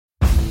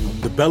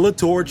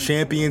Bellator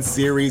Champion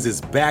Series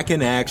is back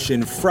in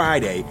action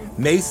Friday,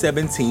 May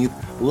 17th,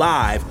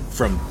 live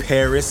from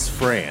Paris,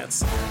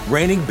 France.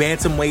 Reigning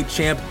bantamweight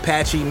champ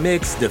Patchy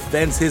Mix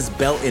defends his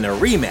belt in a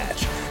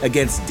rematch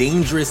against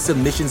dangerous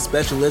submission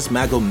specialist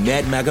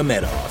Magomed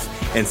Magomedov.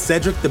 And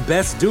Cedric the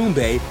Best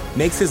Doumbé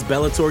makes his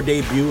Bellator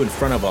debut in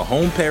front of a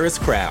home Paris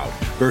crowd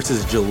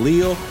versus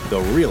Jaleel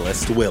the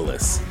Realist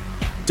Willis.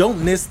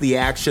 Don't miss the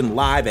action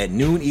live at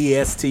noon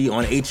EST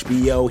on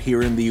HBO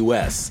here in the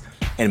US.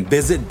 And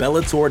visit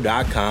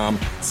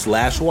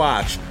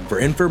Bellator.com/watch for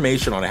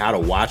information on how to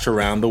watch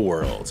around the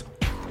world.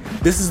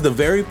 This is the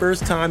very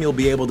first time you'll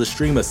be able to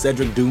stream a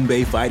Cedric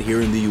Doumbé fight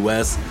here in the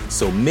US,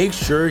 so make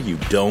sure you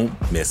don't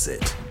miss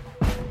it.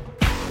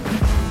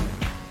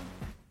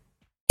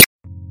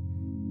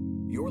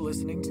 You're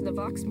listening to the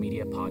Vox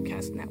Media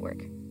Podcast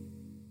Network.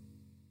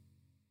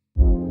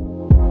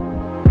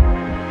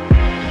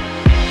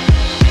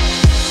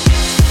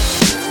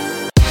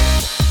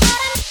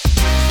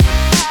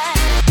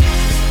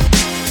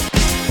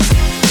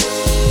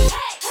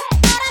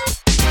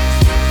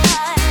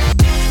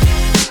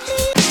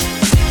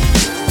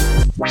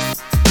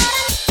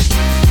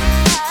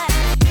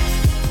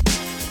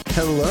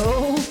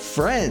 Hello,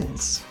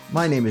 friends.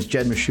 My name is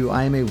Jed Meshew.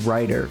 I am a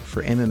writer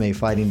for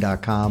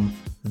MMAfighting.com,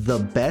 the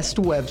best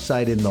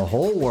website in the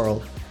whole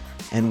world,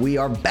 and we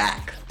are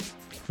back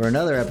for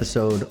another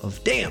episode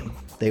of Damn,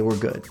 They Were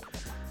Good.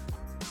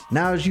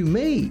 Now, as you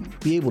may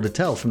be able to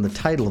tell from the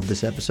title of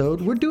this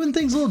episode, we're doing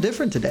things a little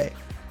different today.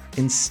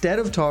 Instead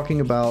of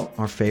talking about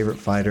our favorite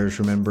fighters,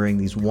 remembering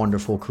these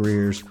wonderful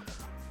careers,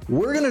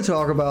 we're going to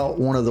talk about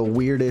one of the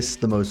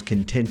weirdest, the most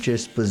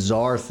contentious,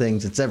 bizarre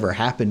things that's ever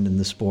happened in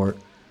the sport,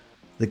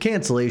 the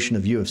cancellation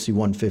of UFC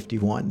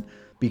 151,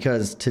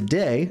 because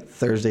today,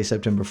 Thursday,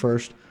 September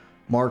 1st,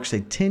 marks a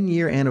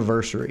 10-year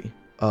anniversary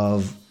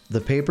of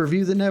the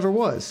pay-per-view that never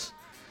was.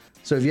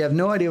 So if you have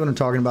no idea what I'm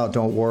talking about,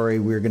 don't worry.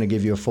 We're going to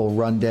give you a full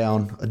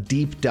rundown, a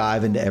deep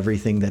dive into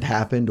everything that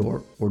happened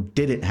or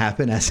didn't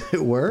happen, as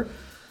it were.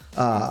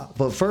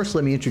 But first,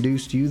 let me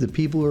introduce to you the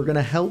people who are going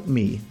to help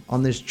me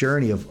on this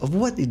journey of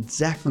what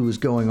exactly was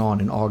going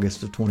on in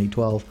August of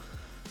 2012.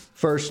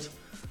 First,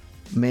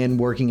 man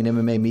working in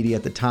MMA media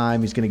at the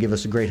time. He's going to give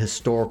us a great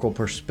historical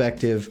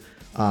perspective.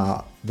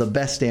 The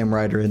best damn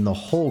writer in the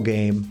whole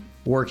game,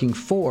 working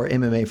for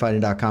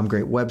MMAfighting.com,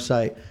 great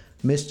website,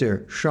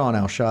 Mr. Sean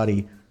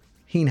Al-Shadi.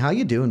 Heen, how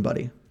you doing,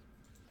 buddy?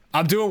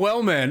 I'm doing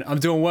well, man. I'm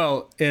doing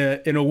well.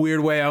 In a weird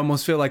way, I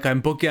almost feel like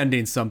I'm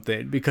bookending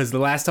something, because the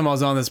last time I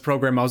was on this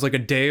program, I was like a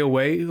day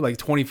away, like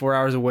 24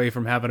 hours away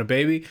from having a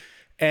baby.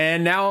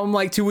 And now I'm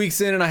like 2 weeks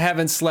in and I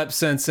haven't slept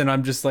since, and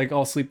I'm just like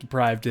all sleep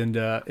deprived, and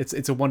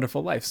it's a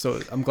wonderful life. So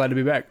I'm glad to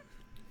be back.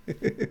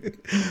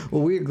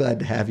 Well, we're glad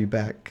to have you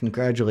back.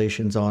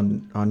 Congratulations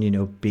on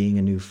being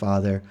a new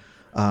father.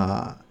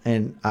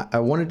 And I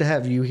wanted to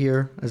have you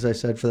here, as I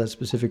said, for that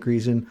specific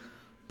reason.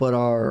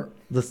 But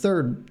the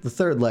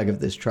third leg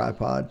of this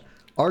tripod,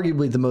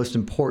 arguably the most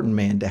important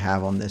man to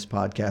have on this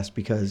podcast,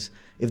 because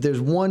if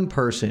there's one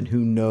person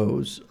who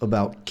knows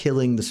about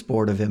killing the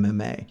sport of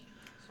MMA,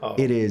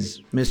 it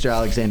is Mr.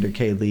 Alexander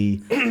K.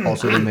 Lee,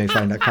 also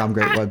MMAfighting.com,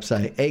 great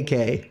website.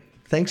 AK,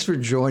 thanks for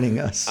joining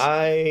us.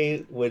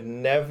 I would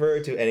never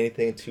do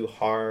anything to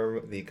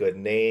harm the good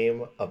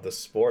name of the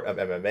sport of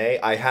MMA.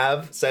 I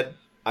have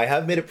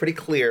made it pretty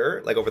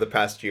clear, like over the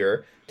past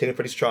year, taking a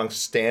pretty strong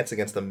stance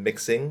against the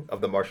mixing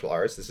of the martial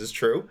arts. This is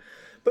true.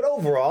 But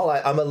overall,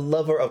 I'm a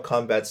lover of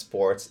combat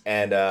sports.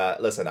 And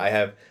listen, I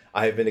have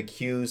been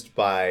accused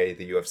by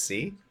the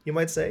UFC, you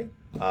might say,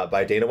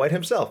 by Dana White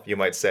himself, you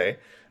might say,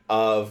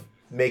 of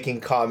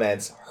making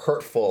comments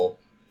hurtful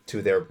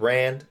to their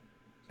brand.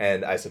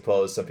 And I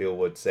suppose some people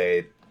would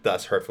say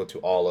thus hurtful to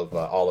all of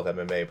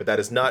MMA. But that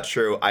is not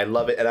true. I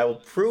love it. And I will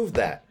prove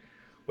that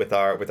with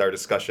our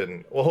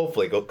discussion. Well,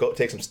 hopefully go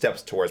take some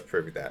steps towards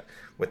proving that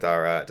with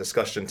our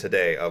discussion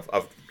today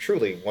of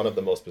truly one of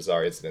the most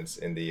bizarre incidents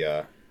in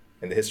the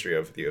history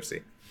of the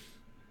UFC.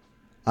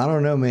 I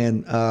don't know,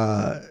 man.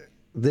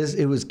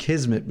 It was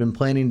kismet. Been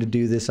planning to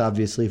do this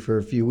obviously for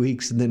a few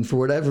weeks, and then for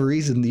whatever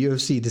reason, the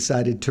UFC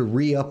decided to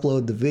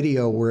re-upload the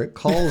video where it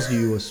calls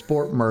you a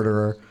sport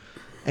murderer,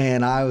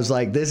 and I was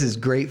like, "This is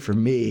great for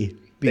me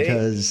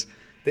because."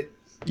 They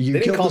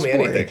didn't call me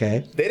anything.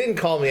 Okay? They didn't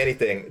call me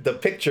anything. The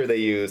picture they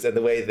used and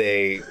the way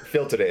they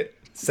filtered it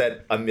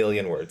said a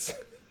million words.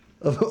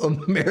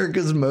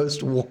 America's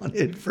Most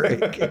Wanted for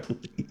AK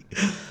Lee.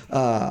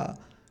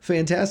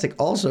 Fantastic.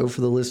 Also, for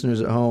the listeners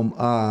at home,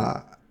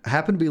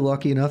 happened to be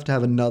lucky enough to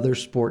have another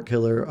sport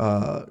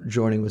killer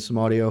joining with some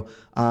audio.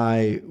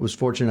 I was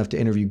fortunate enough to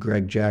interview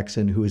Greg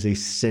Jackson, who is a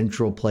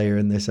central player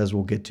in this, as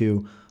we'll get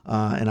to,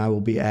 and I will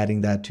be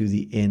adding that to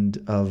the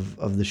end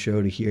of the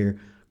show to hear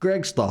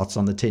Greg's thoughts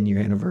on the 10-year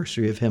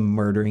anniversary of him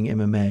murdering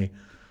MMA.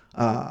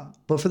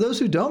 But for those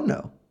who don't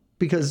know,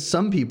 because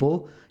some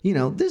people,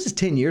 this is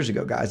 10 years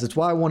ago, guys. That's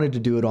why I wanted to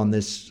do it on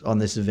this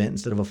event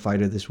instead of a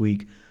fighter this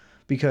week,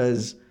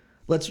 because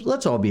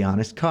let's all be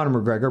honest.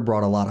 Conor McGregor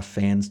brought a lot of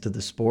fans to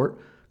the sport.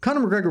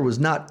 Conor McGregor was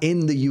not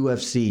in the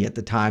UFC at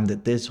the time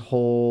that this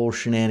whole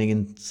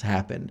shenanigans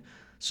happened.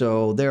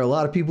 So there are a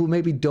lot of people who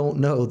maybe don't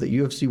know that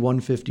UFC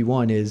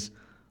 151 is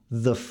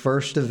the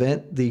first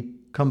event the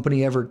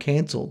company ever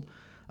canceled.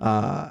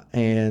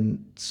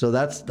 And so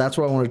that's what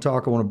I want to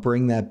talk. I want to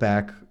bring that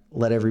back,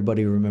 let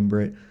everybody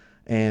remember it.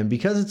 And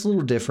because it's a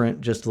little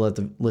different, just to let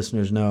the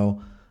listeners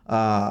know,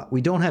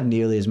 we don't have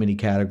nearly as many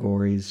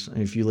categories.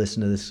 If you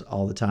listen to this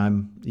all the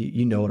time,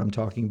 you know what I'm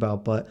talking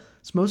about. But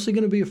it's mostly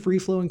going to be a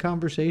free-flowing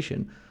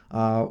conversation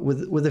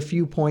with a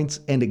few points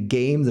and a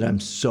game that I'm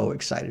so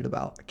excited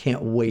about. I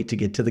can't wait to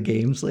get to the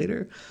games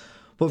later.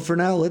 But for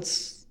now,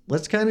 let's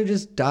kind of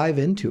just dive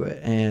into it.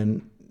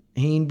 And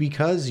Heen,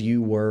 because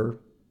you were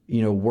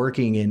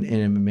working in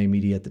MMA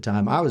media at the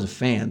time, I was a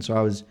fan, so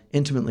I was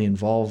intimately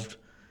involved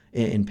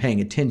in paying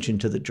attention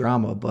to the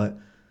drama. But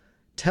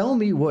tell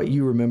me what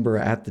you remember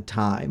at the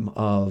time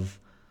of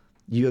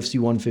UFC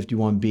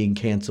 151 being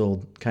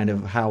canceled, kind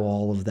of how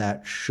all of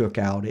that shook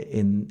out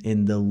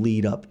in the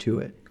lead up to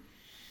it.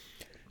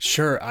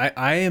 Sure.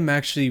 I am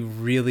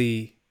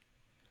actually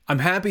I'm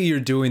happy you're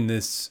doing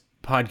this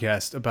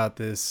podcast about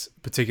this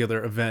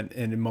particular event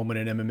and a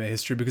moment in MMA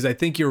history, because I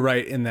think you're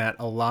right in that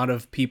a lot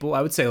of people,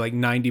 I would say like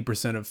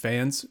 90% of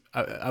fans,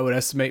 I would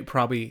estimate,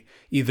 probably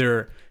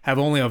either have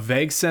only a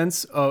vague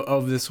sense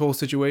of this whole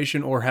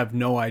situation or have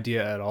no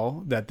idea at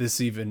all that this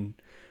even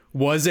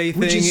was a thing.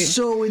 Which is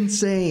so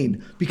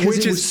insane, because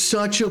it was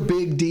such a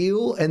big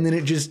deal and then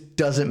it just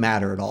doesn't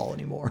matter at all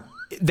anymore.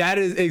 That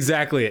is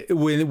exactly it.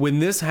 When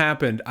this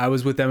happened, I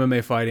was with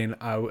MMA Fighting.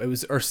 It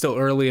was still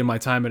early in my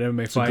time at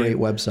MMA Fighting. It's a great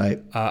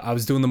website. I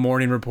was doing the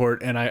morning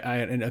report and I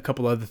and a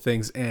couple other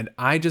things, and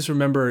I just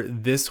remember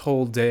this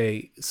whole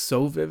day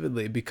so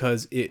vividly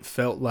because it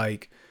felt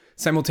like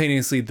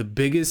simultaneously the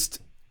biggest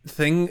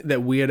thing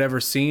that we had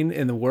ever seen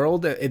in the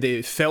world.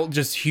 It felt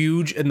just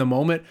huge in the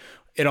moment.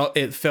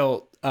 It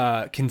felt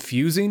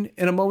confusing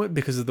in a moment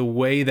because of the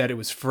way that it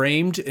was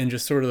framed and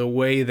just sort of the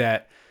way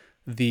that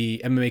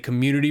the MMA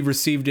community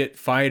received it.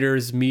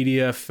 Fighters,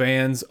 media,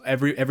 fans,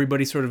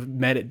 everybody sort of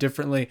met it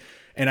differently.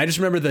 And I just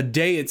remember the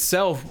day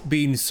itself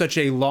being such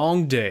a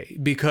long day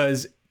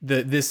because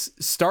this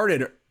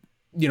started,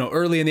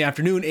 early in the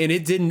afternoon, and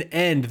it didn't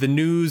end. The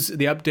news,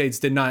 the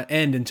updates did not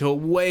end until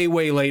way,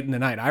 way late in the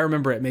night. I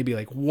remember at maybe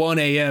like 1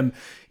 a.m.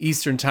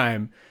 Eastern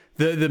time,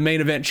 the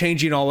main event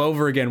changing all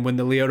over again when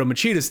the Lyoto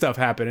Machida stuff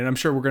happened. And I'm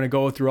sure we're going to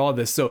go through all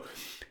this. So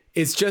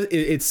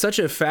it's such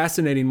a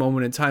fascinating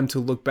moment in time to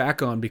look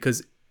back on,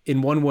 because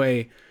in one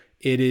way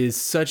if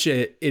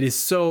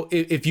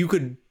you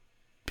could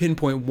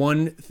pinpoint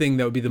one thing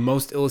that would be the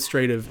most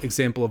illustrative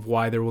example of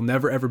why there will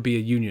never ever be a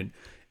union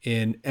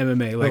in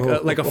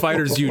MMA, like a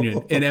fighters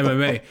union in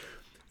MMA,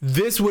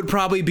 this would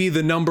probably be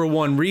the number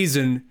one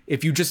reason.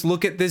 If you just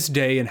look at this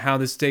day and how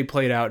this day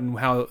played out and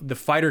how the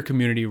fighter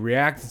community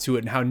reacted to it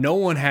and how no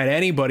one had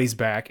anybody's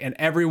back and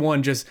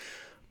everyone just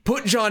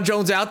put John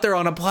Jones out there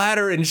on a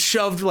platter and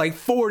shoved like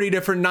 40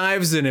 different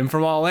knives in him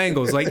from all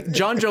angles. Like,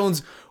 John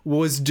Jones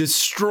was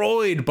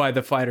destroyed by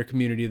the fighter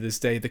community this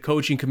day, the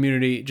coaching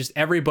community, just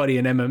everybody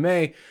in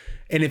MMA.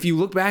 And if you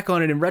look back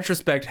on it in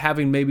retrospect,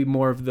 having maybe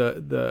more of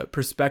the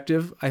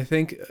perspective, I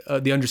think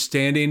the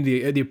understanding,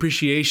 the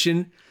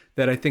appreciation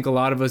that I think a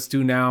lot of us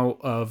do now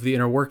of the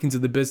inner workings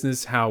of the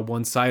business, how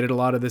one-sided a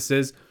lot of this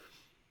is,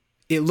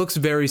 it looks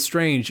very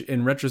strange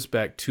in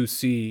retrospect to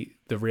see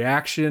the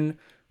reaction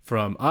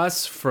from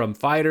us, from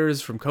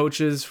fighters, from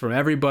coaches, from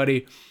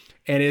everybody.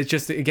 And it's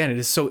just, again, it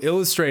is so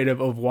illustrative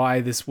of why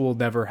this will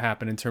never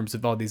happen in terms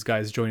of all these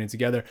guys joining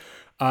together.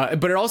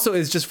 But it also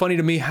is just funny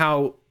to me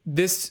how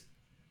this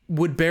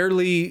would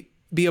barely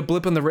be a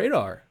blip on the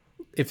radar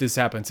if this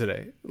happened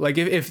today. Like,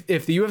 if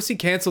the UFC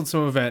canceled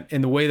some event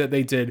in the way that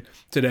they did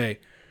today,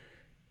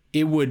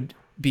 it would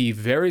be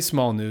very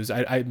small news.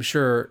 I'm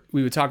sure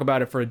we would talk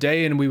about it for a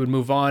day and we would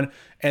move on.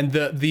 And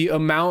the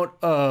amount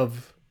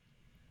of,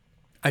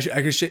 I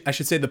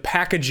should say, the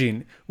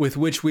packaging with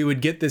which we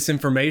would get this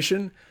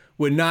information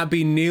would not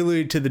be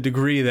nearly to the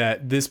degree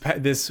that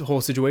this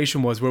whole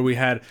situation was, where we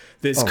had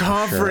this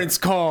conference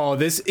call,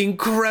 this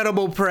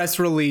incredible press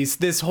release,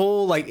 this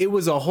whole, like, it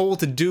was a whole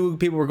to do.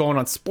 People were going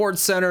on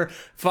Sports Center,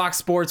 Fox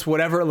Sports,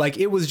 whatever. Like,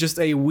 it was just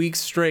a week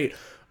straight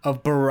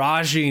of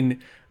barraging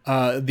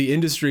the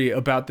industry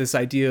about this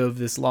idea of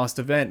this lost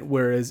event,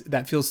 whereas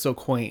that feels so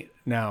quaint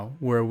now,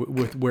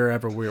 with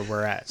wherever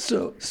we're at.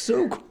 So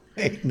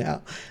quaint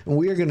now. And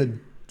we are going to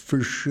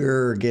for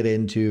sure get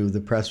into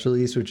the press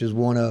release, which is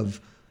one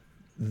of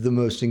the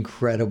most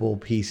incredible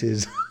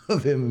pieces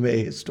of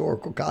MMA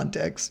historical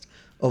context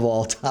of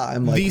all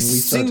time. Like, the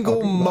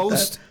single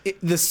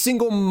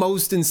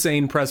most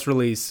insane press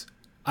release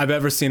I've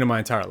ever seen in my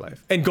entire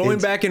life. And going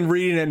back and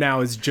reading it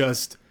now is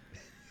just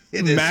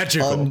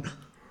magical.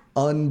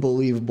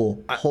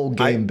 Unbelievable. Whole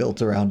game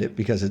built around it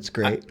because it's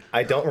great.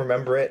 I don't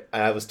remember it.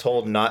 I was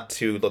told not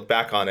to look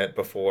back on it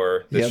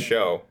before this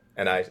show.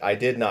 And I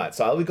did not.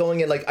 So I'll be going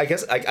in, like, I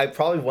guess I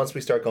probably, once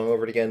we start going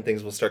over it again,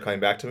 things will start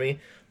coming back to me.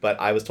 But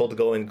I was told to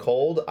go in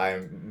cold.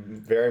 I'm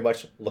very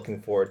much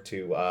looking forward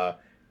to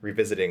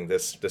revisiting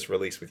this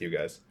release with you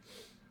guys.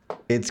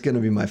 It's going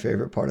to be my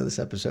favorite part of this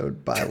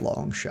episode by a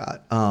long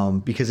shot.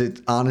 Because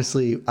it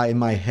honestly, in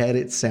my head,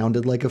 it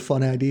sounded like a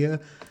fun idea.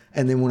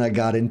 And then when I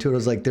got into it, I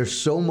was like, there's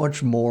so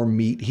much more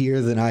meat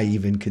here than I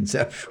even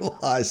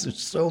conceptualized. There's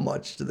so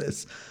much to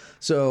this.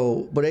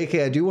 So, but AK,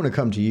 I do want to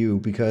come to you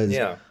because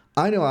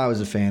I know I was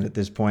a fan at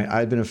this point.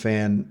 I'd been a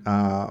fan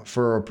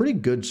for a pretty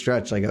good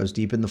stretch. Like I was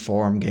deep in the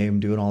forum game,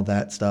 doing all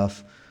that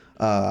stuff.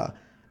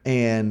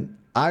 And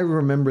I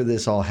remember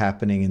this all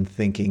happening and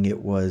thinking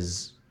it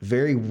was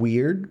very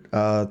weird,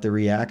 the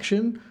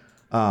reaction.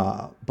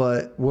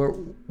 But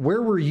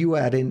where were you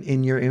at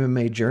in your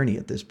MMA journey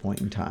at this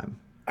point in time?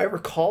 I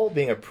recall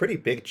being a pretty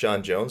big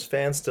John Jones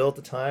fan still at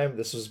the time.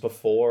 This was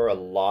before a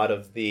lot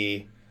of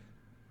the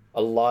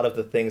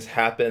things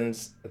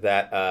happened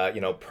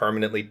that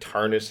permanently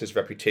tarnished his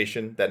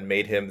reputation, that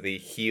made him the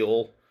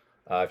heel,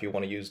 if you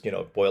want to use,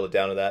 boil it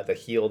down to that, the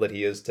heel that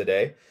he is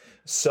today.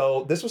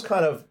 So this was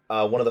kind of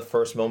one of the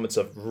first moments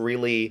of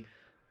really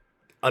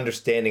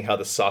understanding how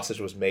the sausage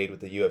was made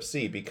with the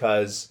UFC,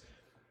 because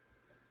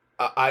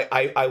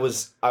I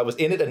was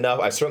in it enough.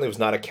 I certainly was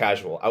not a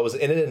casual. I was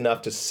in it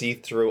enough to see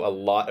through a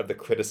lot of the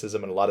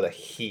criticism and a lot of the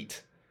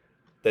heat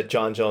that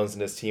John Jones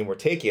and his team were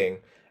taking,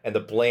 and the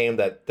blame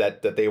that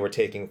they were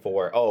taking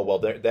for,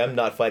 them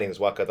not fighting is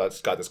what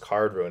got this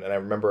card ruined. And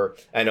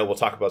I know we'll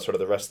talk about sort of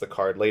the rest of the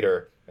card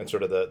later and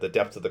sort of the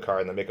depth of the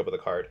card and the makeup of the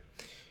card.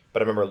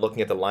 But I remember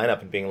looking at the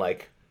lineup and being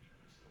like,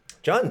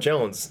 John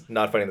Jones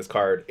not fighting this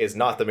card is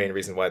not the main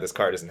reason why this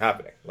card isn't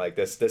happening. Like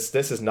this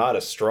is not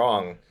a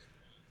strong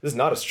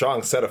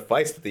set of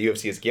fights that the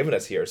UFC has given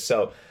us here.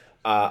 So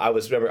I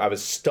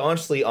was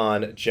staunchly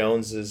on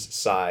Jones's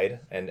side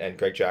and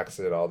Greg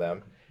Jackson and all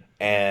them.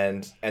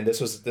 And this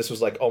was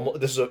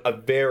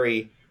a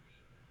very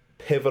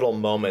pivotal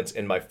moment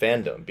in my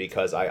fandom,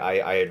 because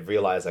I had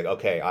realized, like,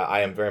 okay,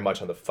 I am very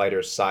much on the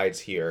fighters'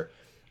 sides here,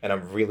 and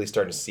I'm really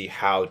starting to see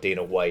how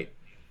Dana White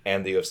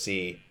and the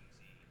UFC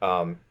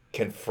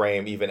can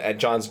frame even at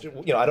John's.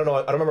 I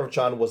don't remember if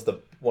John was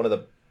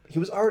he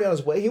was already on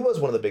his way. He was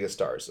one of the biggest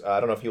stars. I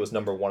don't know if he was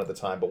number one at the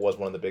time, but was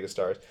one of the biggest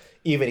stars.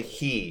 Even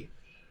he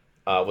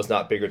was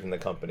not bigger than the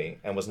company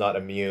and was not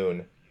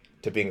immune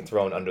to being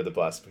thrown under the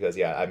bus, because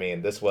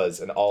this was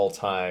an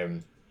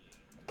all-time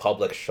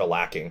public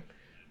shellacking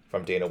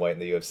from Dana White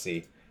and the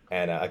UFC.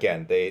 And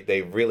again,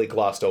 they really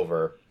glossed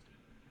over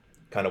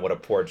kind of what a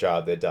poor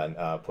job they'd done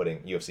putting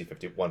UFC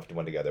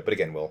 151 together. But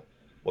again, we'll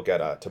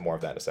get to more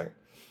of that in a second.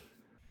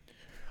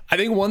 I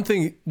think one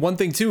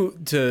thing too,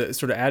 to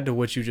sort of add to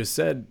what you just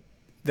said,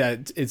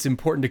 that it's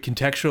important to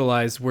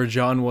contextualize where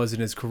John was in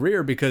his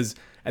career, because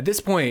at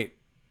this point,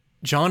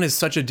 John is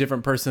such a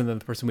different person than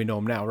the person we know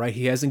him now, right?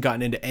 He hasn't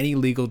gotten into any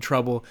legal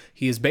trouble.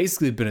 He has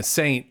basically been a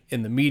saint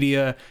in the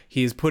media.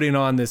 He is putting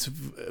on this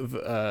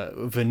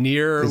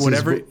veneer,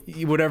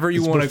 whatever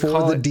you want to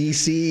call it. The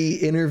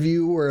DC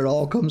interview where it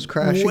all comes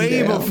crashing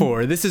way down.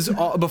 Before. This is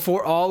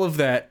before all of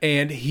that.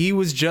 And he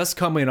was just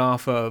coming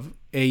off of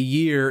a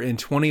year in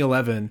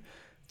 2011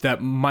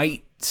 that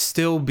might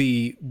still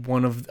be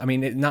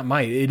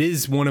it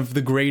is one of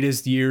the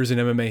greatest years in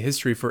MMA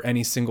history for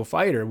any single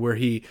fighter, where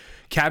he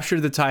captured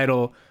the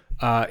title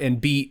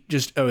and beat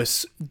just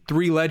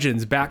three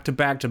legends back to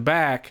back to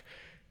back,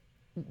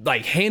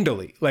 like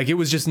handily. Like it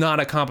was just not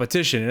a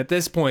competition. And at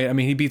this point,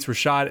 he beats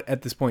Rashad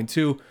at this point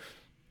too.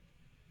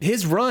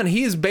 His run,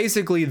 he is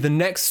basically the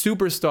next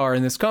superstar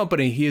in this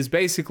company. He is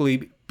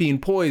basically being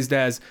poised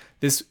as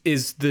this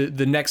is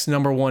the next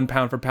number one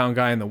pound for pound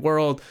guy in the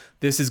world.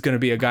 This is going to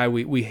be a guy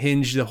we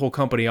hinge the whole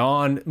company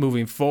on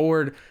moving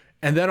forward.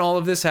 And then all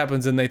of this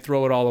happens and they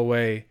throw it all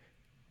away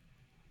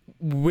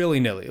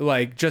willy-nilly,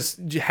 like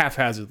just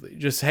haphazardly.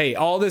 Just, hey,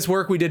 all this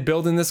work we did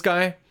building this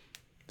guy,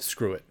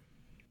 screw it.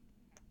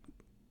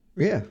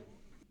 Yeah.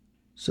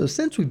 So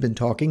since we've been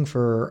talking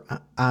for,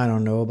 I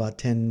don't know, about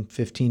 10,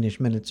 15-ish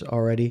minutes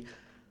already,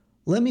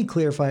 let me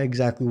clarify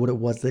exactly what it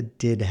was that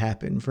did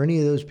happen for any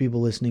of those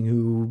people listening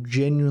who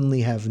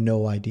genuinely have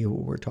no idea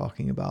what we're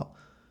talking about.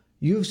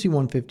 UFC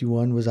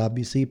 151 was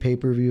obviously a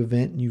pay-per-view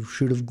event, and you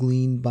should have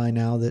gleaned by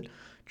now that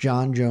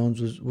John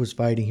Jones was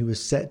fighting. He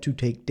was set to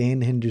take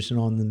Dan Henderson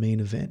on the main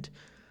event.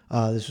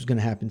 This was going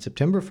to happen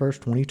September 1st,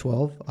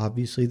 2012.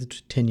 Obviously, the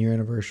 10-year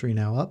anniversary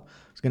now up.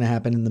 It's going to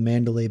happen in the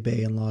Mandalay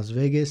Bay in Las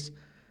Vegas.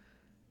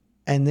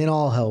 And then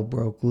all hell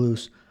broke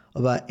loose.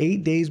 About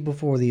 8 days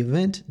before the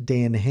event,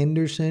 Dan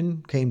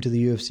Henderson came to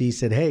the UFC,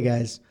 said, hey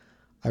guys,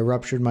 I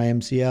ruptured my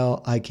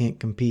MCL. I can't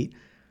compete.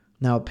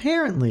 Now,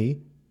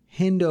 apparently,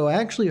 Hendo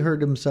actually hurt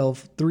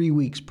himself 3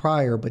 weeks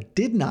prior, but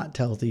did not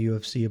tell the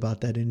UFC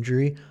about that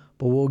injury.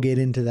 But we'll get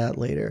into that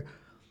later.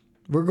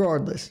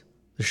 Regardless,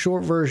 the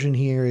short version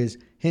here is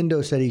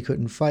Hendo said he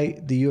couldn't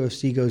fight. The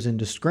UFC goes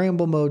into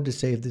scramble mode to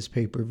save this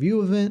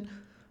pay-per-view event.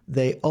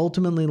 They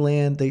ultimately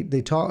land.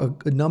 They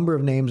talk. A number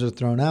of names are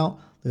thrown out.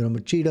 Little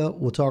Machida.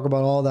 We'll talk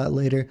about all that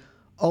later.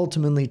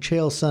 Ultimately,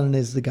 Chael Sonnen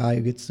is the guy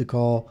who gets the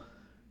call.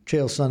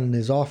 Chael Sonnen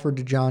is offered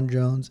to John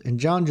Jones. And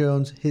John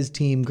Jones, his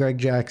team, Greg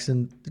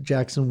Jackson, the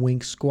Jackson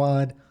Wink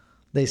squad,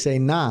 they say,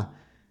 nah.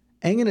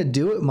 Ain't gonna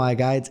do it, my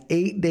guy. It's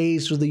 8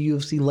 days for the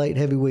UFC Light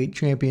Heavyweight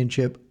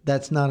Championship.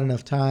 That's not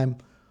enough time.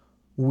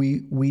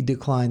 We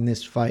decline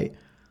this fight.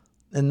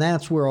 And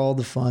that's where all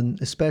the fun,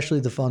 especially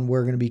the fun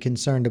we're going to be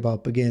concerned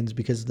about, begins,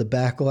 because the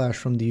backlash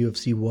from the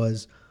UFC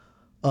was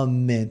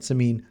immense. I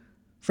mean,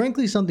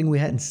 frankly, something we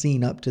hadn't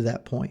seen up to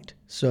that point.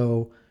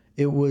 So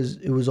it was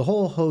a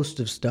whole host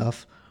of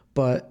stuff.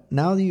 But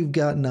now that you've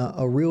gotten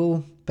a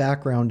real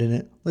background in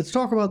it, let's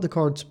talk about the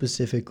card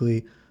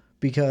specifically.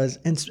 Because,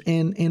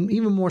 and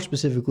even more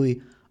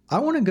specifically, I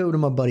want to go to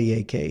my buddy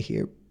AK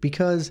here,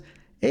 because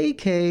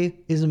AK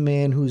is a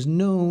man who's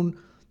known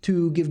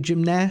to give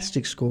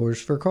gymnastic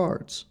scores for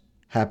cards.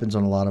 Happens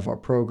on a lot of our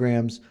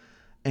programs.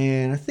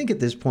 And I think at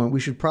this point we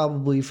should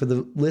probably, for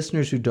the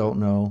listeners who don't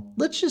know,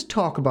 let's just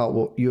talk about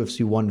what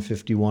UFC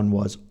 151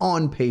 was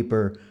on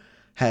paper,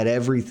 had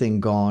everything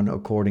gone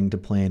according to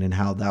plan, and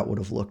how that would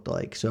have looked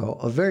like. So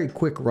a very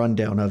quick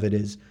rundown of it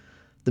is,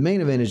 the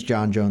main event is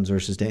John Jones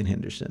versus Dan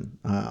Henderson.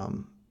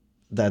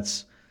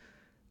 That's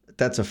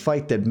a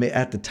fight that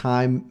at the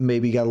time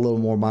maybe got a little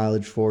more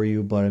mileage for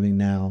you, but I mean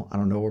now I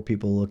don't know where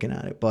people are looking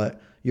at it.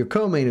 But your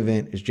co-main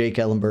event is Jake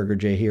Ellenberger,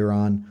 Jay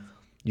Heron.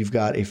 You've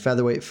got a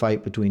featherweight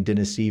fight between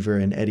Dennis Seaver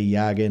and Eddie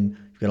Yagin.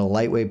 You've got a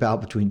lightweight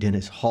bout between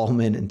Dennis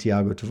Hallman and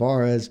Thiago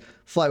Tavares.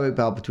 Flyweight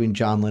bout between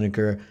John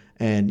Lineker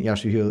and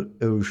Yasuhiro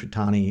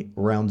Ushitani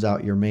rounds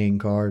out your main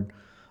card.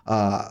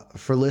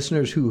 For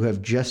listeners who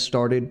have just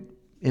started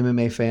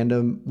MMA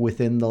fandom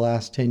within the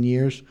last 10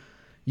 years,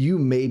 you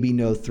maybe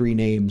know 3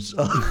 names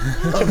of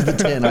the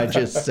 10 I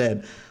just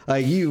said.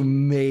 You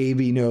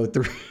maybe know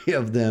 3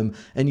 of them,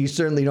 and you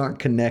certainly aren't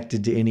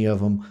connected to any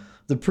of them.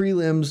 The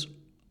prelims,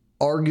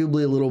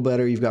 arguably a little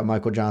better. You've got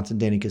Michael Johnson,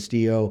 Danny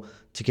Castillo,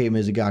 Takei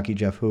Mizugaki,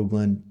 Jeff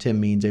Hoogland, Tim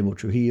Means, Abel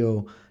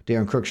Trujillo,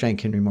 Darren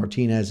Cruikshank, Henry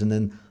Martinez. And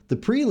then the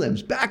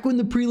prelims, back when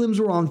the prelims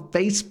were on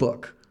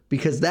Facebook,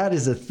 because that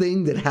is a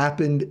thing that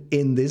happened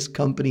in this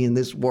company, in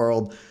this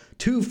world.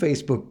 2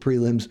 Facebook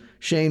prelims,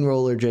 Shane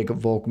Roller,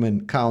 Jacob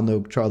Volkman, Kyle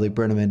Noak, Charlie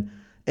Brenneman.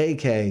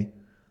 AK,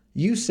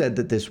 you said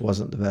that this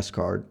wasn't the best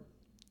card.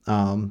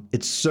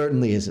 It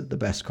certainly isn't the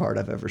best card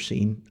I've ever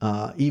seen.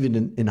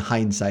 Even in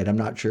hindsight, I'm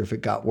not sure if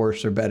it got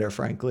worse or better,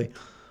 frankly.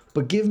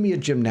 But give me a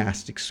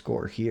gymnastics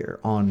score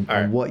here on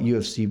what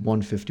UFC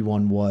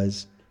 151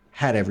 was,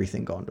 had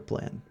everything gone to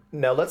plan.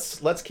 Now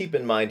let's keep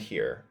in mind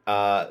here.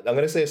 I'm going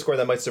to say a score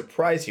that might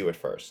surprise you at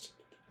first,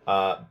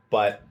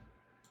 but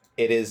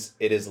it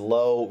is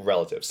low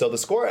relative. So the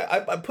score,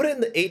 I put it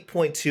in the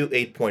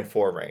 8.2,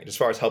 8.4 range as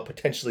far as how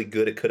potentially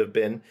good it could have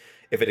been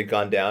if it had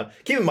gone down.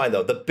 Keep in mind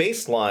though, the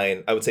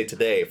baseline I would say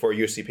today for a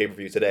UFC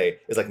pay-per-view today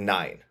is like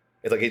 9.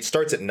 It's like it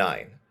starts at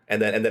 9.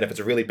 And then if it's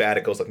really bad,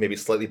 it goes like maybe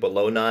slightly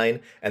below 9.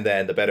 And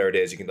then the better it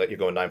is, you can you're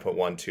going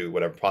 9.1 to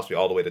whatever, possibly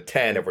all the way to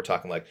 10 if we're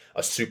talking like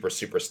a super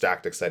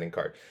stacked, exciting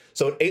card.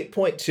 So an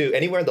 8.2,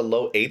 anywhere in the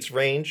low 8s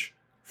range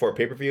for a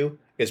pay-per-view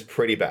is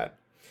pretty bad.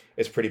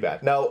 It's pretty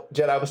bad. Now,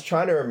 Jed, I was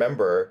trying to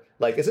remember,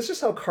 like, is this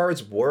just how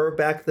cards were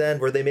back then?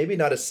 Were they maybe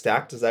not as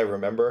stacked as I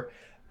remember?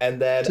 And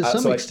then to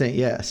some extent,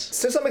 yes.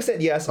 To some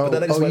extent, yes. Oh, but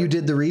then I just you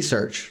did the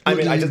research. I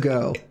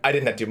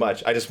didn't do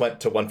much. I just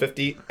went to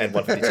 150 and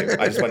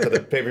 152. I just went to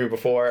the pay-per-view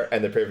before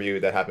and the pay-per-view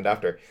that happened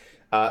after.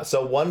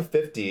 So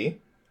 150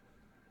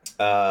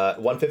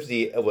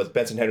 was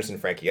Benson Henderson,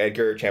 Frankie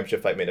Edgar,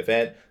 championship fight main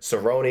event.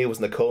 Cerrone was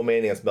in the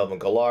co-main against Melvin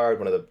Gillard,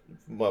 one of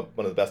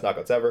the best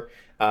knockouts ever.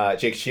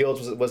 Jake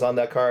Shields was on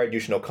that card.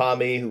 Yushin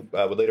Okami, who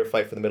would later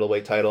fight for the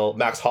middleweight title.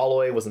 Max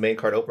Holloway was the main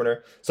card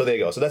opener. So there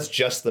you go. So that's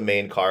just the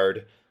main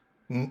card,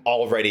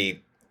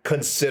 already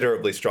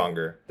considerably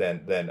stronger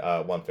than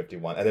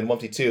 151. And then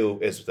 152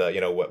 is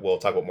we'll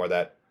talk about more of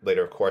that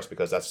later, of course,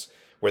 because that's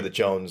where the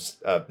Jones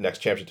next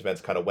championship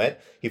defense kind of went.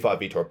 He fought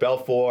Vitor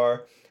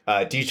Belfort.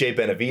 DJ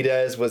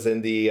Benavidez was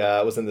in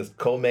the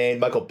co-main.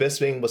 Michael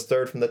Bisping was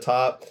third from the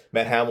top.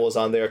 Matt Hamill was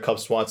on there. Cub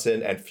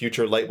Swanson and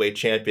future lightweight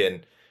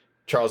champion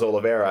Charles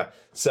Oliveira.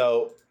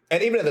 So,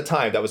 and even at the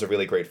time, that was a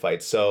really great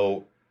fight.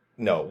 So,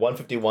 no,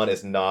 151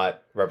 is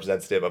not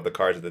representative of the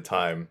cards at the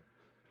time.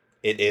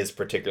 It is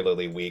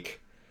particularly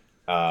weak.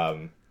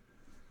 I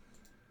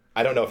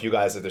don't know if you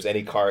guys, if there's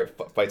any card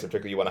fights in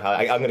particular you want to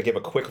highlight. I'm going to give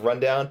a quick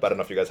rundown, but I don't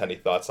know if you guys have any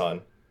thoughts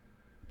on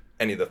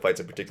any of the fights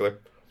in particular.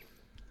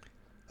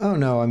 Oh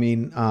no, I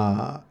mean,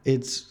 I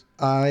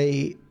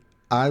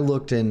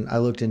looked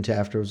into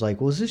after, was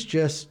like, well, is this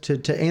just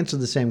to answer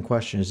the same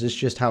question? Is this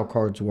just how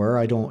cards were?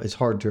 It's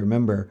hard to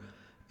remember.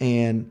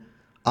 And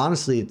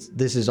honestly,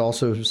 this is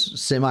also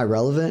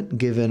semi-relevant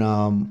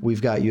given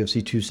we've got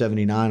UFC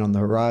 279 on the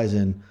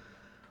horizon.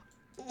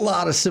 A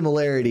lot of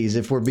similarities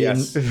if we're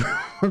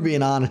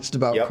being honest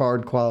about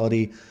card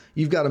quality.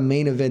 You've got a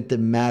main event that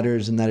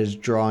matters and that is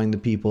drawing the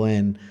people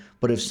in.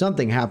 But if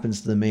something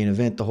happens to the main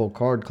event, the whole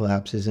card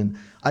collapses. And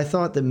I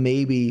thought that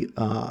maybe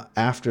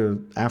after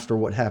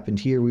what happened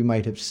here, we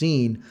might have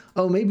seen,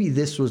 maybe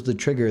this was the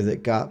trigger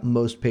that got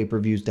most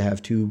pay-per-views to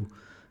have two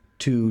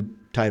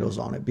titles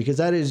on it. Because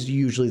that is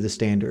usually the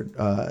standard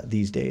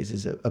these days,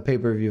 is a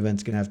pay-per-view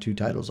event's going to have 2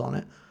 titles on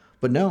it.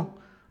 But no,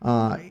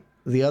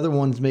 the other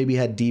ones maybe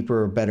had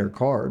deeper or better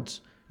cards.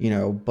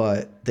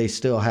 but they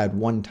still had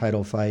one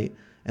title fight,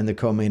 and the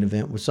co-main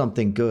event was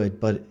something good.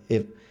 But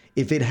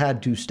if it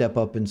had to step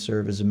up and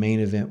serve as a main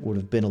event, would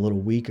have been a little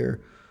weaker.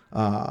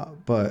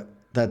 But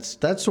that's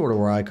sort of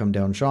where I come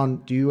down.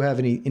 Sean, do you have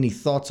any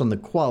thoughts on the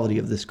quality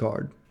of this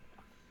card?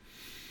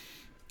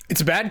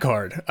 It's a bad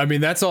card. I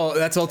mean, that's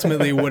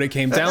ultimately what it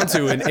came down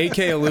to. And AK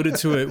alluded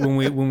to it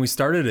when we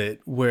started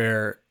it,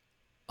 where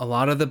a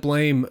lot of the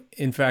blame,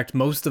 in fact,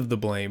 most of the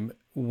blame,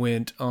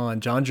 went on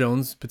John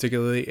Jones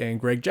particularly and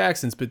Greg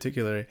Jackson's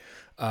particularly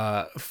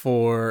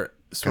for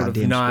sort of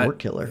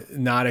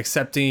not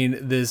accepting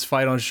this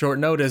fight on short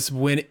notice,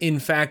 when in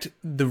fact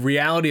the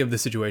reality of the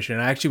situation,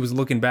 and I actually was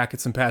looking back at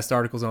some past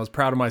articles and I was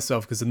proud of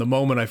myself because in the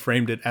moment I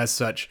framed it as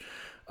such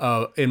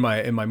in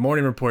my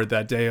morning report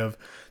that day. Of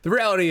the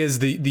reality is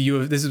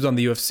this is on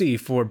the UFC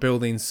for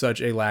building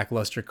such a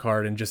lackluster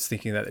card and just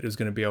thinking that it was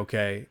going to be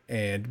okay,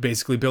 and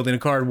basically building a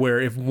card where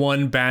if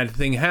one bad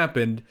thing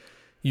happened,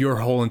 your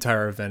whole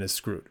entire event is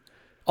screwed.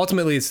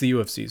 Ultimately, it's the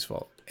UFC's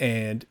fault.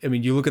 And I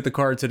mean, you look at the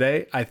card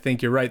today, I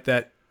think you're right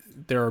that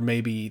there are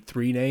maybe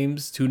two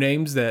names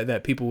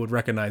that people would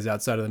recognize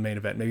outside of the main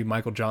event. Maybe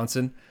Michael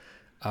Johnson,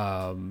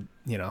 John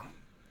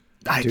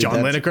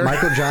Lineker.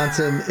 Michael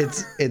Johnson,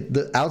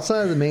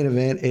 outside of the main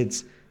event,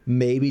 it's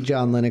maybe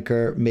John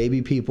Lineker.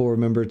 Maybe people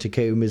remember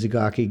Takeo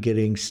Mizugaki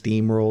getting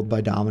steamrolled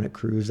by Dominic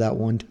Cruz that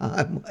one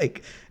time.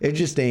 Like, it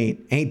just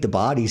ain't the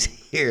bodies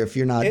here if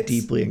you're not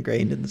deeply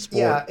ingrained in the sport.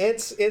 Yeah,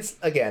 it's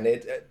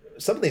again,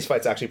 some of these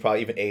fights actually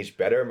probably even aged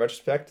better in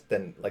retrospect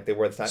than like they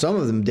were at the time. Some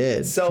of them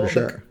did, so for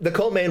sure. The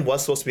co-main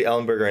was supposed to be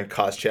Ellenberger and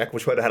Koscheck,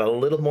 which would have had a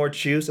little more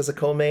juice as a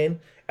co-main.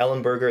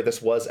 Ellenberger,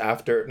 this was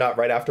after, not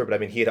right after, but I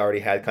mean, he had already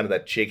had kind of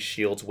that Jake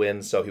Shields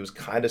win, so he was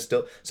kind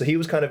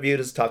of viewed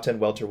as top 10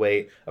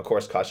 welterweight. Of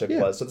course, Koscheck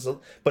was,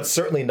 but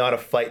certainly not a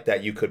fight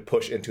that you could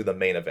push into the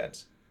main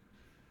event.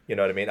 You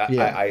know what I mean?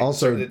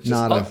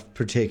 Not a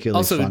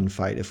particularly fun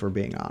fight, if we're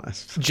being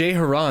honest. Jay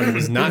Haran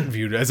was not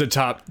viewed as a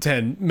top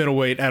 10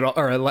 middleweight at all,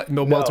 or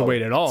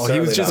welterweight at all. He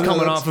was just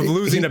coming off of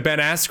losing to Ben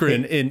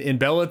Askren in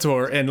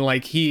Bellator, and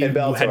like he had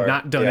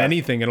not done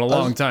anything in a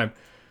long time.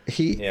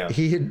 He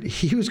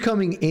was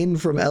coming in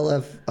from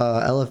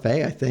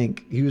LFA, I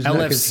think. He was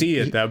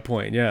LFC at that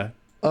point, yeah.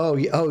 Oh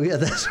yeah,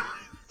 that's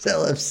it's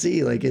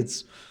LFC. Like,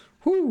 it's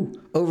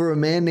over a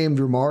man named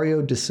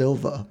Romario da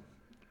Silva.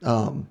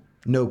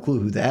 No clue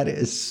who that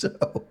is.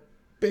 So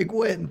big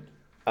win.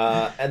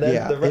 And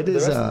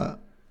then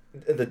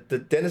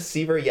the Dennis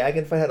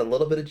Seaver-Yagin fight had a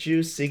little bit of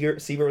juice.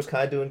 Seaver was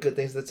kind of doing good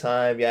things at the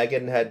time.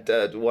 Yagin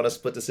had won a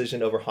split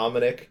decision over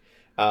Hominick.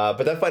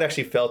 But that fight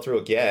actually fell through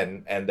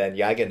again, and then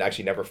Yagin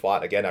actually never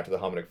fought again after the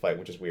Hominick fight,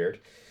 which is weird.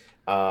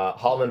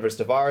 Hallman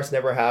versus Tavares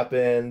never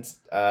happened.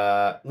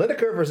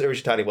 Lineker versus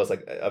Urishitani was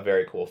like a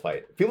very cool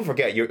fight. People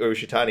forget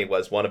Urishitani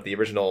was one of the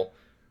original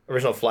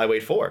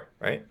flyweight four,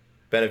 right?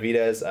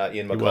 Benavidez,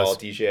 Ian McCall,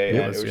 DJ,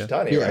 and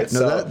Urishitani, right? No,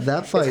 so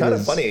that fight it's kind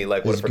of funny,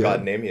 like what a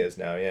forgotten name he is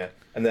now, yeah.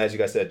 And then, as you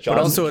guys said, John.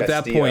 But also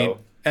Castillo,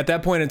 at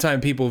that point in time,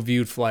 people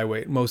viewed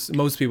flyweight.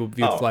 Most people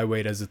viewed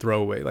flyweight as a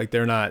throwaway. Like,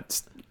 they're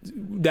not.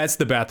 That's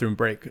the bathroom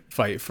break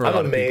fight for a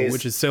lot of people,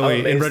 which is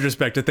silly in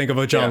retrospect to think of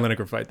a John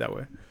Lineker fight that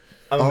way.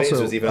 I'm amazed it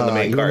was even on the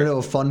main card. You want to know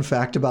a fun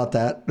fact about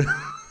that?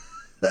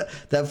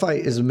 that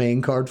fight is a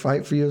main card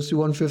fight for UFC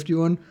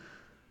 151.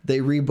 They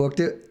rebooked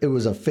it. It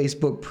was a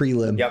Facebook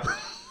prelim. Yep.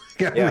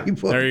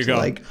 Rebooked, there you go.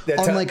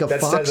 On a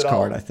Fox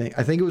card, I think.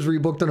 I think it was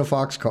rebooked on a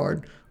Fox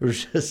card. It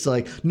was just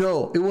like,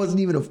 no, it wasn't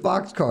even a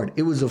Fox card.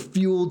 It was a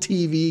Fuel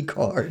TV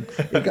card.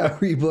 It got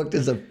rebooked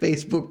as a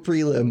Facebook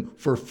prelim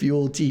for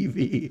Fuel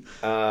TV.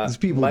 These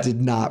people did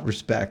not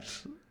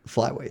respect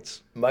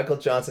flyweights. Michael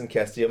Johnson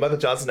Castillo. Michael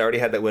Johnson already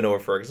had that win over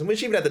Ferguson,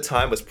 which even at the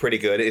time was pretty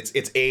good.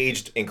 It's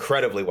aged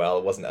incredibly well.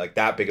 It wasn't like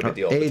that big of a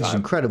deal at the time. Aged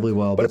incredibly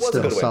well, but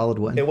still a solid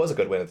win. It was a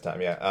good win at the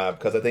time, yeah.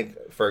 Because I think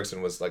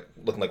Ferguson was like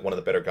looking like one of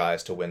the better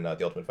guys to win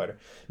the Ultimate Fighter.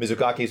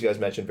 Mizugaki, as you guys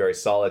mentioned, very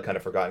solid, kind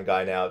of forgotten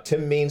guy now.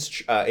 Tim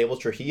Means, Abel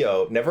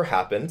Trujillo, never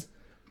happened.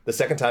 The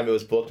second time it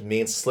was booked,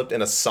 Means slipped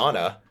in a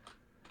sauna,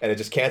 and it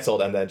just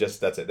canceled, and then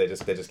that's it. They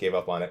just gave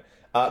up on it.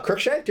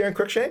 Darren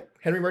Cruikshank,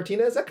 Henry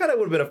Martinez, that kind of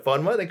would have been a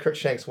fun one. I think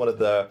Cruikshank's one of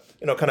the,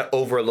 kind of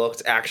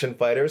overlooked action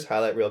fighters,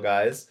 highlight reel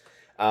guys.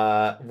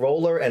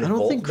 Roller and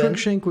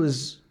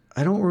Volkman.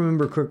 I don't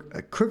remember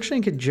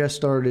Cruikshank had just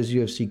started his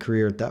UFC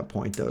career at that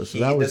point, though, so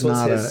that was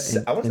not an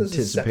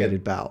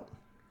anticipated bout.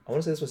 I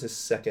want to say this was his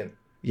second.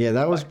 Yeah,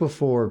 that was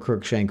before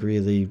Cruikshank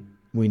really,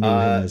 we knew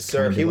him as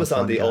he was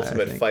on the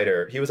Ultimate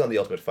Fighter. He was on the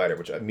Ultimate Fighter,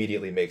 which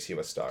immediately makes you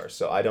a star.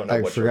 So I don't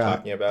know what you're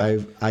talking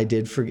about. I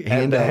did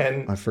forget.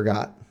 I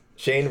forgot.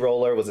 Shane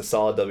Roller was a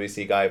solid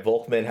WC guy.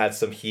 Volkman had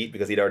some heat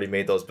because he'd already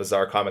made those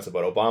bizarre comments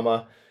about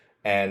Obama.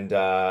 And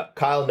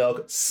Kyle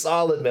Noak,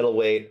 solid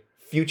middleweight,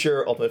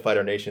 future Ultimate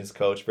Fighter Nations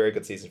coach. Very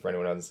good season for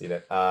anyone who hasn't seen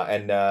it.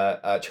 And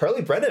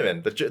Charlie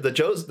Brenneman,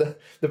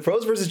 the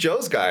pros versus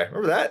Joes guy.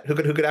 Remember that? Who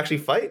could actually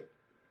fight?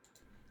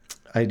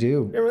 I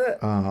do. Remember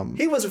that?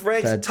 He was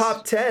ranked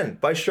top 10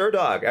 by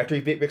Sherdog after he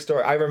beat Vic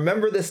Story. I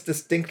remember this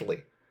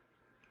distinctly.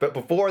 But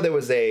before there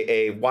was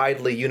a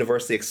widely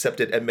universally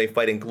accepted MMA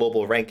fighting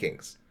global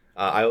rankings.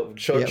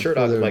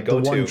 Sherdog was my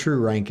go-to. The one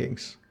true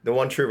rankings. The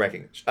one true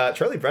ranking.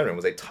 Charlie Brennan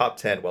was a top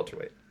 10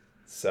 welterweight.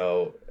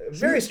 So,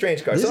 very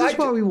strange card. This so is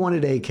why we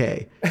wanted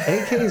AK.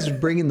 AK is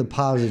bringing the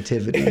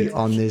positivity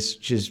on this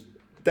just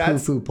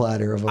poo-poo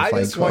platter of a fight card.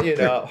 I just want you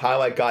to know how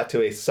I got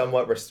to a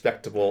somewhat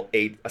respectable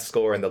a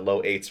score in the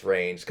low 8s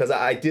range. Because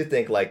I do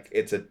think, like,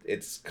 it's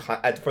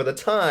for the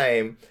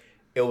time,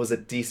 it was a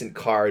decent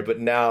card.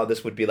 But now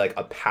this would be, like,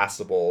 a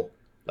passable,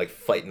 like,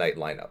 fight night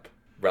lineup,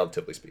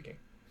 relatively speaking.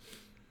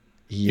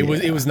 Yeah.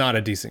 It was not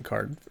a decent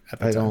card at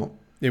the time.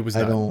 It was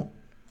not.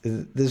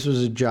 This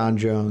was a John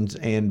Jones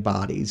and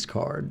Bodies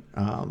card.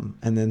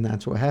 And then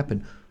that's what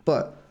happened.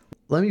 But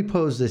let me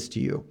pose this to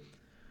you.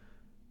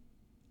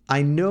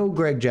 I know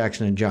Greg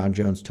Jackson and John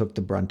Jones took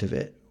the brunt of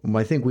it.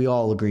 I think we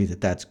all agree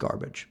that that's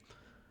garbage.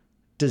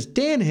 Does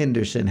Dan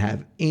Henderson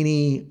have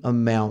any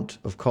amount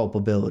of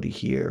culpability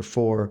here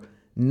for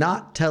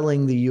not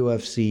telling the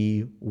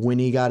UFC when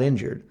he got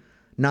injured?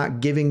 Not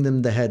giving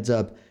them the heads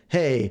up,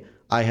 hey,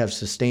 I have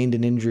sustained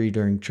an injury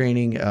during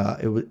training.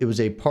 It was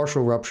a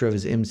partial rupture of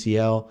his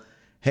MCL.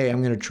 Hey,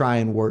 I'm going to try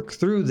and work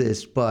through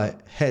this,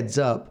 but heads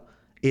up,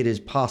 it is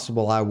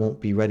possible I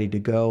won't be ready to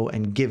go,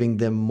 and giving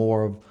them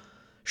more of,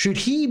 should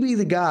he be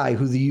the guy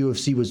who the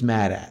UFC was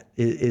mad at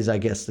is I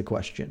guess the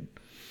question.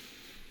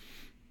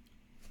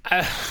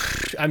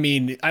 I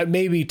mean,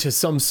 maybe to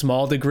some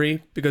small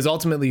degree, because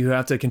ultimately you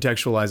have to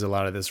contextualize a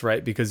lot of this,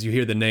 right? Because you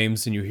hear the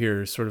names and you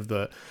hear sort of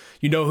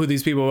you know who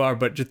these people are,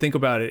 but to think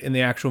about it in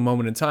the actual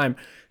moment in time,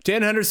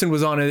 Dan Henderson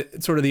was on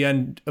sort of the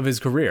end of his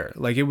career.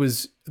 Like, it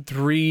was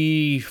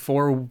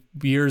 3-4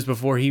 years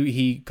before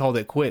he called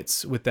it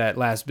quits with that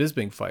last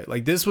Bisping fight.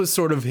 Like, this was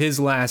sort of his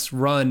last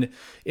run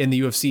in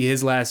the UFC,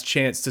 his last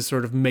chance to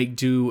sort of make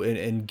do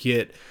and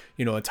get,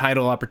 a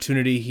title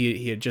opportunity.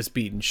 He had just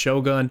beaten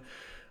Shogun.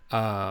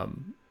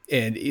 And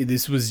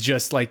this was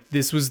just like,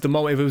 this was the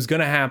moment. If it was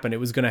going to happen, it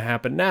was going to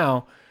happen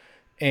now.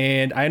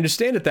 And I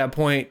understand at that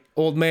point,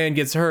 old man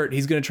gets hurt.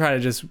 He's going to try to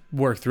just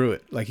work through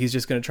it. Like, he's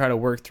just going to try to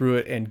work through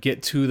it and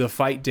get to the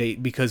fight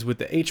date, because with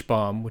the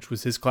H-bomb, which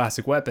was his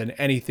classic weapon,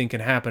 anything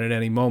can happen at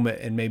any moment.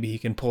 And maybe he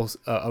can pull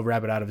a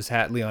rabbit out of his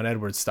hat, Leon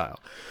Edwards style.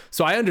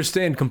 So I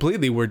understand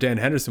completely where Dan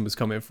Henderson was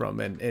coming from.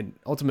 And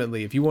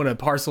ultimately, if you want to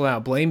parcel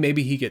out blame,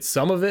 maybe he gets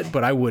some of it,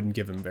 but I wouldn't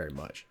give him very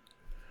much.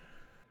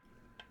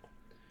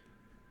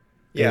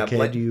 Yeah,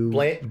 okay, do you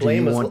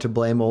want to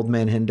blame old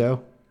man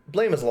Hendo?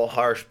 Blame is a little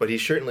harsh, but he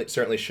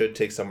certainly should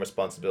take some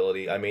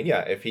responsibility. I mean, yeah,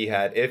 if he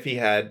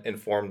had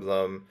informed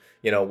them,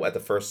 at the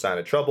first sign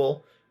of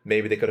trouble,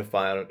 maybe they could have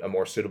found a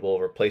more suitable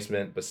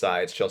replacement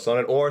besides Chael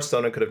Sonnen, or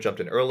Sonnen could have jumped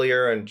in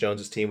earlier, and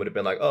Jones's team would have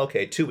been like, oh,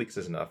 okay, 2 weeks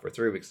is enough, or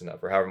 3 weeks is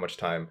enough, or however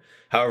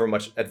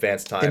much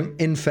advanced time.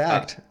 In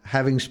fact,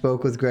 having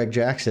spoke with Greg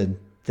Jackson,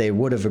 they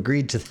would have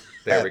agreed to that.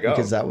 There we go.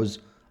 Because that was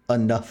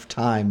enough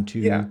time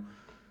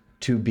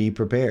to be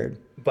prepared.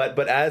 But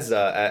as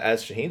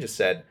Shaheen just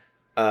said,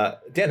 Dan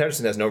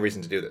Henderson has no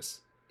reason to do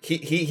this.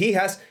 He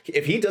has,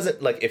 if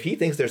he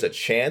thinks there's a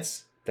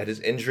chance that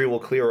his injury will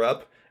clear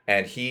up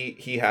and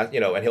he has,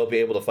 and he'll be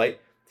able to fight,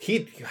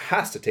 he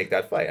has to take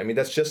that fight. I mean,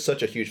 that's just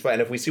such a huge fight.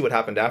 And if we see what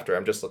happened after,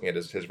 I'm just looking at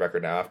his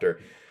record now after,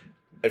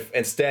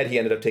 instead he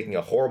ended up taking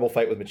a horrible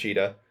fight with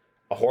Machida,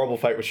 a horrible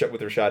fight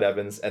with Rashad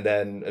Evans, and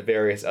then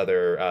various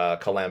other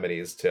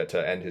calamities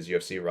to end his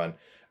UFC run.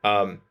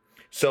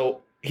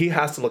 So he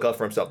has to look out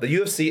for himself. The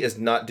UFC is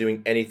not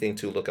doing anything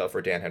to look out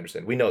for Dan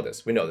Henderson. We know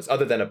this.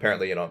 Other than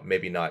apparently,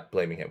 maybe not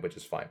blaming him, which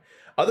is fine.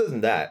 Other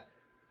than that,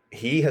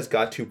 he has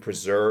got to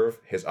preserve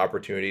his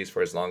opportunities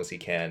for as long as he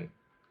can.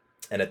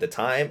 And at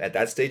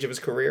that stage of his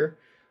career,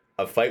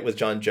 a fight with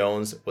John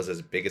Jones was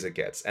as big as it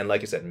gets. And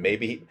like you said,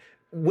 maybe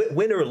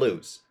win or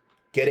lose,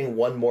 getting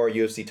one more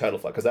UFC title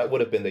fight, because that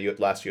would have been the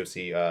last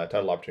UFC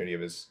title opportunity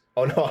of his.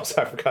 Oh no! I'm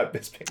sorry, I forgot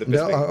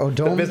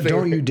Bisping.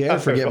 Don't you dare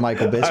forget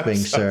Michael Bisping,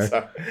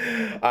 sir.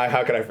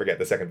 How can I forget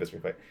the second Bisping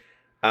fight?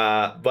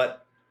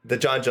 But the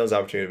John Jones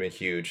opportunity would have been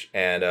huge,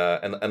 and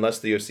unless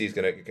the UFC is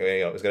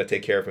gonna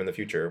take care of him in the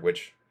future,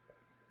 which,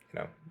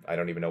 I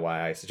don't even know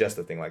why I suggest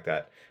a thing like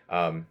that.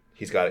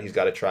 He's got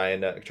to try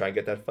and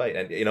get that fight,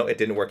 and it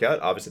didn't work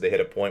out. Obviously, they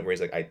hit a point where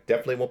he's like, I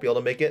definitely won't be able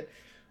to make it.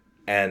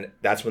 And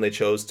that's when they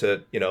chose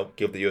to,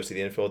 give the UFC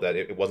the info that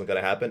it wasn't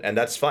going to happen. And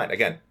that's fine.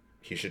 Again,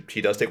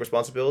 he does take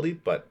responsibility,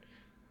 but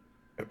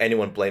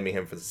anyone blaming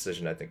him for the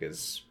decision, I think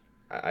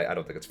I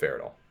don't think it's fair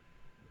at all.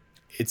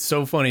 It's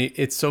so funny.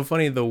 It's so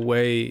funny the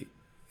way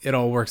it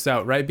all works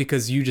out, right?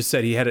 Because you just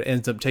said he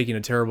ends up taking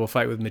a terrible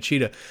fight with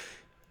Machida.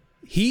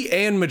 He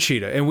and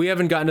Machida, and we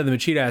haven't gotten to the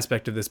Machida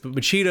aspect of this, but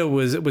Machida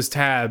was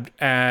tabbed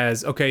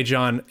as, okay,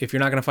 John, if you're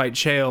not going to fight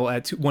Chael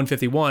at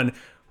 151,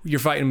 you're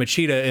fighting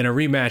Machida in a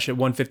rematch at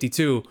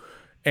 152.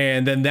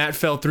 And then that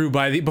fell through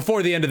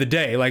before the end of the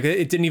day. Like,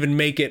 it didn't even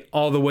make it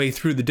all the way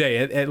through the day.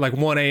 At like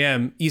 1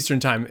 a.m.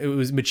 Eastern time, it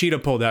was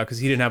Machida pulled out because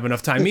he didn't have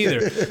enough time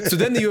either. So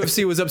then the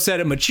UFC was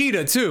upset at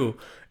Machida too.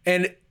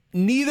 And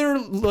neither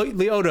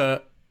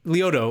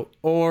Lyoto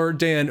or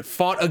Dan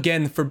fought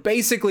again for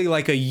basically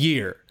like a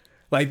year.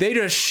 Like, they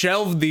just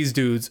shelved these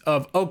dudes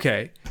of,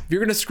 okay, if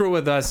you're gonna screw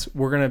with us,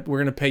 we're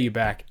gonna pay you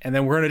back, and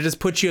then we're gonna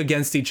just put you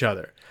against each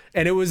other.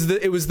 And it was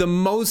the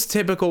most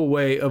typical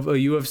way of a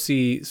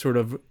UFC sort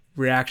of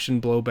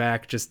reaction,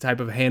 blowback, just type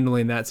of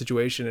handling that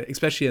situation,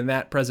 especially in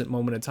that present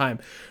moment in time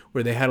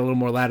where they had a little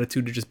more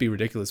latitude to just be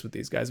ridiculous with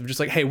these guys. Of just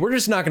like, hey, we're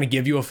just not going to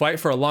give you a fight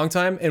for a long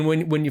time, and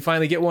when you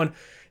finally get one,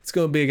 it's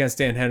going to be against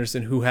Dan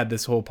Henderson, who had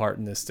this whole part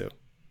in this too.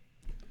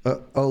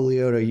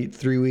 Lyoto,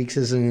 3 weeks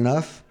isn't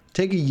enough?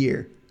 Take a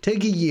year.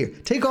 Take a year.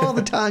 Take all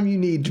the time you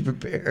need to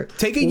prepare.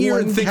 Take a year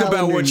and think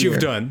about what you've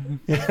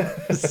done.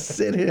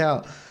 Sit it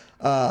out.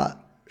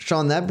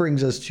 Sean, that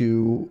brings us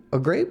to a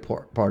great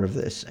part of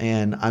this,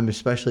 and I'm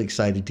especially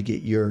excited to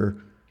get your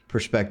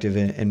perspective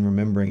in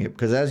remembering it,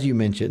 because as you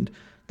mentioned,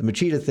 the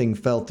Machida thing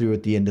fell through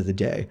at the end of the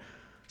day.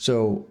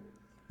 So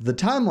the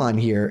timeline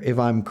here, if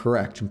I'm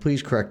correct, and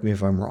please correct me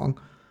if I'm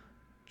wrong,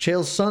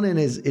 Chael Sonnen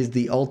is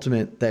the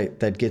ultimate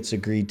that gets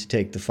agreed to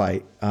take the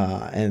fight,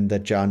 and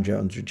that John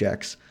Jones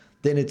rejects.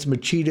 Then it's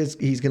Machida's,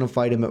 he's going to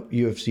fight him at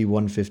UFC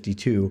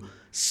 152.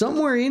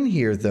 Somewhere in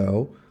here,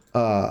 though,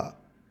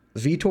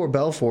 Vitor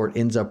Belfort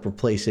ends up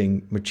replacing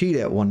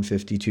Machida at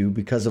 152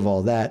 because of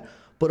all that.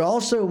 But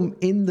also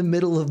in the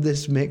middle of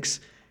this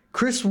mix,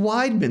 Chris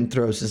Weidman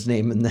throws his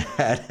name in the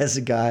hat as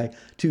a guy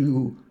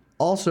to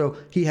also,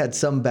 he had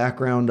some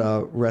background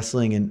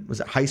wrestling in, was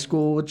it high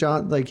school with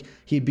John? Like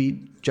he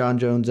beat John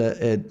Jones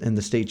in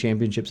the state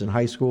championships in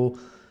high school.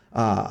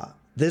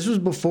 This was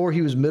before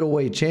he was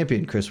middleweight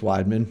champion, Chris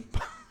Weidman.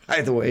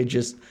 By the way,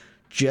 just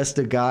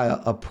a guy,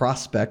 a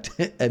prospect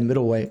at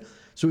middleweight.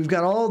 So we've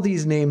got all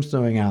these names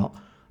throwing out.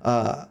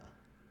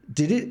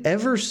 Did it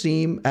ever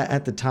seem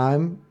at the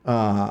time,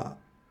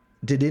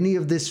 did any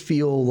of this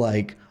feel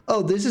like,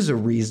 oh, this is a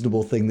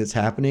reasonable thing that's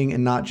happening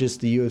and not just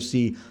the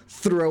UFC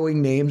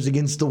throwing names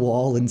against the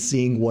wall and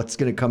seeing what's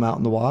going to come out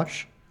in the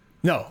wash?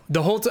 No,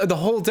 the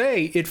whole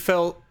day it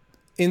felt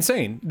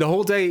insane. The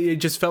whole day it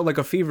just felt like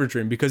a fever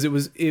dream, because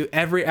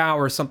every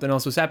hour something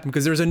else was happening.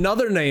 Because there's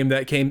another name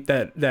that came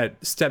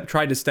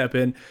tried to step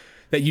in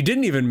that you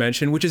didn't even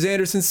mention, which is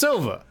Anderson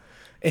Silva.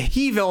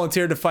 He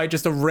volunteered to fight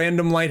just a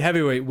random light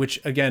heavyweight, which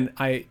again,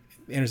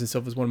 Anderson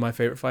Silva is one of my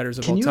favorite fighters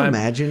of all time. Can you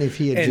imagine if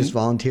he had just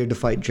volunteered to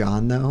fight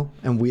John though,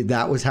 and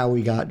that was how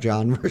we got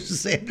John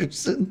versus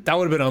Anderson? That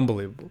would have been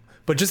unbelievable.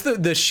 But just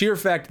the sheer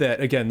fact that,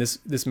 again,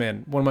 this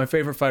man, one of my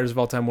favorite fighters of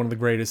all time, one of the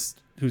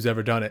greatest who's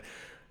ever done it,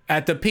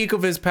 at the peak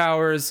of his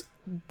powers,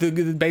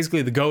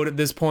 basically the GOAT at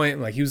this point,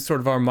 like he was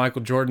sort of our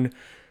Michael Jordan.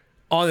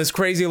 On this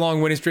crazy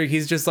long winning streak,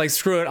 he's just like,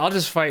 screw it, I'll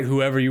just fight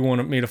whoever you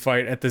want me to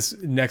fight at this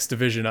next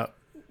division up.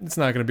 It's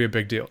not going to be a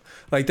big deal.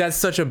 Like, that's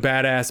such a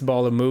badass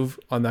baller move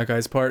on that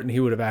guy's part, and he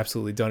would have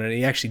absolutely done it. And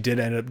he actually did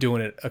end up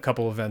doing it a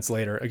couple events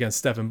later against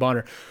Stephan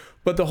Bonner.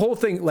 But the whole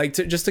thing, like,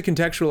 just to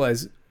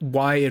contextualize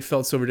why it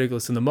felt so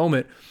ridiculous in the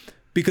moment,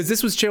 because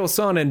this was Chael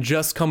Sonnen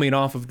just coming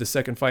off of the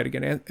second fight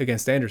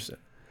against Anderson,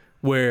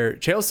 where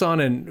Chael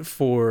Sonnen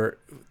for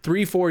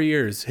 3-4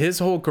 years, his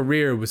whole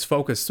career was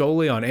focused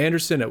solely on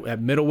Anderson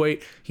at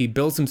middleweight. He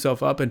builds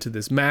himself up into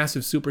this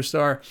massive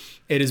superstar.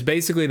 It is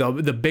basically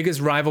the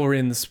biggest rivalry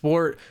in the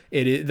sport.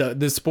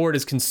 The sport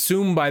is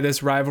consumed by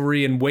this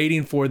rivalry and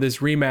waiting for this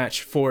rematch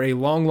for a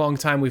long, long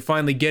time. We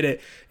finally get it,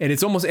 and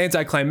it's almost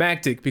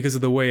anticlimactic because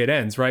of the way it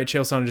ends, right?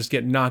 Chael Sonnen just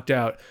getting knocked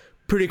out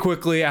pretty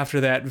quickly after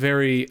that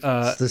very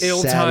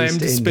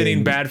ill-timed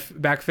spinning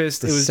back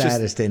fist. It was the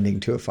saddest ending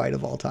to a fight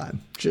of all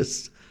time.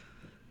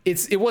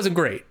 It wasn't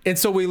great. And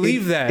so we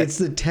leave that. It's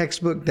the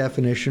textbook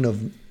definition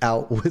of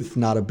out with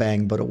not a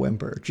bang but a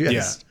whimper.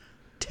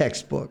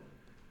 Textbook.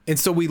 And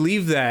so we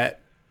leave that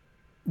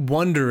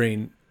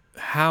wondering,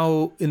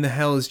 how in the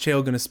hell is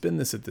Chael going to spin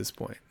this at this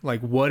point?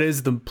 Like, what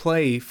is the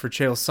play for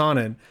Chael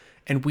Sonnen?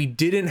 And we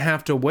didn't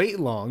have to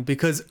wait long,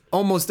 because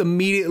almost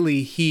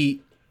immediately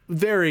he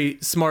very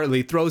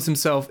smartly throws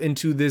himself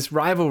into this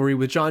rivalry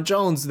with John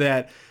Jones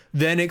that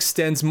then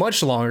extends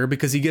much longer,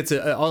 because he gets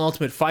an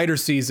Ultimate Fighter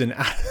season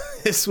out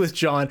of this with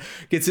John,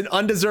 gets an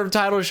undeserved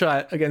title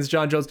shot against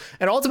John Jones,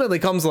 and ultimately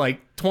comes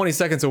like 20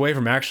 seconds away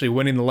from actually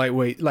winning the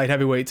light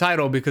heavyweight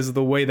title because of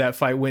the way that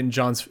fight went, and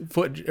John's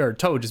foot or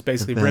toe just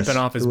basically ripping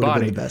off his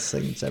body. The best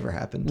thing that's ever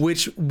happened.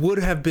 Which would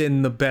have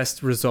been the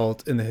best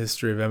result in the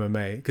history of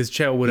MMA, because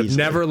Chael would have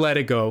never let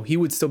it go. He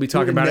would still be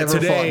talking about it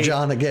today. Never fought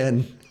John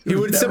again. He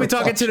would still be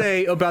talking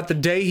today about the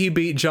day he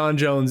beat John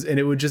Jones, and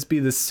it would just be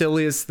the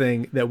silliest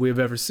thing that we have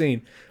ever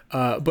seen.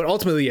 But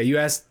ultimately, yeah, you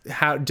asked,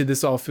 how did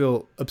this all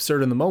feel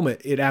absurd in the moment?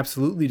 It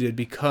absolutely did,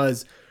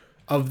 because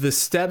of the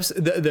steps,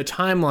 the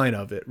timeline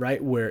of it,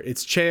 right? Where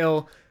it's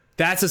Chael.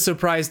 That's a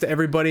surprise to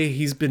everybody.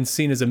 He's been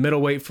seen as a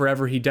middleweight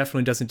forever. He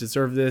definitely doesn't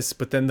deserve this.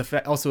 But then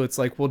also it's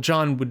like, well,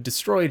 John would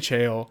destroy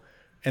Chael.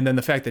 And then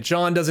the fact that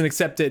John doesn't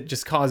accept it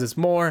just causes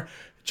more.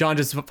 John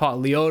just fought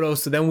Lyoto.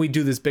 So then we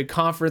do this big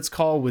conference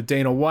call with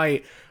Dana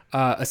White,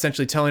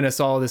 essentially telling us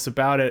all this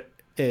about it,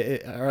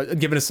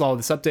 giving us all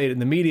this update in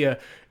the media.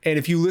 And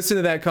if you listen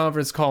to that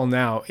conference call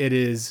now, it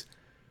is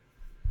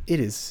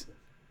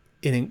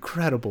an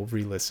incredible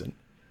re-listen.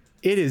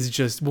 It is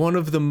just one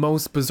of the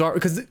most bizarre,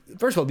 because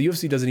first of all, the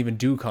UFC doesn't even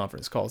do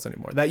conference calls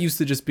anymore. That used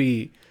to just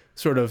be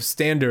sort of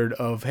standard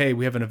of, hey,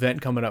 we have an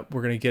event coming up.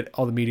 We're going to get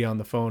all the media on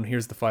the phone.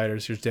 Here's the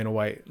fighters. Here's Dana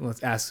White.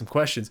 Let's ask some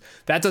questions.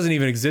 That doesn't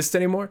even exist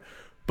anymore.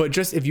 But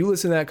just if you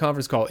listen to that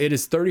conference call, it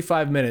is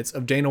 35 minutes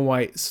of Dana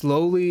White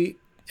slowly,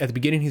 at the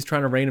beginning, he's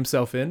trying to rein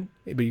himself in,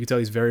 but you can tell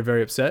he's very,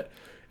 very upset.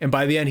 And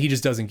by the end, he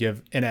just doesn't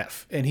give an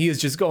F. And he is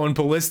just going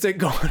ballistic,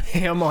 going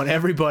ham on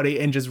everybody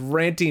and just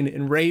ranting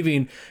and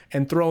raving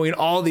and throwing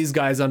all these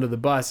guys under the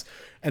bus.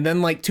 And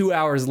then like 2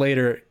 hours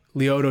later,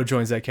 Lyoto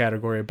joins that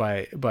category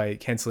by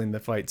canceling the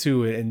fight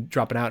too and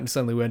dropping out, and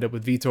suddenly we end up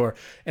with Vitor.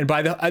 And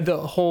by the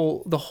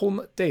whole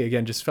day,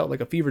 again, just felt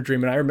like a fever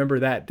dream. And I remember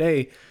that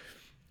day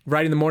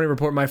writing the morning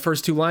report, my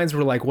first 2 lines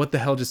were like, what the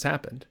hell just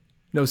happened?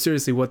 No,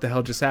 seriously, what the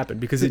hell just happened?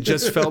 Because it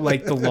just felt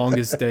like the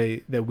longest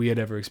day that we had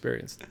ever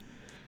experienced.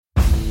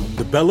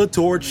 The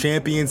Bellator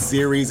Champion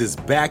Series is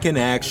back in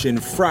action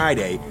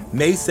Friday,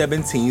 May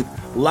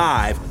 17th,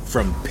 live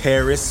from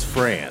Paris,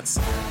 France.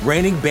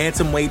 Reigning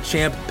bantamweight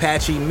champ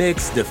Patchy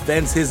Mix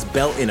defends his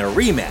belt in a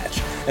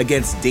rematch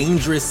against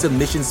dangerous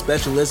submission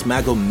specialist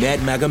Magomed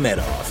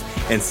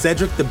Magomedov. And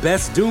Cedric the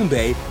Best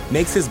Doumbé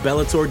makes his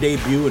Bellator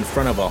debut in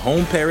front of a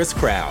home Paris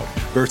crowd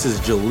versus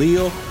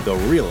Jaleel the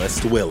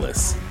Realist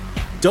Willis.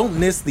 Don't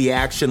miss the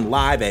action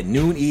live at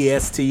noon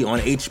EST on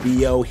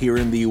HBO here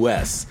in the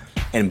US.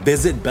 And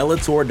visit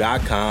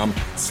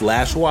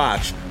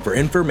Bellator.com/watch for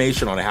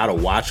information on how to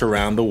watch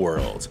around the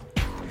world.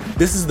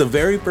 This is the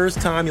very first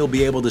time you'll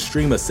be able to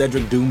stream a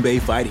Cedric Doumbé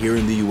fight here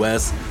in the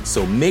US,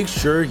 so make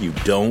sure you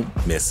don't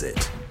miss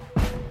it.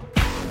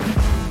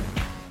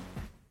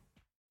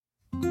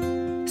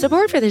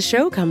 Support for this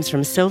show comes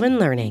from Sylvan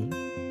Learning.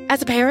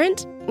 As a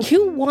parent,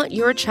 you want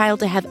your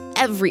child to have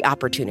every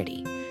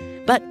opportunity,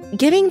 but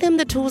giving them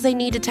the tools they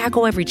need to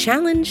tackle every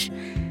challenge,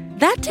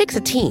 that takes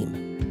a team.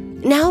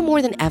 Now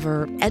more than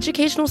ever,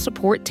 educational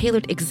support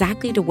tailored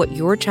exactly to what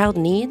your child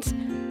needs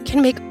can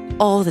make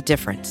all the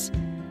difference.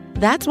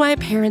 That's why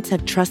parents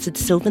have trusted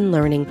Sylvan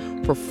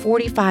Learning for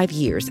 45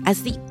 years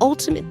as the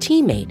ultimate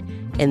teammate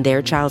in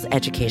their child's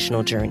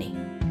educational journey,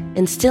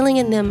 instilling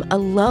in them a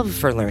love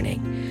for learning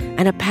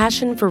and a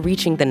passion for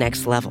reaching the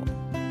next level.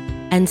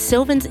 And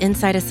Sylvan's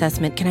Insight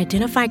Assessment can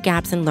identify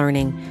gaps in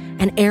learning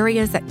and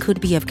areas that could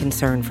be of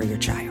concern for your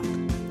child.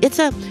 It's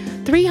a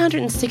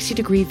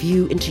 360-degree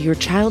view into your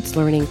child's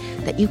learning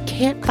that you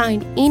can't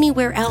find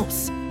anywhere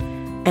else,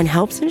 and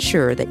helps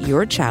ensure that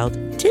your child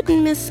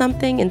didn't miss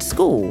something in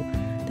school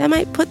that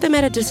might put them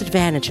at a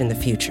disadvantage in the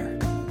future.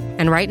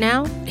 And right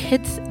now,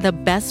 it's the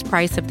best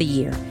price of the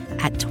year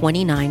at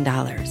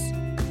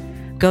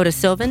 $29. Go to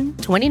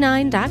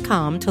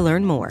sylvan29.com to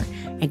learn more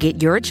and get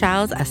your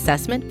child's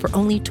assessment for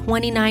only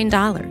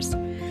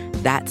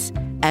 $29. That's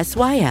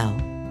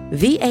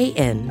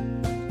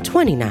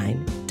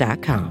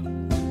SYLVAN29.com.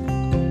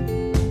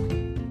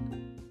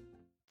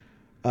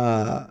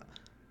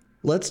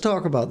 Let's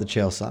talk about the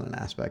Chael Sonnen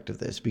aspect of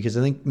this, because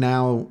I think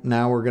now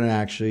we're going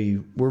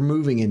to we're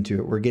moving into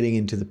it. We're getting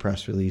into the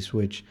press release,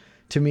 which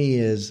to me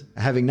is,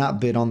 having not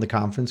been on the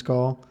conference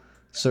call,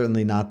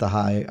 certainly not the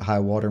high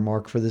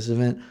watermark for this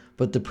event,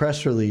 but the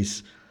press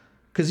release,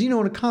 because in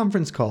a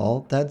conference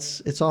call,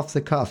 it's off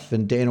the cuff,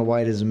 and Dana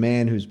White is a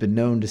man who's been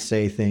known to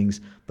say things,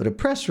 but a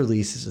press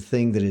release is a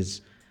thing that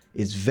is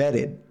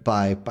vetted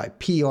by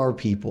PR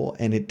people,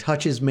 and it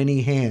touches many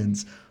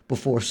hands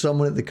before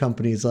someone at the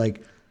company is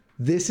like,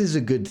 this is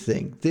a good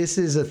thing. This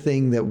is a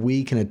thing that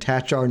we can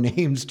attach our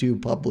names to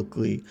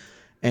publicly,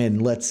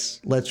 and let's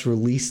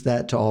release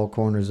that to all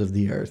corners of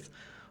the earth.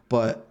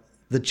 But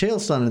the Chael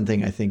Sonnen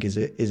thing, I think, is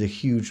a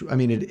huge. I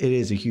mean, it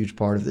is a huge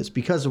part of this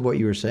because of what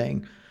you were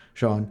saying,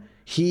 Sean.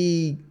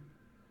 He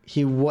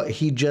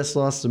just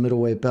lost the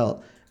middleweight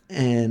belt,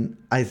 and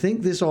I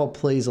think this all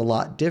plays a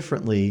lot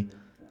differently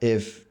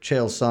if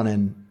Chael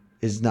Sonnen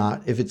is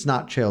not. If it's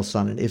not Chael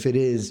Sonnen, if it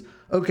is.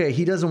 Okay,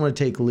 he doesn't want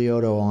to take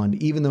Lyoto on,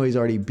 even though he's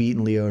already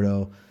beaten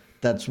Lyoto.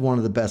 That's one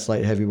of the best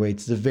light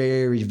heavyweights. It's a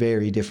very,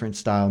 very different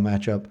style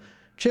matchup.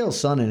 Chael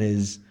Sonnen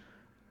is...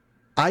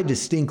 I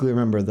distinctly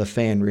remember the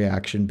fan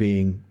reaction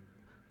being,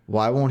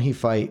 why won't he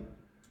fight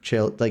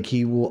Chael? Like,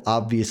 he will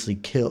obviously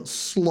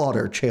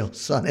slaughter Chael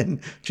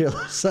Sonnen. Chael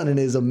Sonnen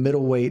is a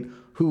middleweight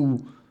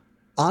who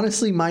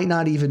honestly might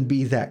not even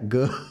be that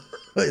good.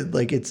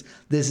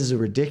 This is a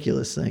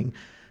ridiculous thing.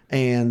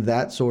 And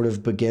that sort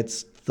of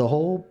begets the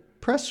whole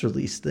press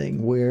release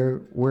thing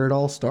where it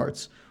all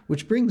starts,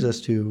 which brings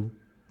us to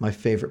my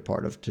favorite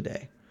part of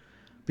today,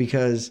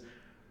 because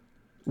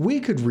we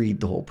could read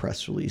the whole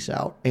press release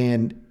out,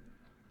 and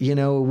it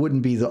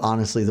wouldn't be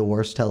honestly the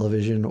worst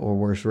television or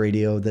worst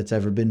radio that's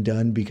ever been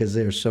done, because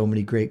there's so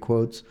many great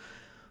quotes.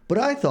 But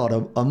I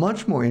thought a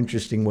much more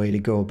interesting way to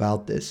go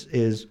about this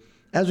is,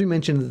 as we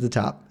mentioned at the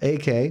top,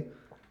 AK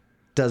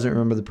doesn't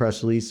remember the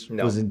press release,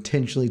 was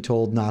intentionally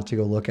told not to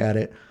go look at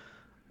it.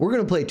 We're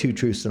going to play two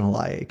truths and a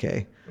lie,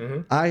 AK.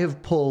 Mm-hmm. I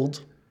have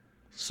pulled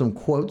some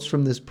quotes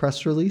from this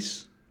press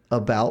release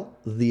about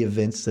the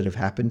events that have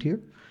happened here.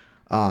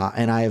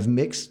 And I have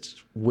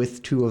mixed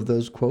with two of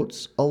those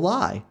quotes a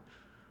lie.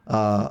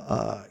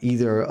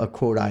 Either a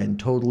quote I had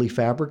totally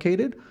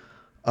fabricated,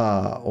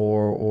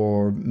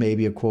 or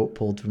maybe a quote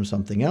pulled from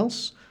something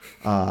else.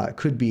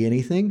 Could be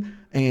anything.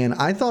 And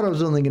I thought I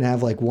was only going to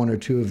have like one or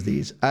two of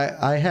these.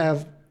 I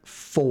have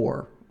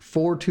four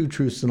two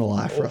truths and a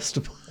lie for us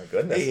to play. My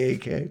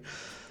goodness. AK.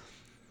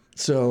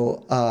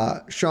 So,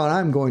 Sean,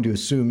 I'm going to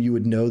assume you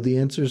would know the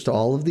answers to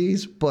all of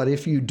these, but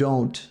if you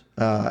don't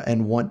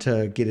and want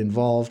to get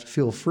involved,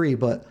 feel free.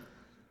 But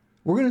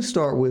we're going to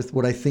start with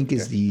what I think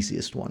is the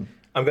easiest one.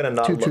 I'm going to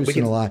not Two look. truths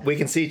and a lie. We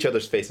can see each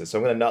other's faces, so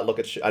I'm going to not look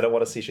at... I don't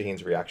want to see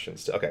Shaheen's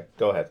reactions. Okay,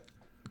 go ahead.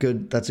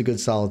 Good. That's a good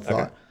solid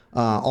thought. Okay.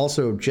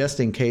 Also, just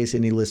in case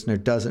any listener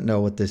doesn't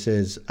know what this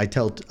is,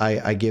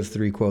 I give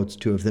 3 quotes.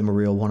 2 of them are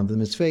real. 1 of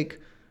them is fake.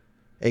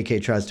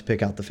 AK tries to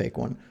pick out the fake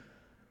one.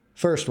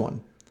 First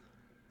one.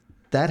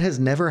 That has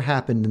never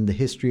happened in the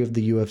history of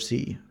the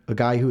UFC. A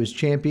guy who is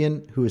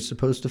champion, who is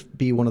supposed to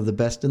be one of the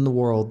best in the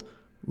world,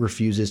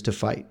 refuses to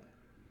fight.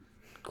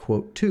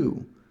 Quote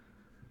 2.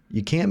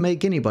 You can't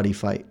make anybody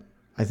fight.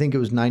 I think it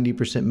was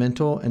 90%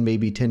 mental and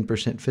maybe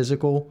 10%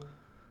 physical.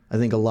 I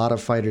think a lot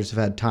of fighters have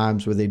had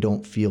times where they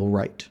don't feel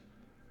right.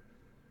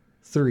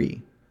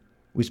 3.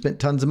 We spent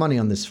tons of money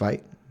on this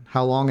fight.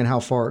 How long and how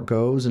far it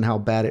goes and how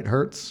bad it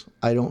hurts,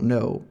 I don't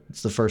know.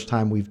 It's the first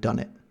time we've done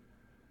it.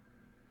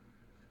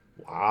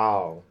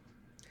 Wow.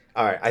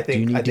 All right, I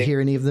think... Do you need to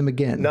hear any of them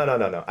again?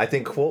 No. I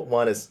think quote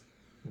 1 is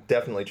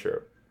definitely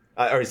true.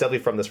 Or it's definitely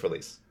from this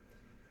release.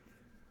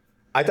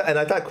 I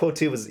thought quote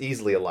 2 was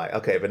easily a lie.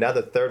 Okay, but now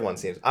the third one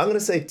seems... I'm going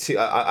to say 2.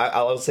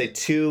 I'll say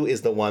 2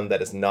 is the one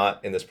that is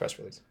not in this press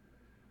release.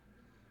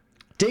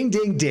 Ding,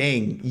 ding,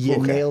 ding. You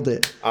nailed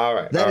it. All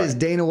right. That is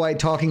Dana White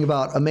talking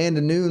about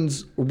Amanda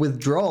Nunes'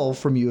 withdrawal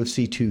from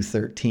UFC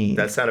 213.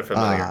 That sounded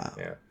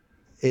familiar.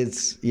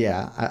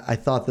 I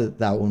thought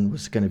that one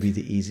was going to be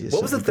the easiest.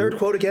 What was the third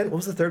quote again?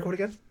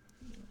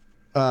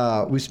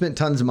 We spent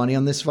tons of money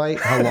on this fight.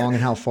 How long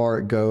and how far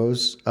it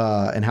goes,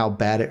 and how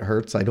bad it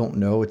hurts, I don't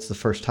know. It's the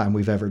first time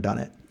we've ever done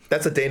it.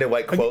 That's a Dana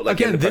White quote. Like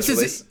again, in the press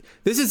release.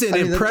 This is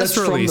in a press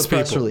release. From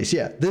the press release,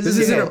 yeah. This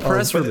isn't a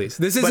press release.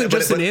 This isn't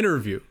just an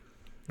interview.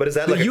 But is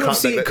that the like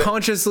UFC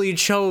consciously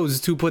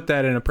chose to put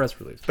that in a press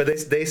release? But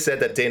they said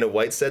that Dana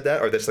White said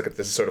that, or this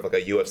is sort of like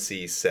a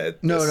UFC said.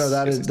 No,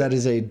 that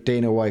is a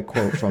Dana White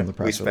quote from the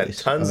press release. We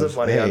spent tons of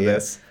money on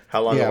this.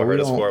 How long it will hurt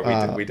us for?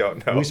 We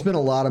don't know. We spent a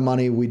lot of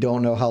money. We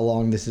don't know how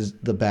long the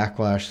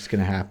backlash is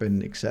going to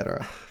happen,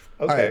 etc.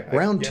 Okay. All right,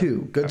 round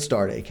 2. Good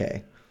start,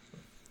 AK.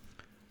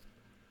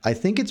 I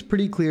think it's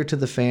pretty clear to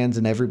the fans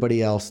and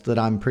everybody else that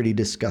I'm pretty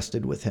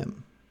disgusted with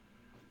him.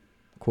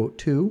 Quote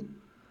 2.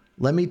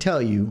 Let me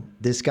tell you,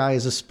 this guy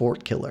is a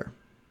sport killer.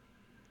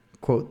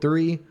 Quote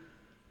 3.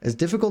 As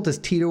difficult as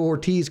Tito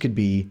Ortiz could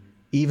be,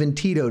 even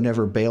Tito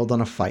never bailed on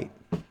a fight.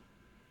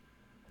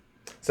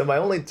 So my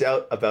only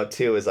doubt about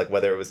 2 is like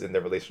whether it was in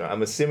the release or not.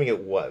 I'm assuming it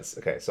was.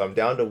 Okay, so I'm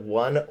down to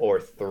 1 or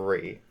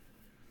 3.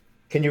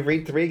 Can you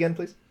read 3 again,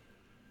 please?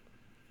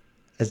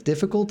 As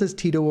difficult as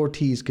Tito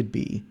Ortiz could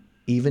be,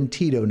 even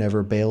Tito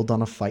never bailed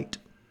on a fight.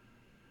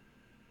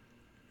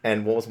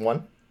 And what was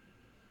 1?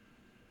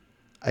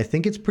 I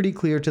think it's pretty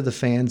clear to the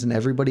fans and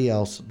everybody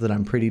else that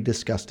I'm pretty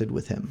disgusted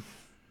with him.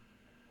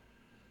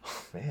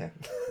 Oh, man.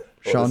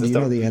 Sean, do you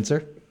know the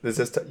answer? This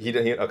is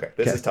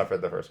This is tougher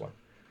than the first one.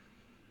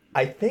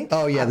 I think.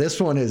 Oh yeah,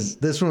 this one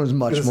was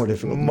much more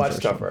difficult.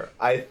 Much tougher.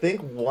 I think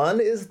 1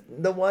 is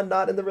the one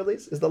not in the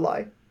release. Is the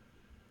lie?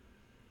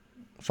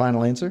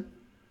 Final answer?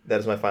 That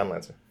is my final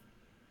answer.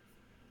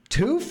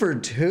 2 for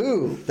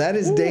 2. That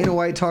is Dana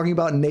White talking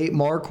about Nate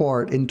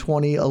Marquardt in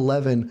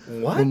 2011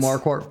 when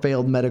Marquardt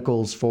failed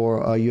medicals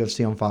for a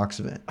UFC on Fox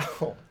event.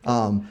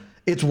 Oh.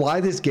 It's why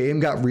this game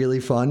got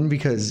really fun,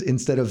 because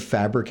instead of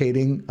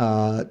fabricating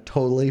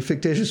totally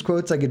fictitious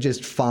quotes, I could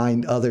just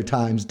find other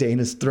times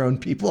Dana's thrown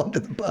people under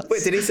the bus.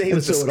 Wait, did he say he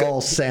was so it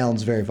all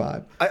sounds very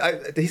vibe.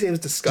 Did he say he was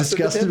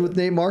disgusted with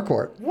Nate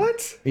Marquardt?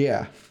 What?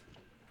 Yeah.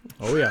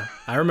 Oh yeah,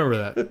 I remember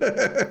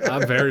that.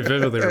 I very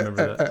vividly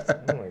remember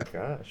that. Oh my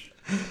gosh.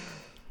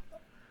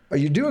 Are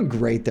you doing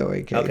great though,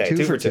 AK? Okay,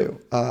 2 for 2.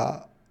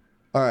 All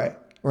right,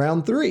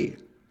 round 3.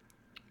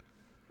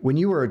 When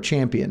you are a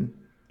champion,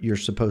 you're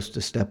supposed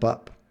to step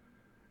up.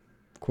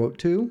 Quote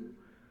 2.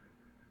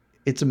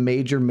 It's a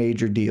major,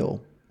 major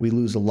deal. We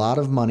lose a lot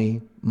of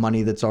money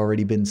that's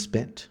already been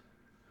spent.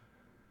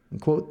 And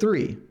quote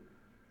 3.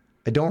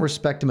 I don't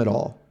respect him at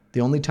all.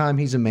 The only time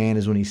he's a man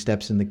is when he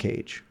steps in the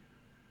cage.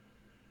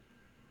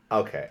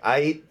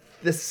 Okay,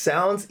 this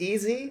sounds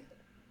easy,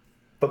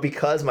 but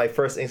because my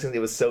first instinct it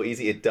was so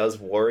easy, it does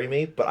worry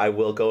me. But I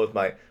will go with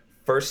my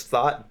first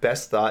thought,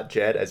 best thought,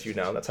 Jed. As you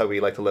know, that's how we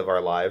like to live our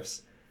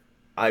lives.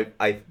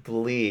 I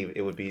believe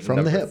it would be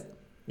from the hip.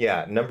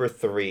 Yeah, number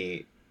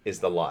 3 is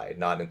the lie,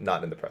 not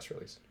in the press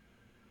release.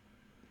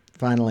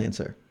 Final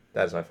answer.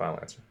 That is my final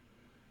answer.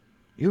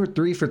 You were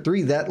 3 for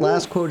 3. That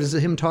last quote is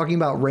him talking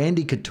about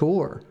Randy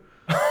Couture.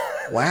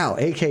 Wow,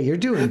 AK, you're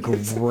doing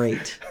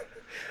great.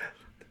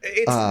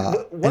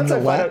 It's once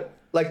I find out,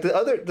 like the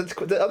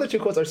other 2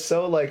 quotes are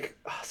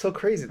so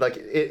crazy. Like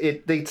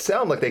they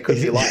sound like they could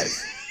be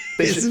lies.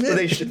 They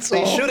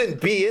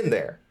shouldn't be in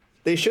there.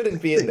 They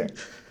shouldn't be in there.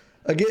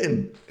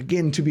 Again,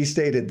 to be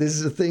stated, this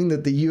is a thing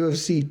that the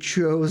UFC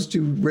chose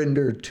to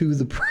render to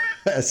the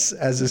press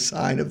as a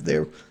sign of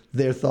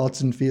their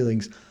thoughts and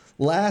feelings.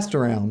 Last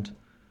round,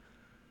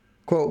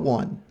 quote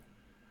 1,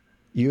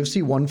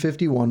 UFC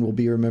 151 will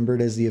be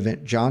remembered as the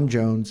event John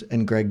Jones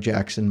and Greg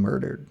Jackson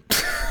murdered.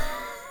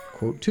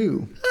 Quote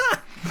 2.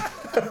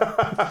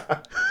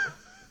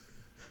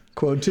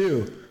 Quote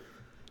 2.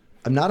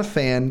 I'm not a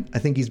fan. I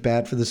think he's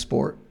bad for the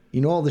sport.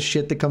 You know, all the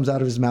shit that comes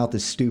out of his mouth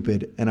is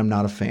stupid, and I'm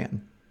not a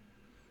fan.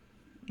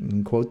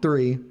 And quote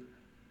 3.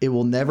 It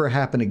will never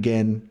happen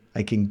again.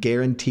 I can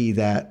guarantee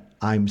that.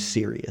 I'm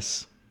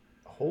serious.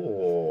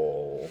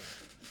 Oh.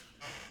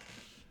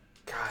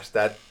 Gosh,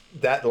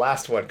 that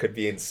last one could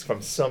be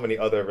from so many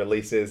other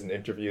releases and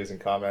interviews and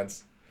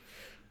comments.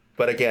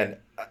 But again,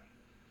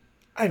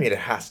 I mean, it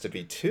has to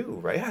be 2,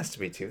 right? It has to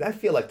be 2. I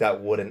feel like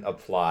that wouldn't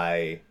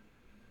apply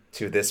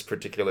to this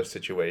particular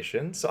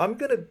situation. So I'm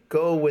going to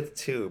go with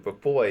 2.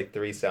 But boy,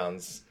 3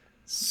 sounds...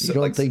 You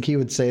don't think he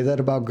would say that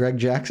about Greg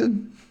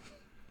Jackson?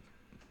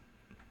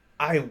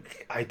 I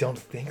don't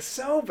think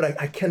so, but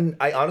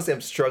I honestly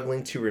am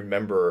struggling to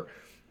remember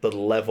the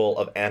level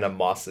of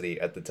animosity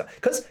at the time,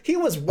 because he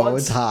was once. Oh,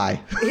 it's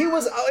high. It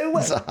was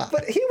high.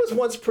 But he was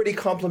once pretty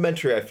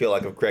complimentary. I feel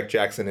like of Greg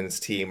Jackson and his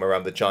team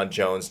around the John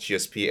Jones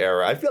GSP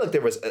era. I feel like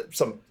there was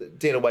some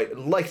Dana White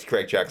liked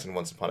Greg Jackson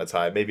once upon a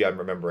time. Maybe I'm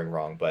remembering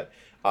wrong, but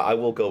I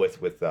will go with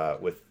what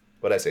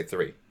did I say,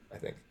 3? I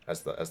think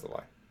as the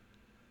lie.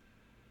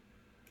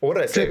 Or what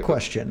did I say? Trick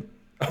question.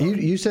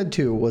 You said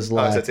 2 was a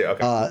lie. I said 2.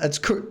 Okay. That's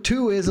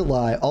 2 is a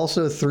lie.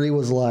 Also, 3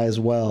 was a lie as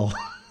well.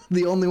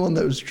 The only one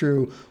that was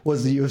true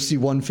was the UFC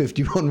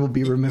 151 will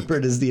be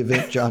remembered as the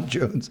event John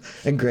Jones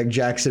and Greg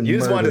Jackson You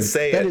just murdered. wanted to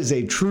say That it. is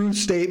a true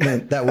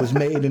statement that was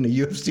made in a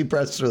UFC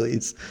press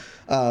release.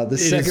 The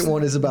second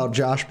one is about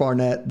Josh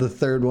Barnett. The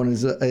third one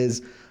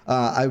is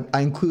I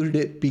included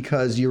it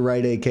because you're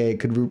right, AK. It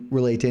could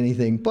relate to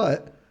anything,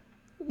 but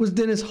it was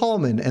Dennis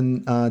Hallman,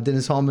 and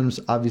Dennis Hallman was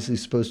obviously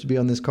supposed to be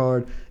on this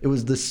card. It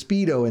was the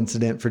Speedo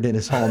incident for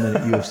Dennis Hallman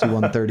at UFC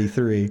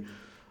 133.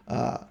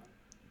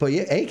 But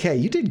yeah, AK,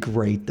 you did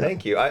great, though.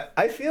 Thank you.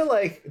 I feel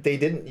like they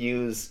didn't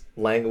use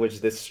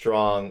language this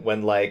strong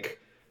when, like,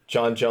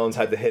 John Jones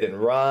had the hit and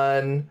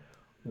run.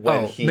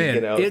 When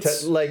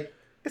it's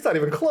not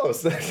even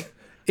close.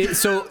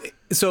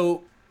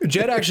 So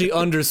Jed actually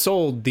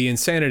undersold the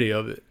insanity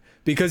of it.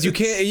 Because you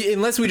can't,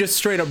 unless we just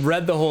straight up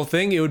read the whole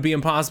thing, it would be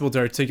impossible to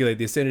articulate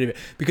the insanity of it.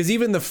 Because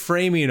even the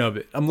framing of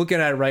it, I'm looking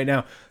at it right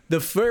now, the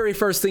very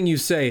first thing you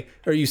see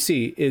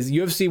is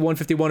UFC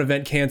 151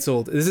 event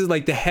canceled. This is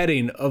like the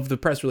heading of the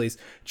press release.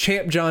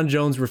 Champ John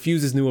Jones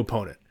refuses new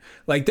opponent.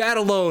 Like that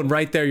alone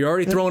right there, you're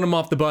already throwing him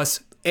off the bus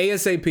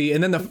ASAP.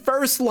 And then the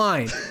first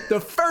line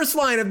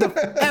of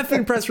the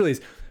effing press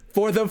release.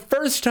 For the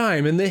first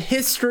time in the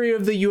history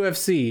of the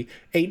UFC,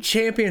 a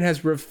champion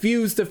has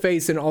refused to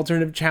face an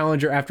alternative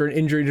challenger after an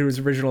injury to his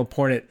original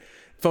opponent,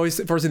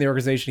 forcing the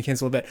organization to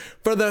cancel the event.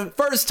 For the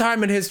first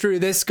time in history,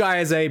 this guy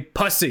is a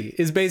pussy,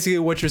 is basically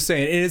what you're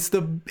saying. And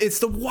it's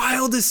the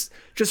wildest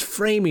just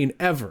framing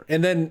ever.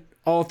 And then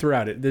all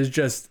throughout it, there's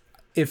just,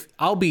 if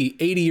I'll be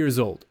 80 years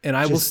old and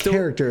I will still...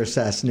 character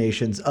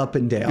assassinations up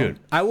and down. Dude,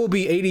 I will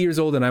be 80 years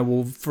old and I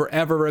will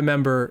forever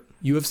remember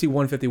UFC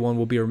 151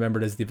 will be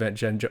remembered as the event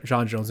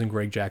John Jones and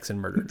Greg Jackson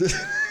murdered.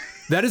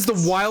 That is the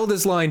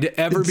wildest line to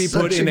ever be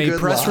put in a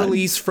press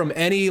release from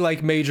any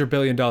like major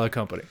billion-dollar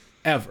company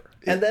ever.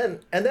 And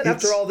then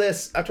after all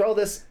this,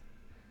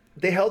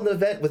 they held an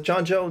event with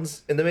John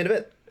Jones in the main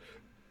event.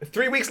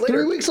 3 weeks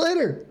later. 3 weeks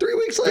later. 3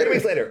 weeks later. 3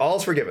 weeks later.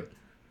 All's forgiven.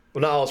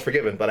 Well, not all's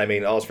forgiven, but I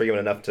mean, all's forgiven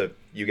enough to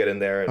you get in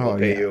there and we'll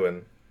pay you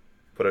and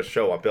put a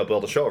show on,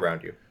 build a show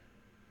around you.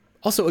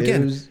 Also,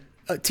 again,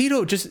 Tito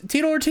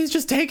Ortiz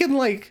just taking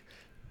like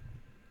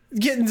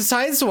getting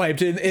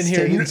sideswiped in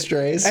here. Taking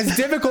strays. As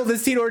difficult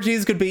as Tito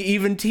Ortiz could be,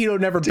 even Tito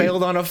never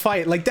bailed on a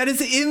fight. Like that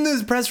is in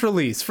this press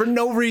release for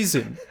no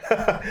reason.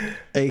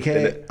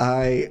 AK,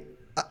 I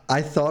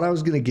thought I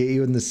was going to get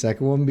you in the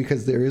second one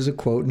because there is a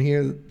quote in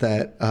here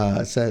that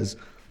says,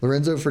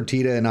 Lorenzo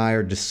Fertitta and I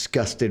are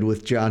disgusted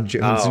with John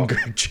Jones and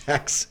Greg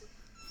Jackson.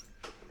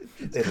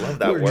 They love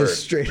that word. We're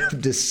just straight up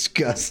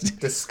disgusted.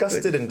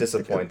 Disgusted and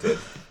disappointed.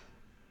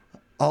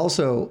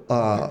 Also,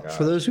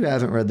 for those who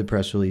haven't read the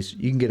press release,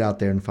 you can get out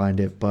there and find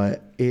it,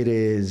 but it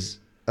is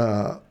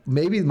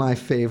maybe my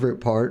favorite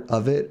part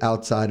of it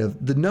outside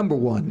of the number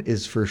one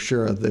is for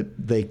sure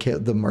that they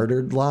kept the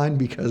murdered line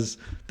because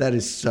that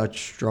is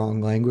such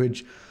strong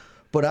language.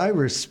 But I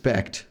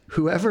respect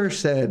whoever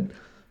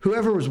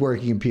was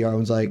working in PR and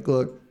was like,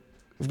 look,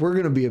 if we're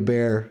going to be a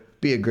bear,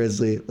 be a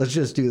grizzly, let's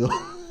just do the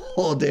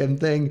whole damn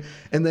thing.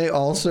 And they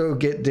also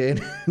get Dan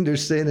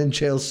Henderson and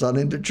Chael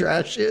Sonnen to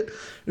trash it.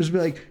 Just be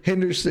like,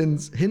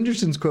 Henderson's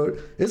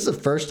quote, "This is the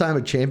first time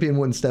a champion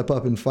wouldn't step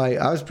up and fight.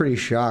 I was pretty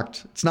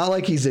shocked. It's not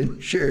like he's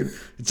injured.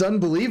 It's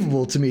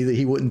unbelievable to me that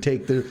he wouldn't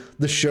take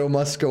the show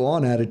must go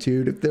on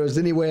attitude. If there was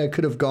any way I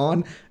could have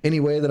gone, any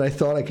way that I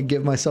thought I could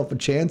give myself a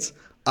chance,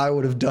 I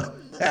would have done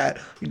that."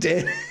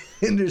 Dan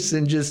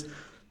Henderson just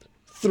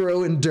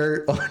throwing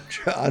dirt on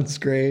John's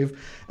grave.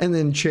 And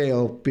then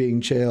Chael,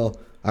 being Chael,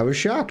 I was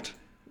shocked.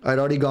 I'd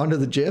already gone to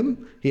the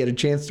gym. He had a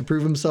chance to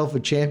prove himself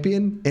a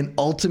champion, an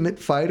ultimate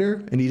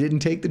fighter, and he didn't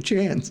take the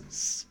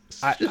chance.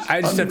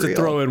 I just have to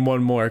throw in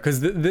one more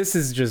because this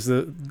is just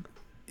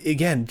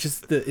again,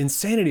 just the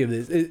insanity of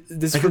this.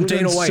 This is from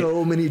Dana White.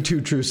 So many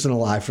 2 truths and a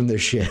lie from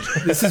this shit.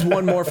 This is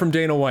one more from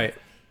Dana White.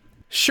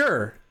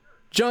 Sure,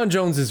 John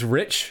Jones is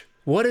rich.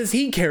 What does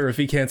he care if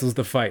he cancels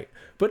the fight?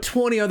 But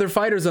 20 other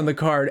fighters on the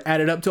card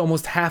added up to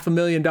almost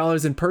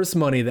 $500,000 in purse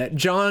money that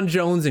John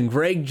Jones and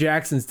Greg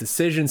Jackson's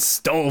decision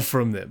stole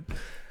from them.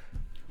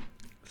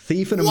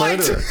 Thief and a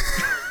murderer.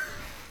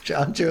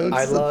 John Jones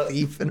is a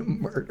thief and a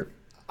murderer.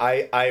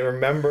 I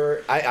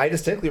remember, I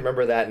distinctly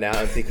remember that now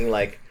and thinking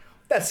like,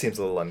 that seems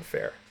a little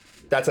unfair.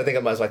 That's, I think,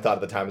 it was my thought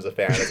at the time as a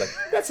fan. I was like,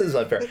 that seems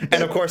unfair.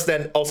 And of course,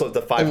 then also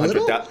the 500,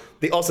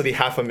 the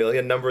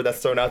 $500,000 number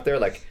that's thrown out there,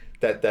 like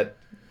that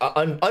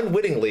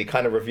unwittingly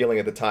kind of revealing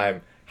at the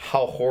time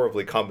how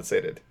horribly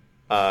compensated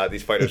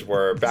these fighters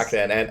were back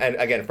then. And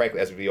again, frankly,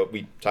 as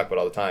we talk about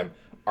all the time,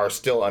 are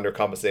still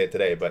undercompensated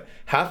today. But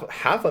half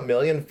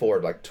 $500,000 for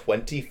like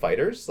 20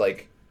 fighters,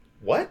 like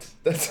what?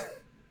 That's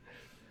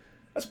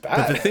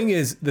bad. But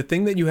the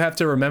thing that you have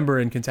to remember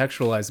and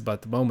contextualize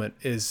about the moment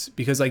is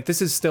because like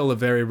this is still a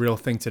very real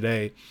thing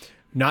today,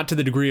 not to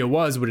the degree it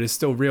was, but it is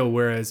still real.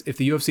 Whereas if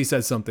the UFC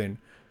says something,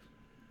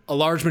 a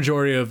large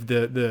majority of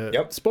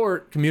the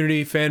sport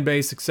community, fan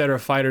base, etc.,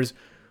 fighters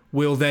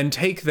will then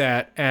take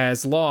that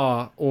as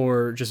law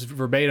or just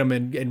verbatim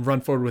and run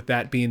forward with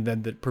that being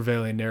then the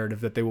prevailing narrative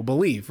that they will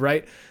believe,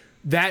 right?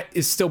 That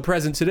is still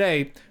present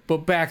today,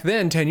 but back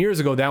then, 10 years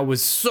ago, that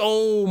was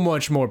so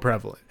much more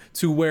prevalent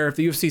to where if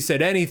the UFC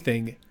said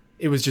anything,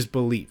 it was just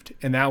believed.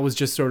 And that was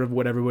just sort of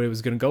what everybody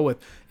was going to go with.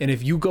 And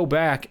if you go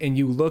back and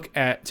you look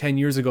at 10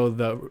 years ago,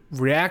 the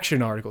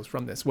reaction articles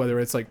from this, whether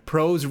it's like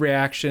pros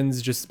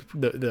reactions, just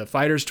the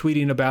fighters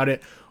tweeting about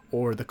it,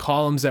 or the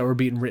columns that were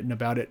being written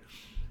about it,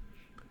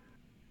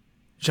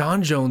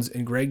 John Jones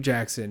and Greg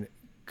Jackson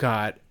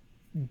got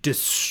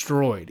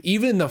destroyed.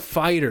 Even the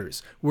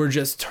fighters were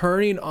just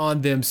turning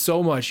on them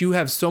so much. You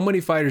have so many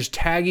fighters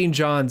tagging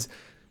John's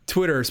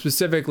Twitter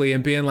specifically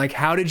and being like,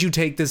 how did you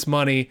take this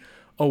money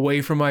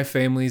away from my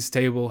family's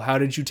table? How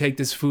did you take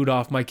this food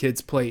off my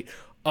kid's plate?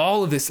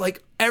 All of this,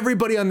 like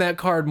everybody on that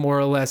card more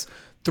or less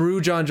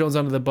threw John Jones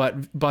under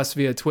the bus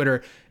via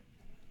Twitter.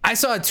 I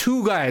saw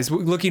 2 guys,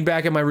 looking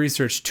back at my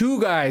research,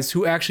 2 guys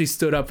who actually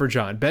stood up for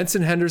John,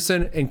 Benson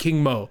Henderson and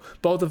King Mo,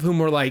 both of whom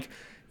were like,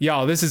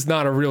 yo, this is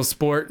not a real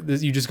sport.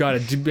 You just got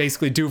to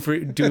basically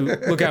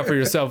look out for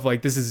yourself.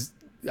 Like this is,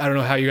 I don't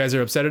know how you guys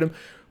are upset at him,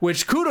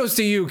 which kudos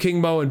to you, King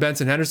Mo and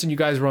Benson Henderson. You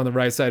guys were on the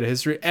right side of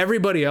history.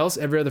 Everybody else,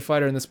 every other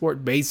fighter in the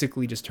sport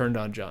basically just turned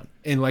on John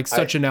in like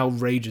such an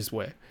outrageous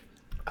way.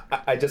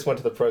 I just went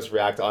to the Pros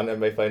React on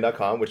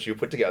MMAfighting.com, which you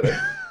put together.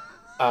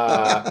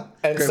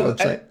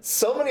 And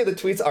so many of the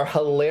tweets are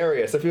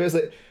hilarious.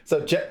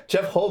 So Jeff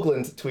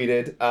Hoagland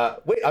tweeted,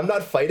 wait, I'm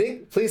not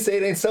fighting? Please say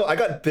it ain't so. I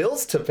got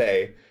bills to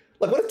pay.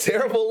 Like, what a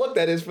terrible look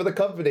that is for the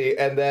company.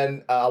 And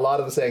then a lot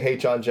of them saying, hey,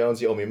 John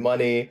Jones, you owe me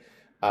money.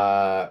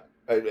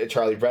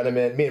 Charlie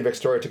Brenneman, me and Rick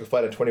Story took a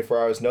flight on 24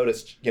 hours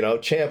notice.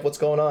 Champ, what's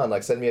going on?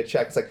 Like, send me a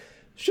check. It's like,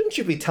 shouldn't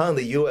you be telling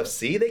the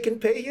UFC they can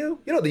pay you?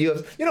 The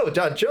UFC,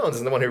 John Jones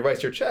is the one who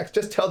writes your checks.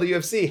 Just tell the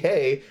UFC,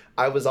 hey,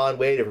 I was on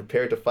way to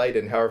prepare to fight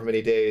in however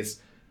many days.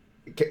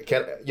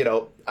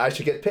 I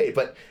should get paid.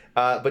 But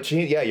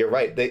Shaheen, yeah, you're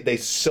right. They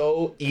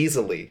so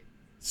easily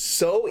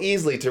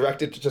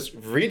redirected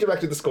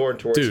the score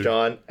towards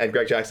John and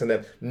Greg Jackson.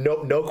 Then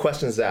no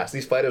questions asked.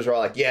 These fighters are all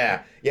like,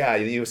 yeah,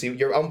 the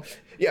UFC,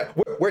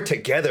 we're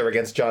together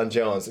against John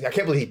Jones. I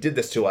can't believe he did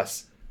this to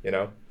us.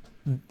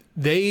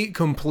 They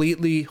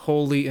completely,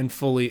 wholly, and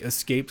fully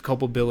escaped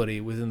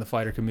culpability within the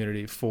fighter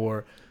community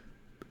for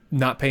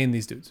not paying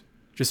these dudes.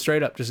 Just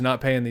straight up, just not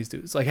paying these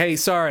dudes. Like, hey,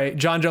 sorry,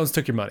 John Jones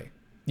took your money.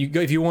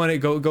 If you want it,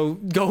 go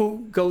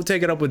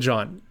take it up with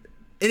John.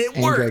 And it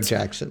worked. Greg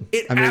Jackson.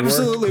 It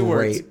absolutely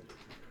worked. It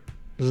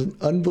was an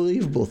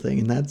unbelievable thing,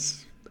 and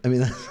that's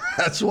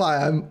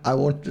why I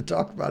wanted to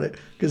talk about it,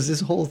 because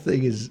this whole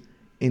thing is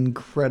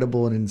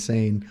incredible and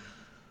insane.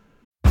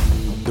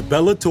 The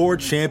Bellator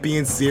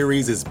Champion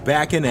Series is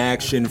back in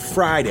action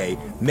Friday,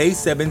 May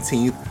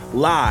 17th,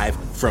 live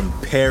from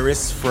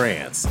Paris,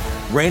 France.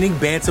 Reigning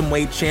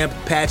bantamweight champ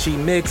Patchy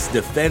Mix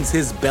defends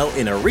his belt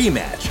in a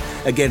rematch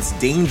against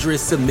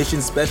dangerous submission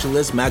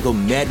specialist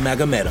Magomed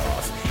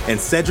Magomedov. And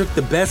Cedric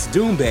the Best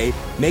Doumbé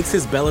makes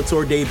his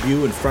Bellator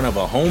debut in front of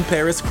a home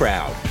Paris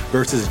crowd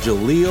versus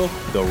Jaleel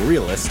the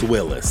Realist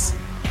Willis.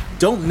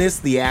 Don't miss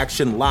the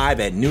action live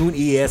at noon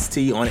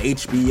EST on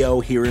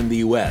HBO here in the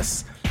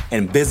US.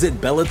 And visit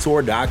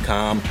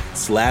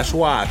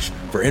Bellator.com/watch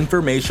for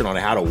information on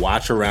how to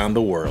watch around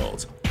the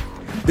world.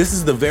 This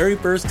is the very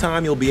first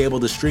time you'll be able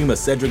to stream a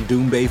Cedric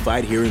Doumbé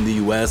fight here in the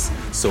US,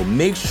 so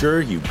make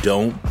sure you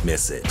don't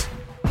miss it.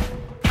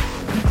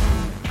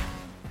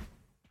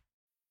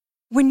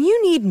 When you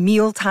need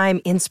mealtime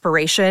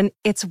inspiration,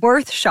 it's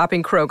worth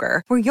shopping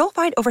Kroger, where you'll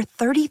find over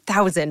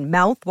 30,000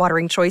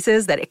 mouth-watering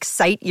choices that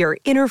excite your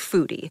inner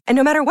foodie. And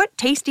no matter what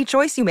tasty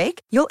choice you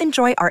make, you'll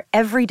enjoy our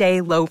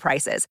everyday low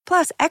prices,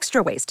 plus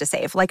extra ways to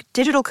save, like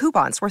digital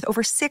coupons worth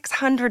over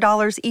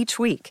 $600 each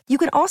week. You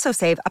can also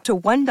save up to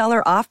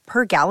 $1 off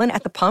per gallon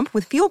at the pump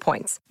with fuel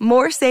points.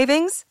 More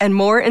savings and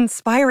more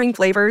inspiring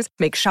flavors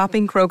make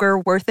shopping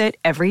Kroger worth it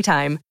every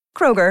time.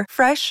 Kroger,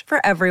 fresh for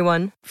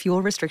everyone.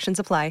 Fuel restrictions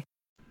apply.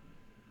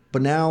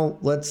 But now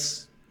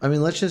let's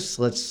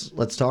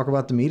talk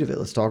about the meat of it.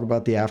 Let's talk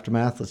about the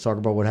aftermath. Let's talk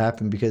about what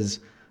happened, because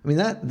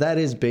that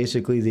is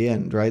basically the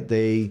end, right?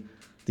 The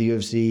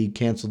UFC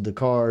canceled the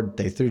card.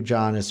 They threw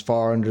John as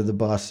far under the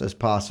bus as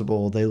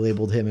possible. They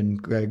labeled him and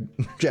Greg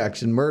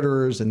Jackson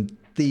murderers and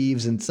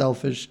thieves and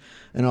selfish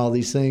and all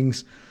these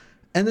things.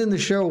 And then the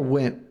show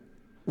went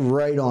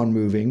right on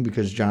moving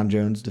because John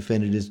Jones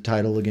defended his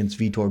title against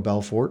Vitor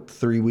Belfort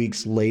 3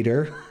 weeks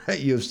later at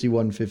UFC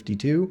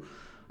 152.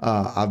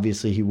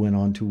 Obviously, he went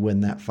on to win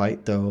that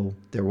fight, though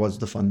there was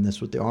the funness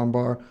with the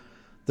armbar.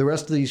 The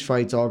rest of these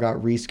fights all got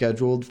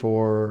rescheduled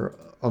for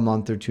a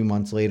month or 2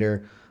 months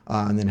later,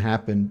 and then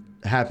happened,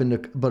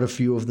 but a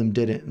few of them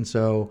didn't. And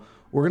so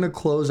we're going to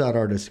close out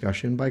our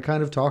discussion by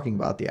kind of talking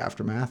about the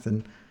aftermath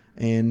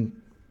and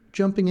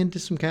jumping into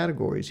some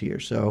categories here.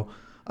 So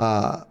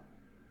I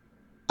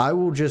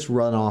will just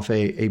run off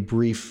a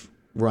brief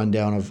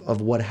rundown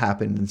of what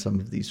happened in some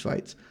of these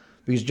fights,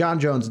 because John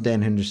Jones and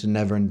Dan Henderson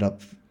never ended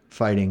up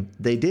fighting.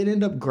 They did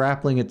end up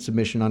grappling at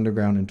Submission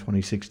Underground in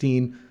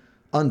 2016.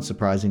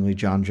 Unsurprisingly,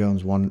 John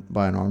Jones won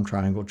by an arm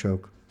triangle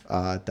choke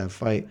at that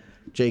fight.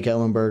 Jake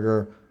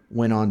Ellenberger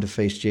went on to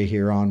face Jay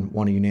Hiron,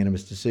 won a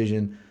unanimous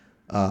decision.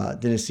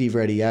 Then Seaver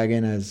Eddie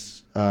Yagin,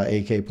 as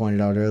AK pointed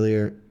out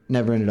earlier,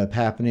 never ended up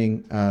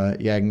happening.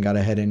 Yagin got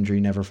a head injury,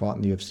 never fought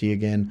in the UFC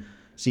again.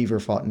 Seaver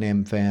fought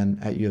Nam Fan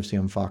at UFC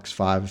on Fox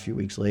 5 a few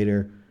weeks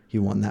later. He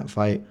won that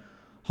fight.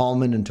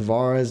 Hallman and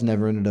Tavares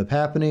never ended up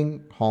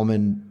happening.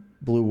 Hallman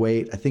blew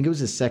weight. I think it was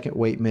his second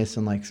weight miss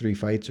in like 3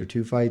 fights or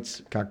 2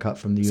 fights. Got cut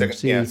from the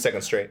UFC. Yeah,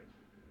 second straight.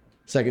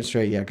 Second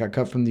straight, yeah. Got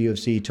cut from the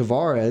UFC.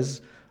 Tavares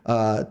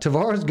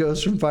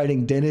goes from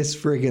fighting Dennis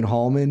friggin'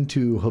 Hallman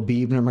to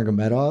Khabib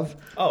Nurmagomedov.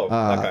 Oh,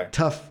 okay.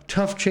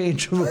 Tough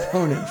change of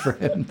opponent for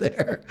him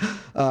there.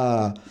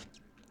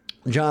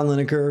 John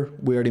Lineker,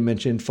 we already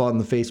mentioned, fought in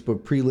the Facebook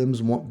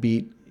prelims,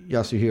 beat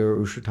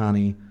Yasuhiro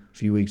Ushitani a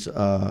few weeks.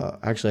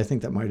 Actually, I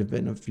think that might have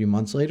been a few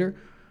months later.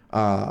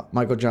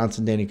 Michael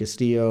Johnson, Danny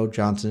Castillo.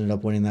 Johnson ended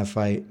up winning that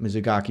fight.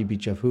 Mizugaki beat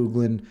Jeff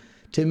Hoogland.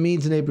 Tim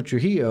Means and Abel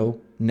Trujillo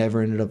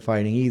never ended up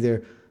fighting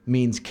either.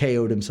 Means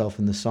KO'd himself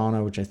in the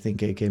sauna, which I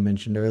think AK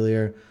mentioned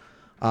earlier.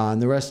 And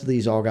the rest of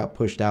these all got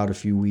pushed out a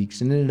few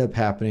weeks and ended up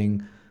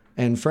happening.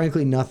 And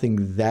frankly,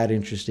 nothing that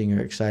interesting or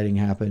exciting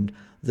happened,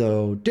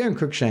 though Darren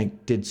Cruikshank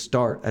did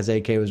start, as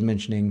AK was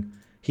mentioning.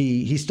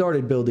 He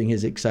started building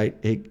his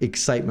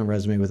excitement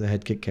resume with a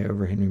head kick KO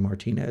over Henry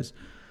Martinez.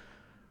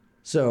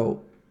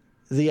 So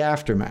the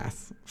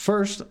aftermath.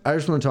 First, I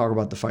just want to talk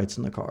about the fights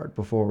in the card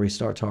before we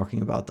start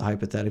talking about the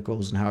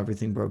hypotheticals and how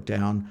everything broke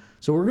down.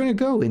 So we're going to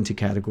go into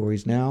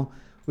categories now.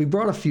 We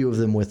brought a few of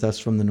them with us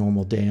from the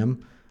normal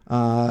dam.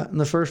 And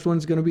the first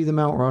one's going to be the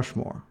Mount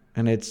Rushmore.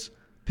 And it's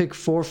pick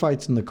 4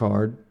 fights in the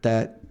card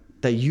that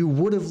you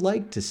would have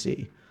liked to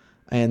see.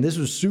 And this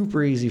was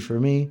super easy for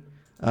me.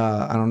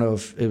 I don't know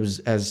if it was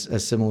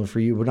as similar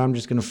for you, but I'm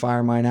just going to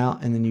fire mine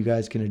out, and then you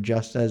guys can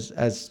adjust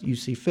as you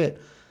see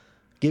fit.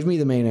 Give me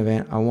the main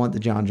event. I want the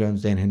John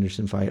Jones-Dan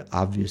Henderson fight,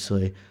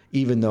 obviously,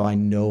 even though I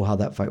know how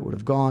that fight would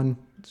have gone.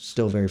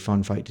 Still a very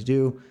fun fight to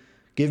do.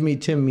 Give me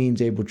Tim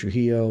Means, Abel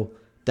Trujillo.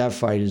 That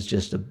fight is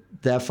just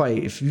that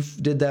fight. If you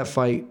did that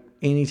fight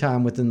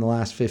anytime within the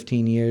last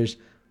 15 years,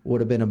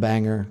 would have been a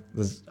banger. It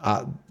was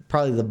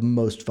probably the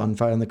most fun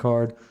fight on the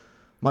card.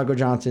 Michael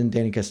Johnson,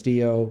 Danny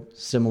Castillo,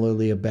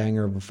 similarly a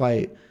banger of a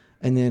fight.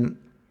 And then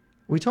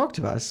we talked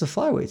about it's the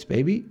flyweights,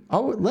 baby.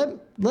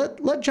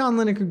 Let John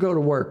Lineker go to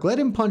work. Let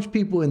him punch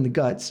people in the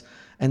guts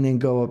and then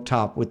go up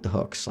top with the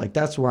hooks. Like,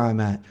 that's where I'm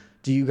at.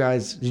 Do you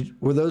guys,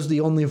 were those the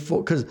only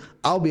 4? Because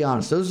I'll be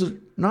honest, those are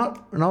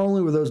not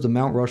only were those the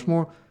Mount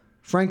Rushmore,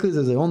 frankly,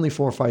 they're the only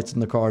 4 fights in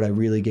the card I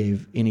really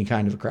gave any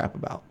kind of a crap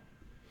about.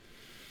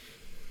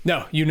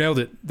 No, you nailed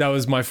it. That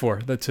was my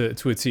 4,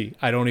 to a T.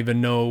 I don't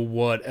even know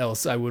what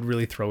else I would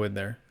really throw in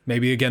there.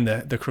 Maybe, again,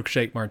 the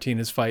Cruikshank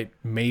Martinez fight,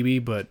 maybe,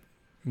 but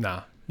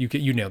nah,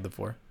 you nailed the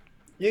 4.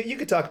 You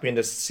could talk me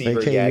into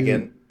Seaver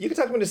Yagin. You could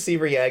talk me into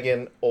Seaver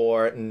Yagin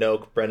or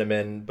Noak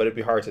Brenneman, but it'd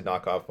be hard to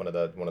knock off one of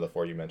the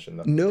 4 you mentioned.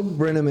 Though. Noak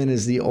Brenneman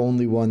is the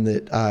only one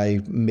that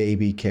I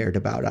maybe cared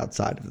about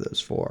outside of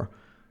those 4.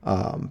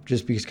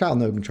 Just because Kyle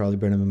Noak and Charlie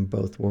Brenneman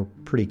both were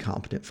pretty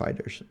competent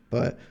fighters.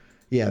 But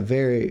yeah,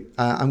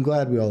 I'm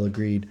glad we all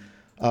agreed.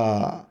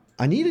 I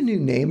need a new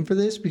name for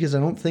this because I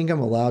don't think I'm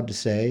allowed to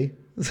say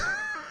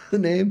the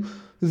name.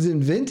 We've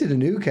invented a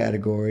new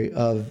category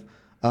of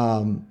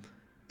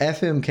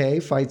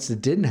FMK fights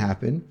that didn't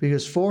happen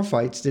because 4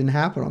 fights didn't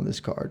happen on this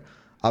card.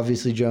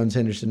 Obviously, Jones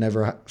Henderson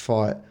never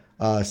fought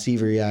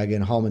Seaver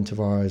Yagin, Hallman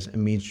Tavares,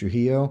 and Means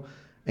Trujillo.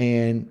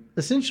 And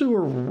essentially,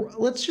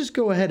 let's just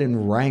go ahead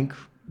and rank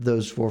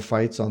those 4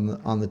 fights on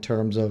the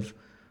terms of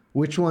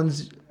which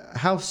ones.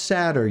 How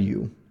sad are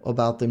you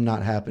about them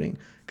not happening?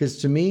 Because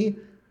to me,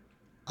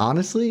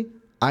 honestly,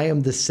 I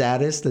am the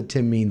saddest that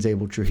Tim Means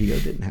Abel Trujillo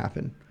didn't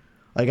happen.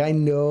 Like, I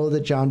know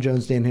that John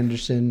Jones Dan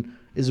Henderson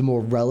is a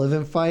more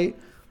relevant fight,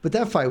 but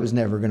that fight was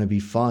never going to be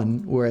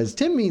fun. Whereas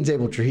Tim Means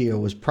Abel Trujillo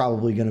was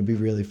probably going to be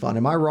really fun.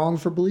 Am I wrong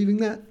for believing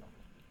that?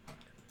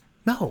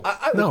 No,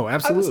 no,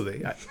 absolutely.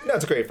 No,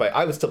 it's a great fight.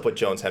 I would still put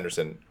Jones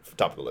Henderson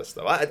top of the list,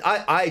 though.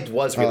 I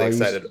was really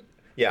excited.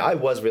 Yeah, I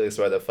was really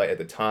excited about that fight at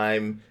the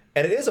time.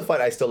 And it is a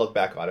fight I still look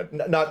back on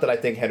it. Not that I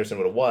think Henderson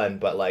would have won,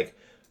 but like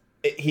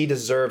he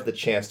deserved the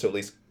chance to at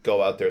least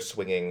go out there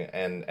swinging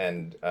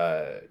and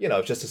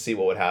just to see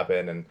what would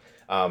happen. And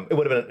it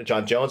would have been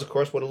John Jones, of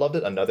course, would have loved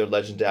it. Another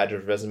legend to add to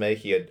his resume.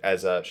 He had,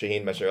 as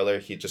Shaheen mentioned earlier,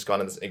 he'd just gone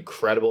on this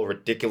incredible,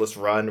 ridiculous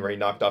run where he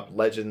knocked off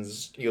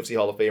legends, UFC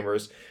Hall of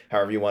Famers,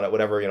 however you want it,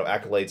 whatever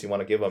accolades you want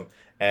to give him.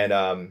 And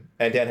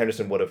Dan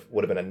Henderson would have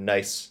been a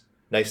nice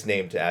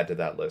name to add to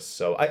that list.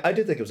 So I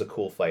did think it was a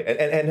cool fight,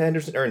 and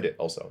Henderson earned it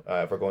also.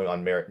 If we're going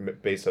on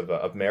merit base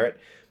of merit,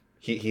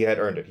 he had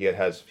earned it. He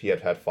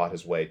had fought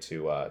his way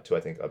to I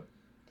think a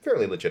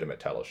fairly legitimate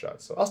title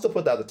shot. So I'll still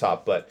put that at the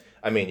top. But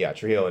I mean, yeah,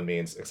 Trujillo and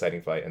Means,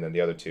 exciting fight, and then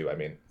the other two, I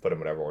mean, put them in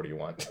whatever order you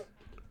want.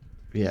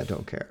 Yeah,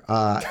 don't care.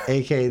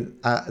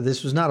 AK,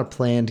 this was not a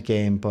planned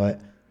game,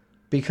 but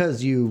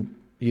because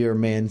you're a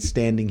man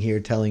standing here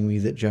telling me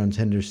that Jones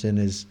Henderson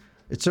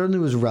it certainly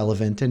was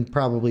relevant and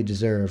probably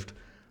deserved.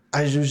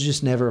 It was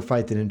just never a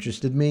fight that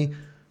interested me.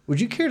 Would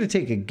you care to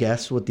take a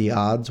guess what the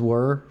odds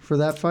were for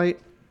that fight?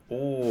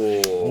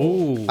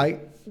 Ooh. I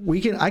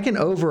can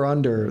over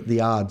under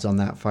the odds on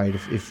that fight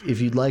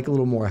if you'd like a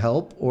little more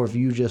help, or if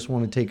you just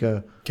want to take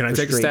a Can I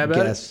take a stab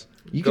guess.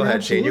 at it? Go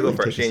ahead, Shane. You go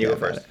first. Shane, you go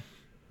first.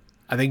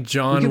 I think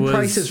John we can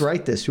Price is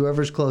Right this.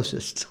 Whoever's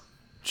closest.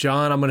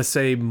 John, I'm going to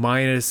say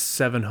minus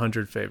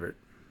 700 favorite.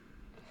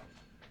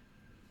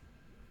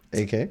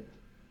 AK?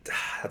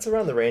 That's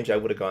around the range I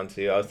would have gone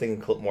to. I was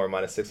thinking more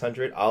minus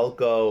 600. I'll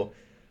go,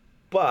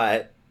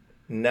 but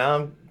now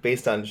I'm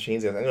based on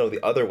Shane's. I'm going to go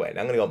the other way.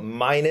 Now I'm going to go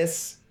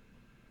minus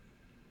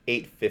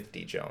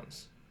 850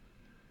 Jones.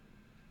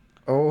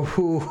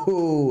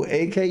 Oh,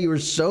 AK, you were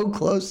so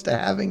close to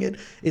having it.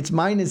 It's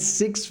minus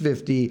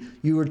 650.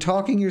 You were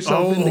talking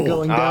yourself into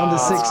going down to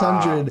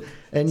 600,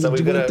 and so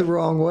you went the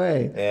wrong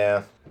way.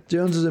 Yeah.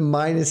 Jones was a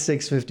minus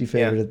 650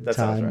 favorite at the that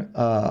time. Sounds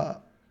right.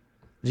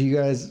 Do you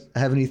guys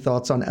have any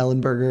thoughts on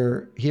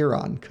Ellenberger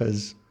Huron?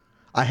 Because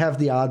I have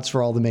the odds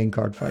for all the main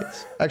card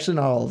fights. Actually,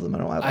 not all of them.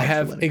 I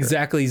have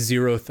exactly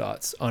 0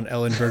 thoughts on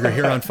Ellenberger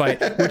Huron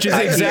fight, which is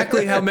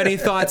exactly how many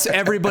thoughts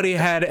everybody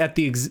had at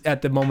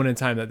the moment in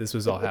time that this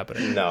was all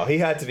happening. No, he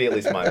had to be at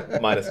least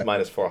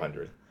minus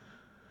 400.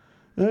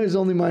 No, he's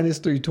only minus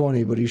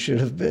 320, but he should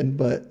have been.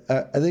 But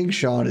I think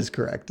Sean is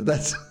correct.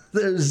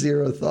 There's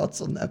 0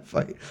 thoughts on that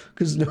fight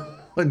because no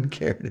one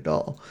cared at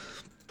all.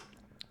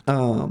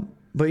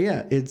 But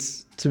yeah,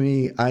 to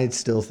me, I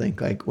still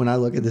think, like, when I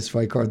look at this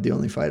fight card, the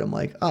only fight, I'm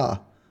like, it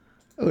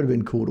would have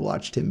been cool to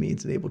watch Tim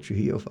Means and Abel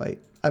Trujillo fight.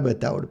 I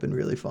bet that would have been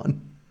really fun.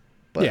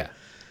 But yeah,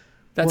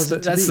 that's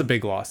the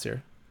big loss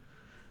here.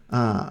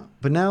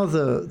 But now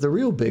the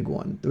real big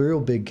one, the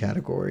real big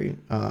category,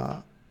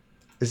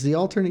 is the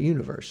alternate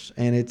universe.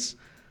 And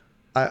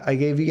I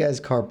gave you guys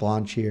carte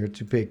blanche here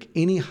to pick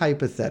any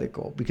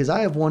hypothetical, because I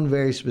have one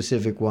very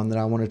specific one that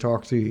I want to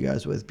talk through you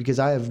guys with, because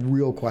I have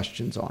real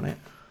questions on it.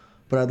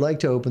 But I'd like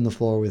to open the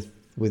floor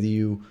with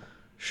you,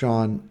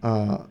 Sean.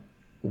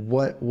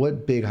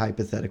 What big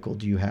hypothetical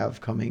do you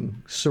have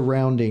coming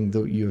surrounding the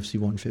UFC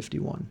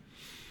 151?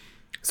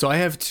 So I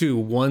have 2.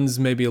 One's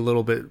maybe a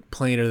little bit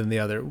plainer than the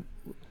other.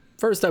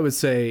 First, I would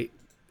say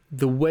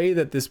the way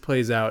that this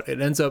plays out, it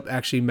ends up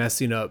actually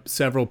messing up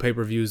several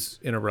pay-per-views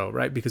in a row,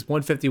 right? Because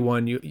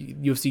 151,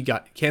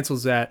 UFC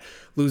cancels that,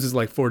 loses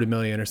like 40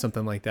 million or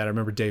something like that. I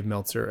remember Dave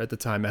Meltzer at the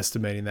time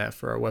estimating that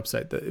for our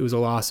website, that it was a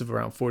loss of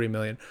around 40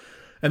 million.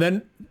 And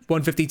then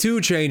 152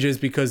 changes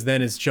because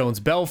then it's Jones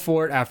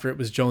Belfort after it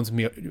was Jones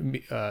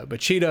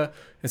Machida.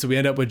 And so we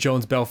end up with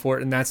Jones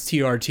Belfort, and that's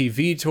TRT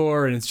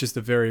Vitor. And it's just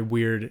a very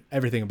weird,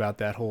 everything about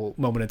that whole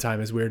moment in time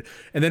is weird.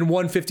 And then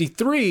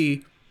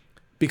 153,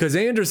 because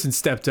Anderson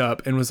stepped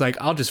up and was like,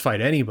 I'll just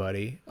fight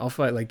anybody. I'll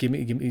fight, like, give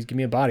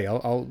me a body.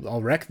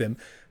 I'll wreck them.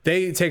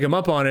 They take him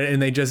up on it, and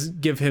they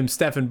just give him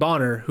Stephan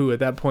Bonner, who at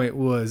that point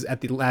was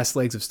at the last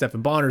legs of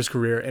Stephan Bonner's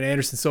career. And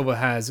Anderson Silva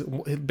has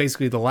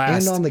basically the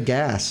last. And on the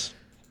gas.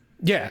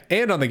 Yeah,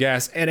 and on the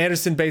gas. And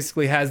Anderson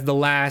basically has the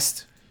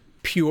last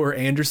pure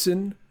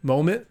Anderson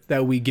moment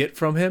that we get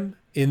from him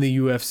in the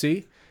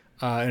UFC.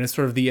 And it's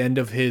sort of the end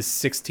of his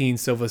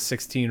Silva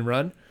 16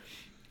 run.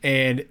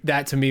 And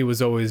that to me was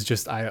always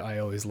just, I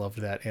always loved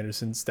that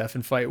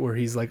Anderson-Stephan fight where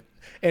he's like,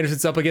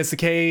 Anderson's up against the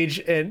cage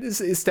and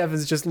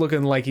Stephan's just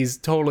looking like he's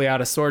totally out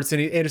of sorts. And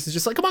Anderson's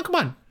just like, come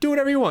on, do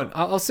whatever you want.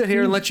 I'll sit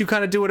here and let you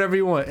kind of do whatever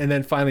you want. And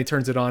then finally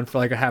turns it on for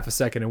like a half a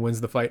second and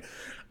wins the fight.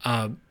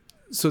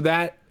 So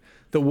that,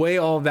 the way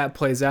all of that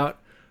plays out,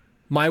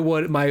 my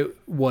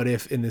what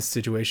if in this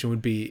situation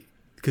would be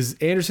because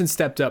Anderson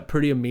stepped up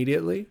pretty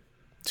immediately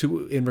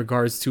in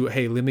regards to,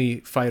 hey, let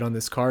me fight on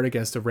this card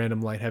against a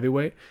random light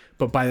heavyweight.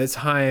 But by the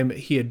time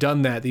he had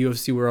done that, the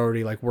UFC were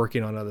already like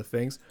working on other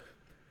things.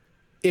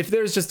 If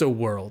there's just a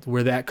world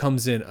where that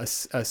comes in a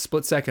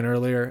split second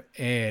earlier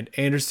and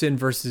Anderson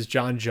versus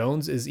John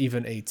Jones is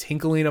even a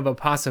tinkling of a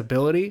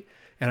possibility,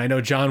 and I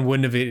know John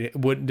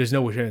there's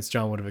no chance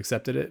John would have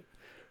accepted it,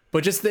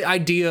 but just the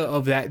idea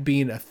of that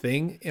being a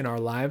thing in our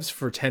lives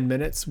for 10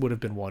 minutes would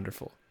have been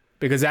wonderful,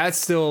 because that's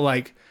still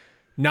like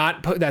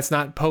that's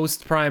not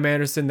post Prime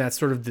Anderson. That's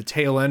sort of the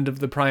tail end of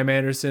the Prime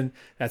Anderson.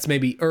 That's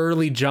maybe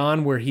early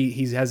John, where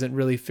he hasn't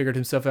really figured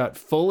himself out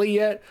fully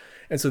yet.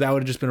 And so that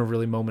would have just been a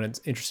really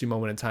interesting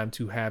moment in time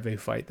to have a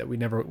fight that we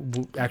never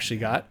actually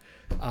got.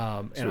 It's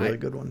a really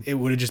good one. It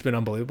would have just been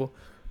unbelievable.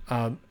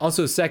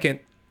 Also, second,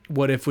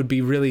 what if would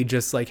be really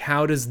just like,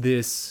 how does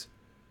this,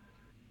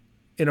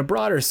 in a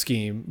broader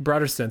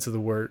sense of the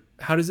word,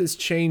 how does this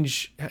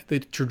change the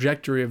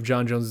trajectory of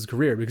John Jones's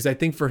career? Because I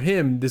think for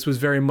him, this was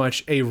very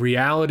much a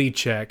reality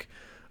check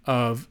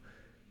of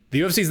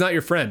the UFC is not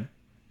your friend.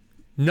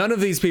 None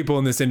of these people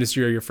in this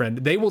industry are your friend.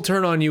 They will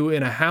turn on you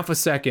in a half a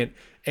second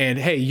and,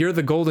 hey, you're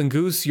the golden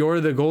goose,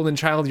 you're the golden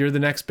child, you're the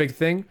next big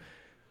thing.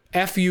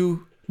 F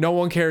you, no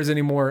one cares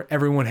anymore,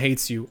 everyone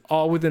hates you,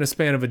 all within a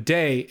span of a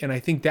day. And I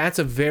think that's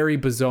a very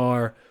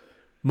bizarre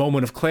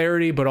moment of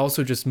clarity, but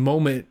also just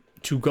moment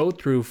to go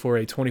through for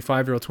a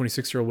 25-year-old,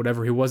 26-year-old,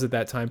 whatever he was at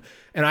that time.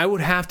 And I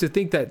would have to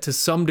think that to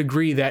some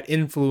degree that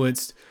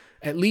influenced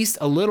at least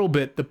a little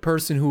bit the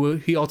person who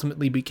he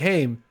ultimately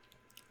became.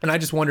 And I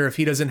just wonder if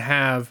he doesn't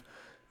have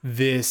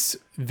this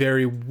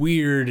very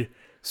weird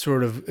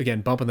sort of,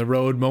 again, bump in the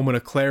road, moment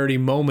of clarity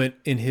moment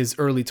in his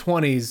early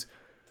 20s.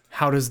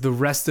 How does the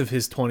rest of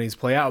his 20s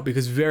play out?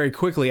 Because very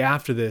quickly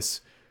after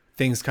this,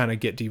 things kind of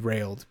get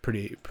derailed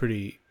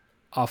pretty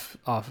off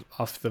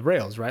the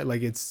rails, right?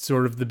 Like it's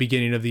sort of the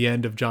beginning of the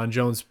end of John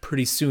Jones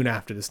pretty soon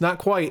after this. Not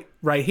quite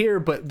right here,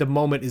 but the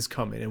moment is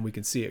coming and we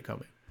can see it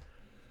coming.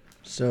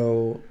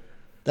 So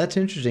that's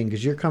interesting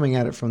because you're coming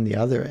at it from the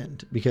other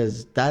end,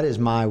 because that is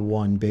my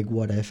one big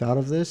what if out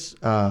of this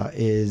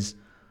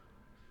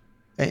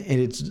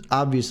and it's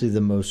obviously the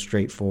most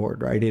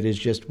straightforward, right? It is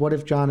just, what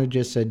if John had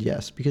just said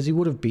yes? Because he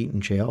would have beaten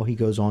Chael. He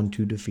goes on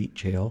to defeat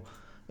Chael.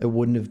 It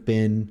wouldn't have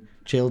been,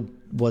 Chael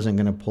wasn't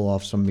going to pull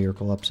off some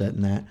miracle upset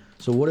in that.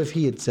 So what if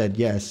he had said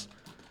yes?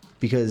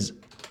 Because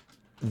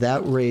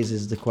that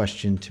raises the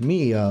question to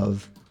me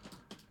of,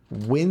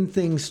 when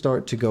things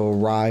start to go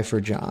awry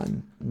for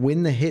John,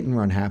 when the hit and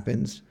run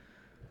happens,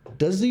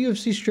 does the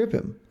UFC strip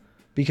him?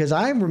 Because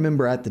I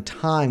remember at the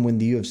time when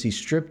the UFC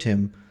stripped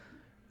him,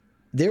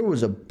 there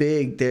was a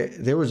big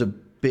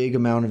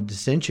amount of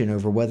dissension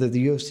over whether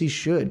the UFC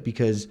should,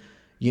 because,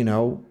 you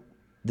know,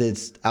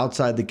 this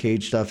outside the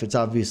cage stuff, it's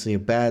obviously a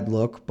bad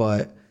look,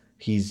 but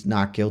he's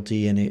not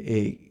guilty, and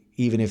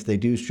even if they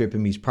do strip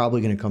him, he's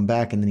probably going to come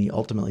back, and then he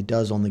ultimately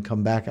does only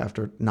come back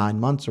after 9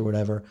 months or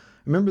whatever.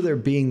 I remember there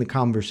being the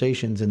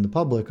conversations in the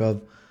public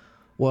of,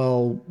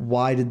 well,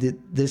 why did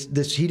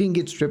this he didn't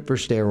get stripped for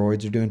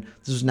steroids,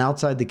 this was an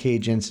outside the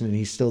cage incident,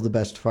 he's still the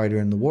best fighter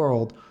in the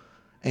world.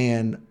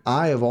 And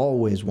I have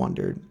always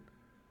wondered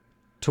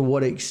to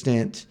what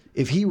extent,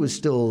 if he was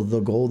still the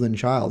golden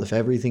child, if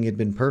everything had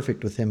been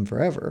perfect with him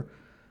forever,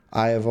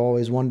 I have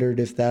always wondered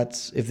if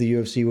the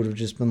UFC would have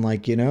just been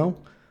like, you know,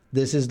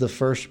 this is the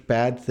first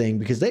bad thing,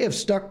 because they have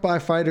stuck by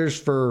fighters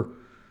for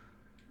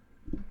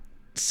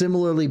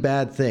similarly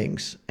bad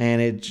things.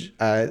 And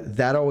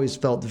that always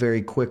felt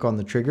very quick on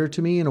the trigger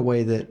to me, in a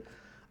way that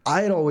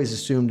I had always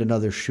assumed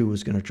another shoe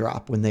was going to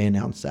drop when they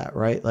announced that,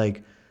 right?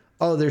 Like,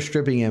 oh, they're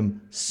stripping him,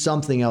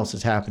 something else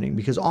is happening.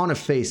 Because on a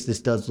face,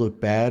 this does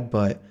look bad,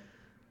 but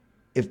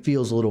it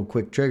feels a little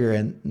quick trigger.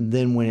 And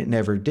then when it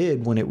never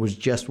did, when it was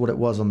just what it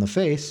was on the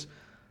face,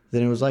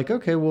 then it was like,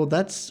 okay, well,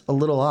 that's a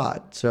little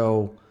odd.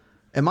 So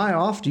am I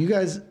off? Do you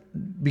guys,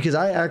 because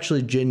I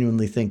actually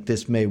genuinely think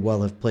this may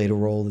well have played a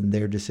role in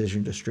their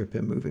decision to strip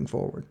him moving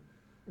forward.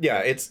 Yeah,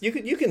 it's you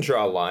can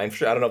draw a line.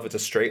 I don't know if it's a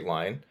straight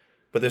line,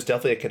 but there's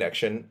definitely a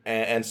connection.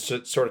 And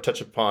sort of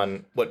touch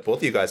upon what both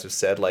of you guys have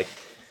said, like,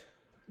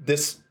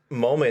 this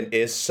moment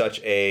is so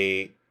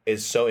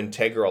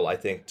integral, I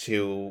think,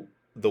 to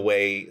the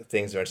way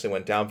things eventually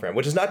went down for him,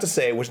 which is not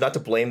to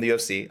blame the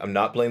UFC. I'm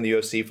not blaming the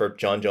UFC for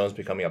John Jones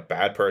becoming a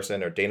bad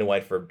person, or Dana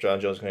White for John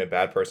Jones becoming a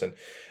bad person.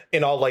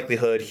 In all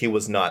likelihood, he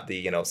was not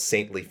the,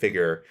 saintly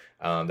figure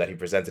that he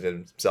presented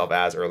himself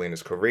as early in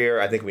his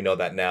career. I think we know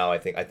that now. I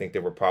think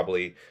there were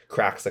probably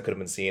cracks that could have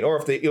been seen,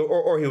 or he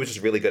was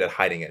just really good at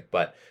hiding it.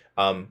 But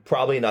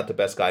probably not the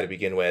best guy to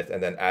begin with.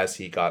 And then as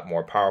he got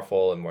more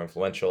powerful and more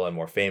influential and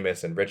more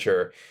famous and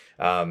richer,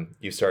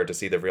 you started to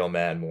see the real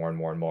man more and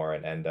more and more.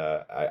 And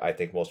I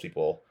think most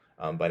people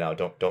by now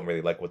don't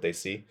really like what they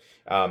see.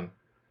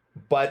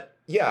 But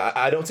yeah,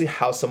 I don't see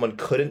how someone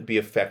couldn't be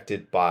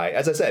affected by,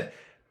 as I said,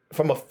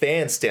 from a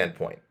fan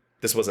standpoint,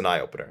 this was an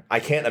eye-opener. I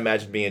can't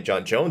imagine being in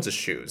John Jones's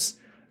shoes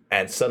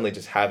and suddenly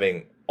just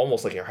having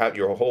almost like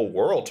your whole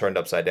world turned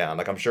upside down.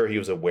 Like, I'm sure he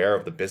was aware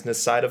of the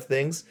business side of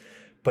things,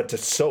 but to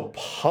so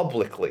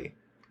publicly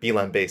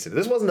Beeline basic.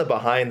 This wasn't a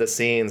behind the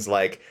scenes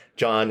like,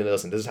 John,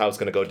 listen, this is how it's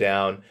going to go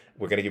down.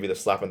 We're going to give you the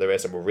slap on the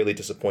wrist, and we're really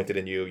disappointed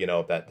in you,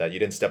 that you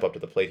didn't step up to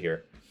the plate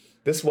here.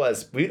 This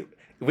was, we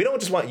don't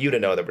just want you to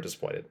know that we're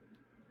disappointed.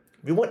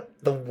 We want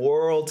the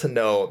world to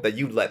know that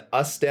you let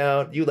us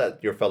down, you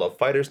let your fellow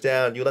fighters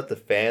down, you let the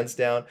fans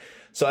down.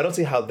 So I don't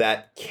see how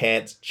that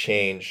can't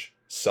change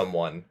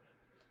someone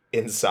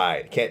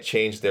inside, can't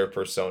change their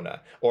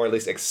persona, or at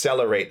least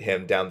accelerate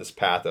him down this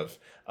path of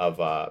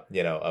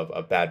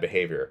bad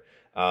behavior.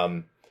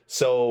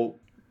 So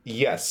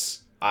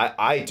yes,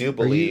 I do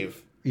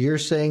believe. You're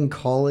saying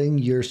calling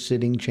your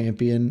sitting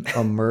champion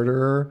a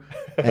murderer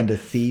and a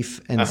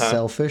thief and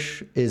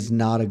selfish is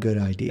not a good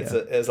idea.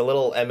 It's a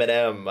little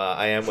Eminem.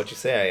 I am what you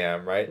say I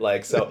am, right?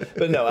 Like, so,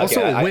 but no. Also,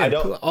 okay, a wimp. I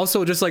don't.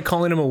 Also, just like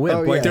calling him a wimp.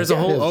 Oh, like, yeah, there's a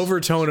whole it is.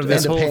 overtone of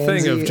this And a whole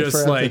thing of pansy just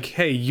forever. like,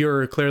 hey,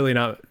 you're clearly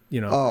not,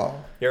 You're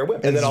a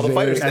whip, and It's then all the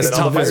fighters, very- as and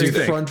then all tough the as you fighters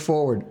think. did. front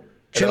forward.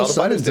 then all Chael the fighters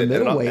Sonnen's the did,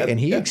 and all- middleweight, and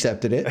he yeah.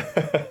 accepted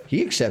it.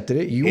 He accepted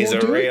it. You He's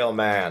won't a do real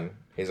man.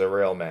 He's a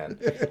real man.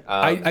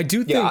 I do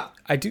think yeah.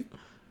 I do.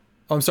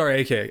 Oh, I'm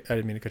sorry, AK. I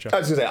didn't mean to cut you I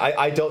off. was gonna say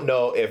I don't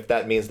know if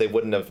that means they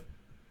wouldn't have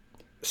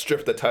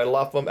stripped the title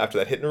off him after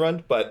that hit and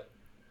run, but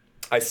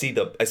I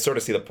sort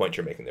of see the point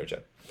you're making there,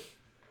 Jen.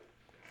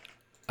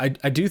 I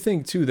do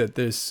think too that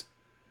this,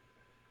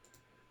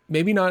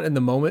 maybe not in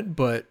the moment,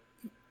 but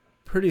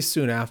pretty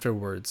soon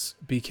afterwards,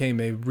 became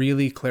a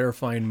really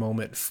clarifying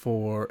moment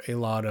for a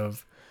lot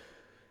of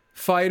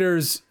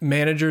fighters,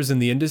 managers in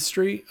the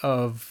industry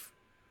of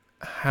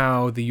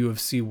how the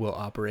UFC will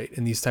operate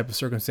in these type of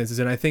circumstances.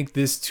 And I think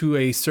this, to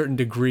a certain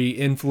degree,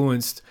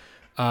 influenced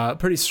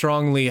pretty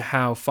strongly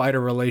how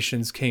fighter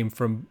relations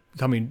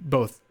coming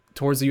both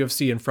towards the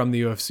UFC and from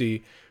the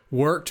UFC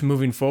worked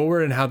moving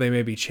forward, and how they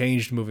maybe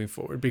changed moving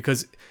forward.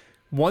 Because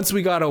once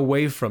we got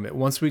away from it,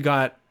 once we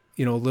got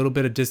a little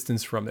bit of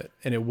distance from it,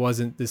 and it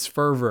wasn't this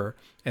fervor,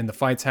 and the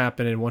fights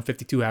happen, and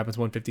 152 happens,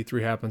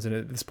 153 happens, and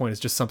at this point it's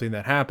just something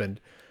that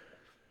happened.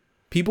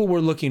 People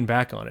were looking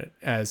back on it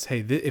as, hey,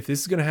 if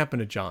this is going to happen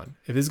to John,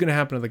 if this is going to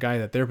happen to the guy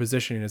that they're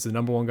positioning as the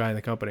number one guy in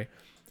the company,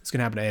 it's going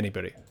to happen to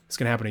anybody. It's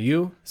going to happen to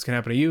you. It's going to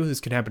happen to you. This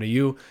can happen to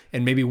you.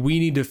 And maybe we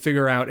need to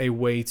figure out a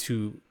way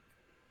to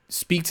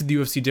speak to the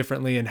UFC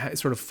differently and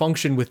sort of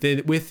function with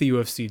the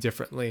UFC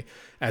differently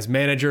as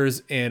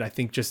managers. And I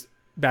think just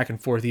back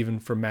and forth, even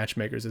from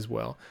matchmakers as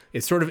well.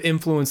 It sort of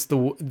influenced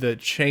the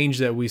change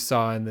that we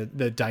saw and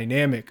the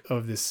dynamic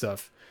of this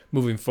stuff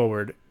moving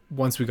forward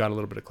once we got a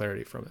little bit of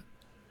clarity from it.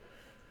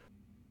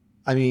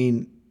 I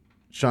mean,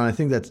 Sean, I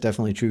think that's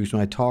definitely true. So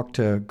when I talked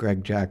to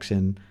Greg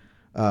Jackson,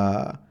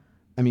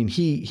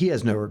 he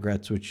has no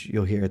regrets, which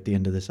you'll hear at the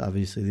end of this,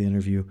 obviously, the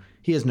interview.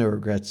 He has no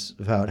regrets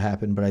of how it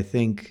happened, but I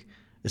think,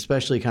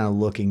 especially kind of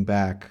looking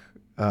back,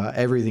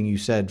 everything you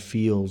said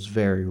feels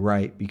very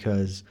right,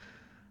 because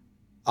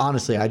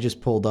honestly, I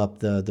just pulled up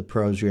the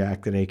pros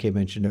react that AK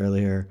mentioned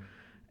earlier,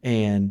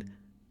 and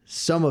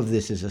some of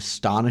this is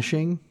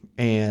astonishing.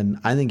 And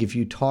I think if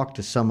you talk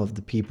to some of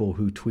the people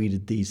who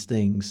tweeted these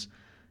things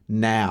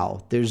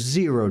now, there's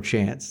zero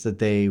chance that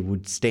they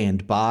would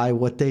stand by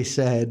what they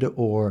said,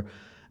 or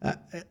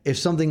if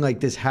something like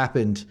this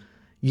happened,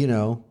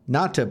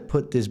 not to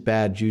put this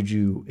bad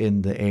juju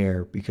in the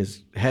air,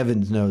 because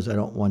heavens knows I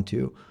don't want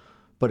to,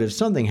 but if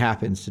something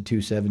happens to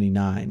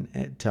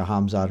 279, to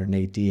Hamzat or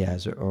Nate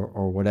Diaz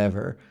or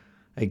whatever,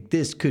 like,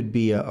 this could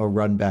be a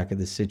run back of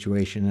the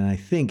situation. And I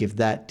think if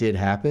that did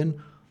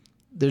happen,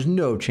 there's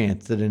no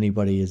chance that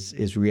anybody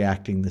is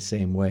reacting the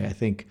same way. I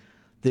think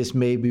this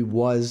maybe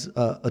was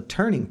a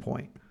turning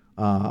point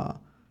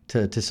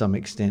to some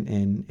extent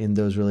in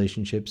those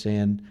relationships,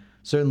 and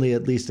certainly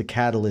at least a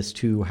catalyst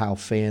to how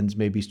fans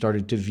maybe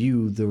started to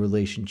view the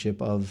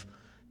relationship of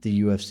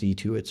the UFC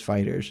to its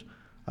fighters.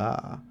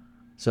 But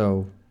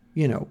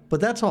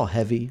that's all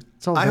heavy.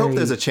 It's all I hope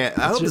there's a chance.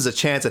 I hope there's a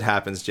chance it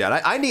happens, Jed.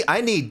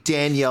 I need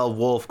Danielle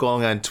Wolf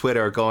going on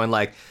Twitter, going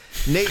like,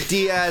 Nate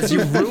Diaz,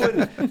 you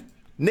ruined.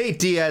 Nate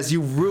Diaz,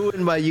 you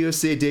ruined my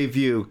UFC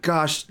debut.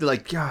 Gosh,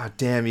 like, God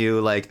damn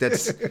you. Like,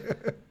 that's...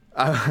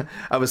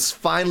 I was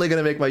finally going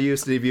to make my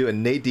UFC debut,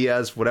 and Nate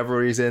Diaz, for whatever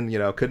reason,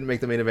 couldn't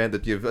make the main event.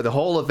 The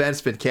whole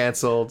event's been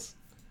canceled.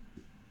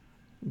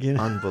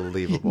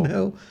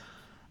 Unbelievable.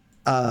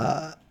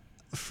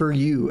 For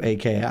you,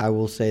 AK, I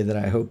will say that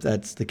I hope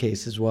that's the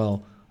case as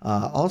well.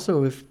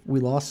 Also, if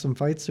we lost some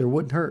fights, there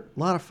wouldn't hurt. A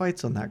lot of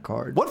fights on that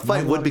card. What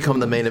fight would become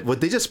the main event?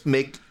 Would they just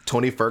make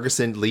Tony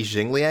Ferguson, Li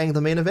Jingliang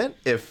the main event?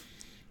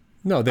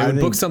 No, they would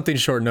book something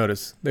short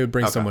notice. They would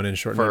bring someone in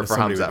short notice. For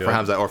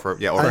Hamzat, or for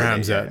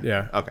Hamzat,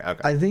 yeah. Okay.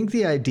 I think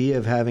the idea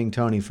of having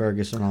Tony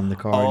Ferguson on the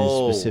card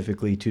is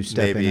specifically to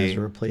step in as a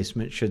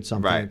replacement should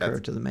something occur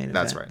to the main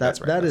event. That's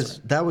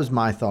right. That was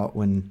my thought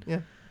when,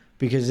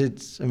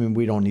 because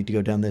we don't need to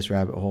go down this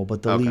rabbit hole,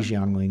 but the Li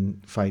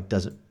Jiangling fight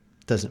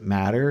doesn't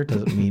matter,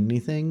 doesn't mean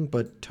anything,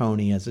 but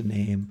Tony as a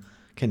name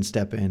can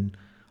step in,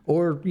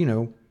 or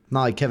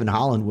not like Kevin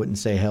Holland wouldn't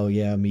say hell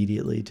yeah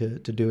immediately to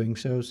doing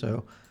so.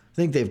 So I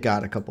think they've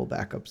got a couple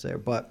backups there,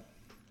 but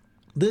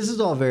this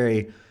is all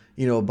very,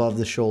 above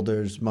the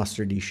shoulders,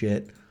 mustardy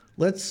shit.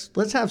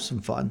 let's have some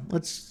fun.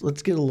 Let's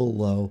get a little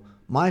low.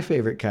 My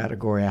favorite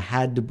category, I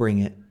had to bring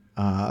it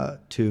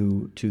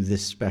to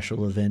this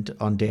special event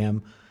on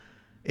Damn.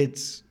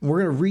 We're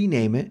gonna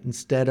rename it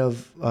instead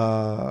of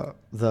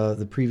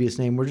the previous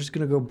name. We're just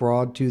gonna go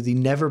broad to the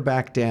Never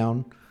Back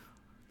Down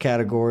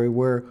category,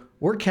 where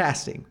we're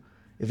casting.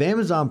 If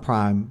Amazon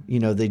Prime,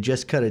 they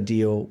just cut a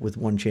deal with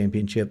One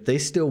Championship, they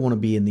still want to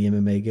be in the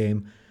MMA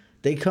game.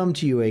 They come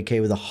to you, AK,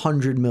 with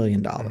 $100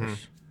 million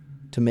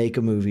to make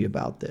a movie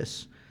about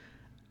this.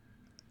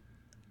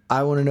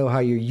 I want to know how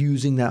you're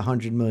using that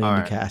 $100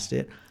 million to cast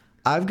it.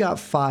 I've got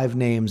 5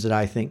 names that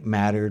I think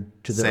mattered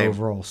to the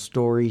overall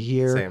story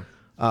here.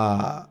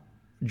 Same.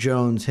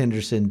 Jones,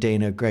 Henderson,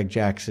 Dana, Greg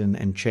Jackson,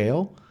 and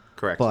Chael.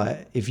 Correct.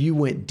 But if you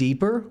went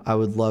deeper, I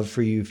would love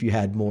for you if you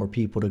had more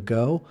people to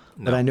go.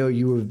 No. But I know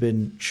you have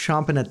been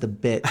chomping at the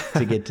bit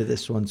to get to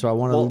this one, so I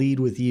want to lead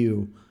with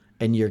you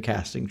and your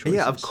casting choices.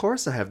 Yeah, of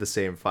course I have the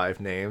same 5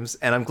 names,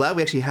 and I'm glad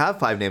we actually have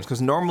 5 names,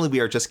 because normally we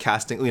are just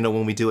casting,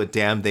 when we do a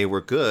Damn They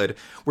Were Good,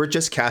 we're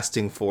just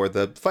casting for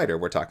the fighter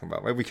we're talking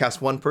about, right? We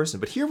cast one person,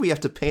 but here we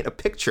have to paint a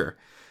picture.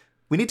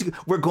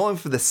 We're going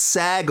for the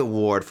SAG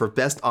award for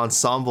best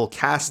ensemble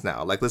cast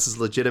now. Like, this is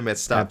legitimate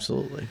stuff.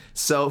 Absolutely.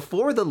 So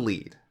for the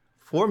lead,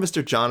 for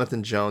Mr.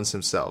 Jonathan Jones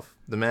himself,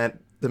 the man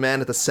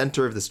at the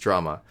center of this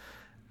drama,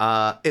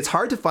 it's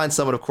hard to find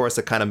someone, of course,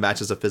 that kind of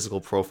matches a physical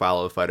profile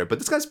of a fighter. But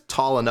this guy's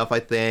tall enough, I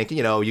think.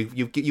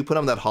 You put him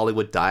on that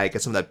Hollywood diet,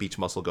 get some of that beach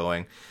muscle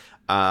going.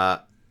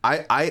 I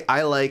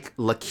like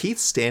Lakeith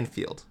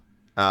Stanfield,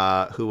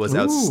 who was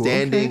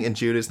outstanding in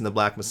Judas and the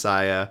Black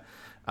Messiah.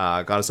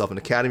 Got himself an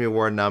Academy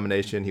Award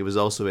nomination. He was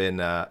also in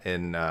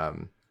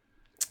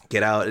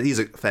Get Out. He's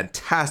a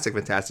fantastic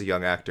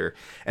young actor,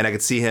 and I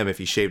could see him if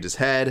he shaved his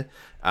head.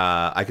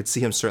 I could see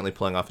him certainly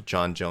pulling off a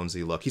John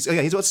Jonesy look. He's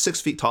about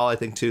 6 feet tall, I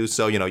think, too.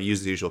 So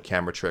use the usual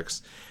camera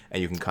tricks,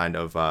 and you can kind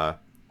of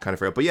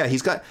figure out. But yeah,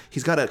 he's got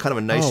a kind of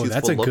a nice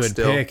youthful look still. That's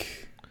a good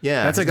pick.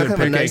 Yeah, that's a good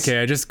pick, AK.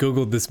 I just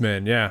Googled this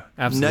man. Yeah,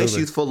 absolutely. Nice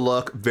youthful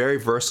look, very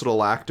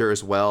versatile actor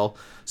as well.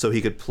 So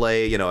he could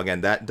play,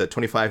 again, the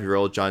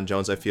 25-year-old John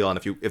Jones, I feel. And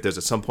if there's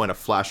at some point a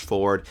flash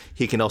forward,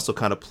 he can also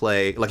kind of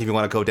play, like if you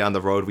want to go down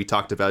the road we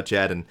talked about,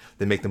 Jed, and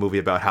they make the movie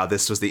about how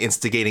this was the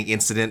instigating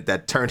incident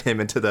that turned him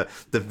into the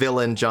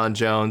villain, John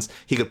Jones.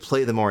 He could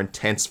play the more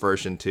intense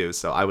version too.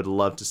 So I would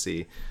love to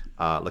see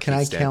Lakeith Can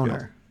I Stanfield.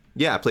 counter?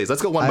 Yeah, please.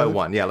 Let's go one by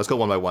one. Yeah, let's go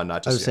one by one,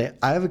 not just I would say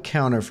I have a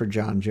counter for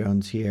John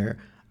Jones here.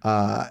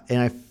 And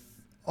I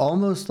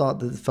almost thought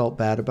that felt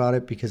bad about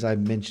it because I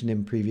mentioned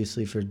him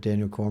previously for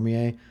Daniel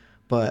Cormier,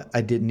 but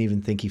I didn't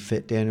even think he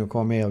fit Daniel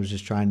Cormier. I was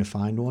just trying to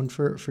find one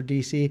for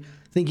DC. I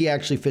think he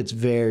actually fits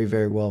very,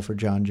 very well for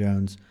John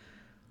Jones.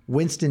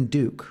 Winston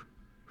Duke,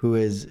 who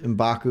is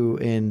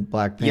M'Baku in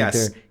Black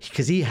Panther,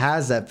 because he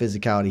has that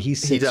physicality.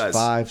 He's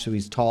 6'5", so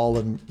he's tall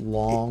and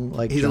long.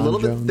 Like he's John a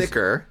little Jones. bit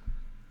thicker.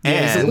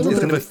 Yeah, he's a little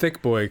bit of gonna a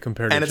thick boy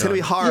compared to And it's John.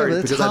 going to be hard. Yeah, but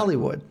it's because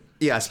Hollywood.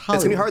 Yes, it's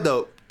going to be hard,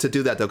 though, to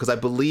do that, though, because I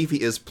believe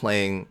he is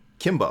playing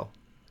Kimbo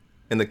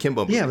in the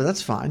Kimbo movie. Yeah, but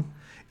that's fine.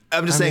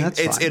 I'm just saying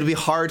it'll be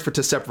hard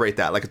to separate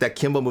that. Like if that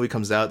Kimbo movie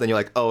comes out, then you're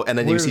like, oh, and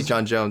then you see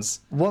John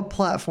Jones. What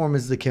platform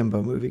is the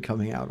Kimbo movie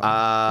coming out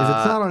on? If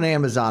it's not on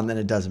Amazon, then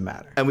it doesn't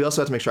matter. And we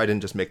also have to make sure I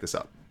didn't just make this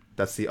up.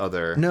 That's the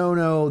other.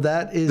 No,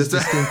 that is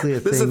distinctly a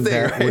thing.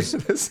 That was.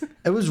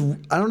 It was.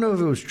 I don't know if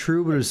it was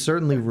true, but it was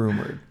certainly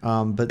rumored.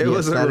 But it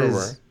was a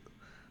rumor.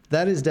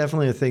 That is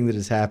definitely a thing that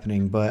is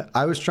happening. But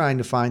I was trying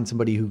to find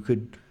somebody who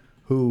could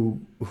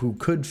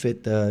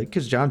fit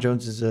because John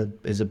Jones is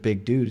a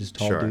big dude, is a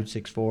tall dude,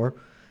 6'4".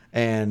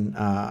 And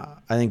I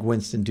think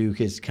Winston Duke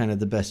is kind of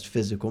the best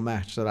physical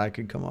match that I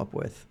could come up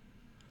with.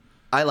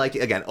 I like it.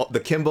 Again, the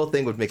Kimbo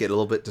thing would make it a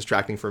little bit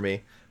distracting for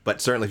me,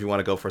 but certainly if you want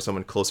to go for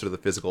someone closer to the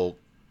physical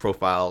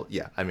profile,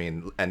 yeah, I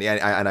mean, and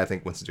I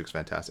think Winston Duke's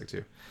fantastic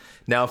too.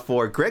 Now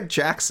for Greg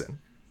Jackson.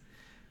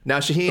 Now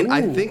Shaheen,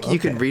 I think you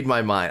can read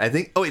my mind. I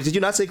think. Oh, wait, did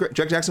you not say Greg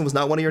Jackson was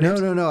not one of your names?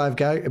 No. I've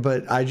got,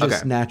 but I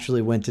just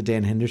naturally went to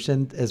Dan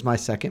Henderson as my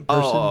second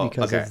person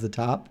because of the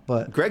top.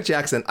 But Greg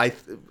Jackson,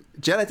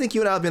 Jen, I think you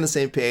and I will be on the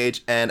same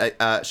page, and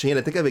Shaheen,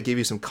 I think I would give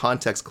you some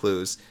context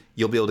clues.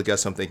 You'll be able to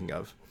guess who I'm thinking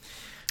of.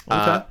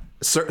 Okay.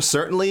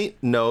 Certainly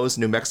knows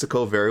New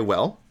Mexico very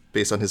well,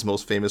 based on his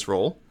most famous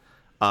role.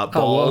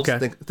 Balls.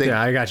 Okay. Yeah,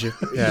 I got you.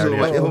 Yeah, who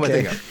am I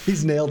thinking of?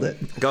 He's nailed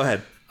it. Go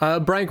ahead.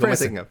 Bryan Cranston. Who am I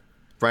thinking of?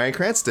 Bryan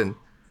Cranston.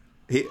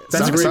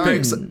 That's a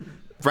great pick.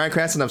 Bryan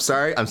Cranston, I'm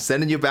sorry. I'm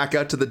sending you back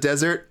out to the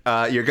desert.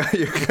 You're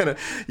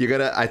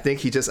gonna. I think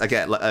he just,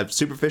 again,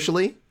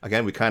 superficially,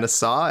 again, we kind of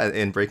saw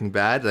in Breaking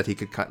Bad that he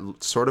could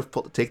sort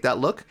of take that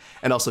look.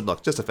 And also,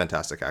 look, just a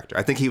fantastic actor.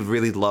 I think he would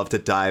really love to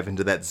dive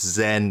into that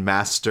Zen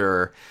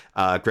master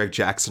Greg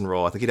Jackson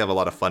role. I think he'd have a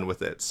lot of fun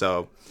with it.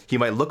 So he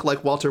might look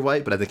like Walter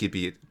White, but I think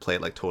he'd play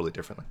it like totally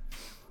differently.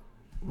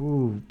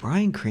 Ooh,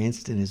 Bryan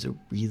Cranston is a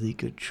really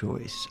good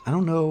choice. I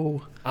don't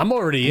know. I'm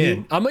already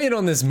in. I'm in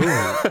on this movie.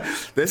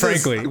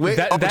 Frankly,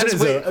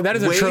 that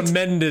is a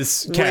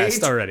tremendous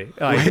cast already.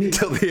 Wait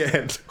till the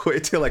end.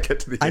 Wait till I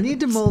get to the end. I need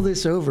to mull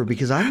this over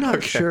because I'm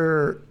not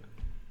sure.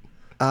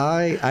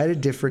 I had a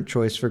different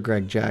choice for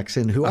Greg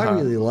Jackson, who I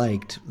really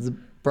liked.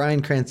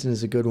 Bryan Cranston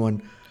is a good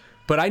one.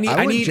 But I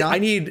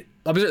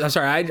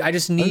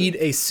just need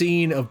a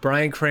scene of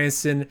Bryan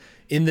Cranston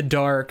in the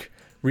dark,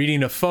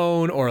 reading a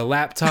phone or a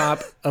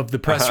laptop of the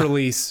press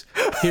release,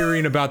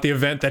 hearing about the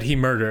event that he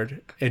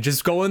murdered, and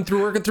just working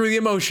through the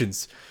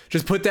emotions.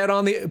 Just put that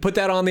on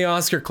the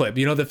Oscar clip.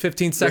 You know, the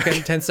 15-second,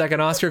 10-second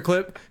Oscar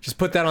clip? Just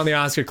put that on the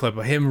Oscar clip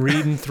of him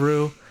reading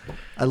through.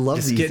 I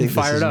love that you think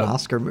this is an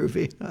Oscar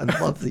movie. I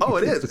love that. Oh,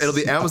 it is. It'll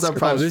be Amazon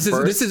Prime. This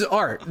is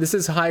art. This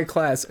is high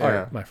class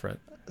art, my friend.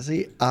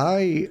 See,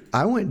 I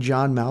went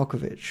John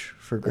Malkovich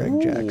for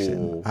Greg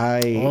Jackson.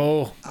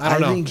 I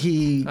think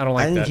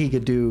he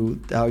could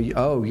do.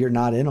 Oh, you're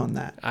not in on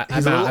that. I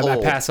pass on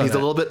that. He's a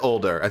little bit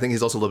older. I think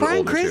he's also a little bit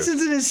older. Bryan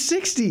Cranston's in his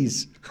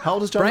 60s. How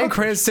old is John? Bryan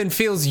Cranston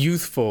feels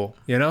youthful.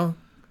 You know?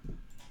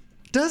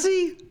 Does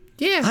he?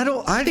 Yeah,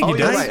 I think he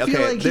does. Right.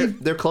 Okay, like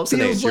they're close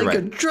in age. You're right.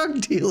 Feels like a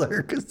drug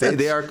dealer because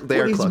they are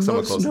close.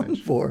 Somewhat close in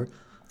age.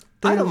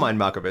 I don't mind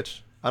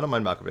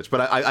Malkovich,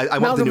 but I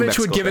want the New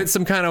Mexico Malkovich would give it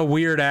some kind of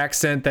weird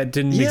accent that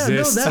didn't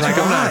exist. No, I'm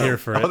not here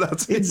for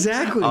it.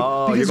 Exactly.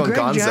 Because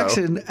Greg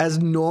Jackson, as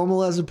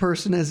normal as a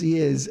person as he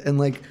is, and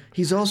like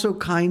he's also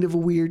kind of a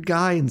weird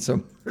guy in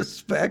some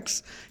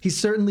respects. He's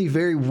certainly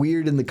very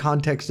weird in the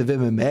context of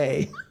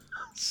MMA.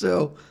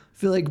 So I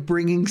feel like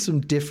bringing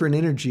some different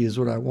energy is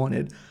what I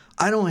wanted.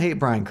 I don't hate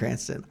Bryan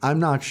Cranston. I'm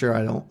not sure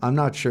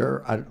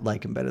I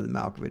like him better than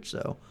Malkovich,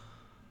 though.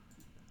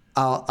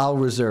 I'll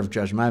reserve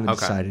judgment. I haven't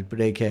decided,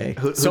 but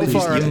AK. So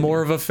far, I'm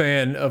more of a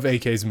fan of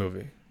AK's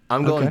movie.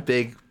 I'm going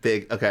big.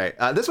 Okay,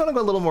 this one I'm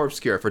going a little more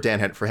obscure for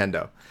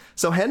Hendo.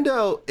 So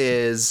Hendo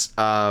is.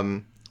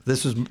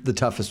 This was the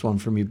toughest one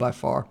for me by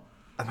far.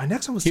 My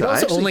next one was. He'd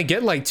also only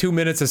get like 2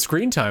 minutes of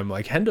screen time.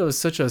 Like Hendo is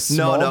such a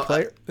small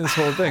player in this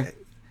whole thing.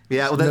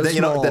 Yeah, well,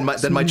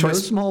 then my choice. No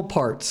small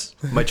parts.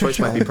 My choice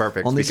might be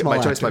perfect. My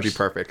choice might be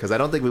perfect because I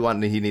don't think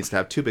he needs to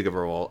have too big of a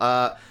role.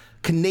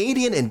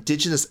 Canadian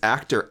Indigenous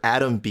actor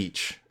Adam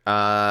Beach.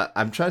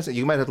 I'm trying to say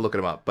you might have to look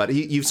him up, but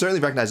you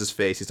certainly recognize his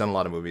face. He's done a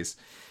lot of movies.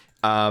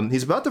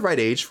 He's about the right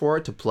age for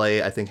it to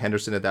play, I think,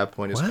 Henderson at that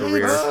point in his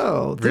career.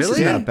 Oh, this is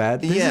not bad.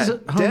 This is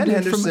Dan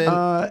Henderson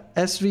from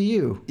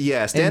SVU.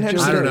 Yeah, Dan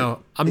Henderson. I don't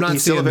know. I'm not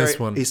seeing this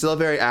one. He's still a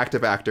very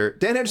active actor.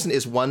 Dan Henderson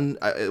is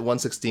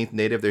 1/16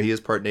 native. There, he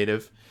is part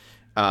native.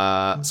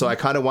 So I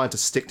kind of want to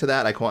stick to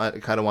that. I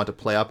kind of want to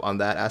play up on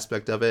that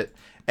aspect of it.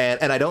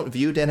 And I don't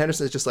view Dan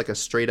Henderson as just like a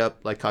straight up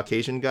like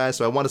Caucasian guy.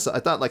 So I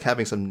thought like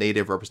having some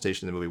native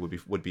representation in the movie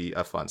would be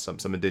fun.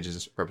 Some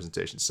indigenous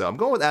representation. So I'm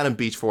going with Adam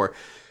Beach for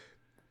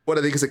what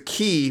I think is a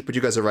key, but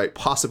you guys are right,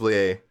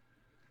 possibly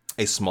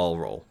a small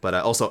role, but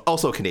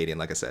also Canadian,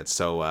 like I said.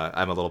 So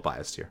I'm a little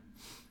biased here.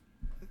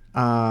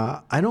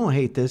 I don't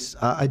hate this.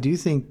 I do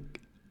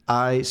think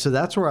so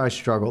that's where I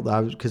struggled.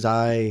 Because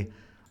I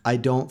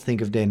don't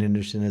think of Dan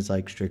Henderson as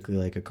like strictly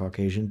like a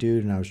Caucasian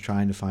dude, and I was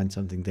trying to find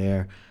something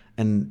there.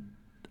 And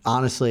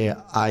honestly,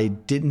 I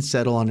didn't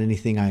settle on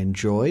anything I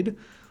enjoyed,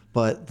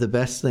 but the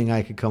best thing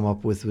I could come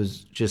up with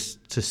was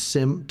just to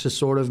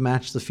sort of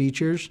match the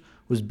features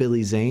was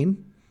Billy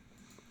Zane.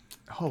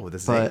 Oh,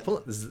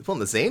 pulling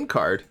the Zane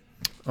card.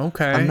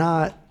 Okay. I'm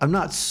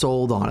not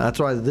sold on it. That's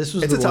why this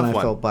was the one I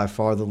felt by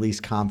far the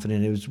least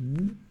confident. It was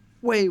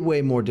way,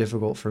 way more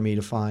difficult for me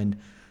to find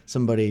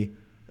somebody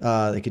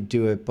that could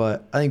do it,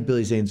 but I think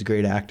Billy Zane's a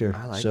great actor.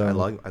 I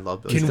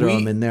love Billy. Throw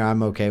him in there.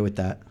 I'm okay with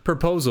that.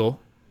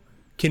 Proposal.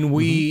 Can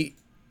we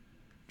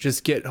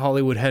just get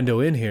Hollywood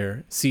Hendo in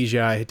here,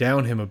 CGI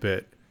down him a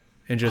bit,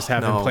 and just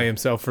have him play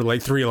himself for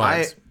like 3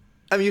 lines?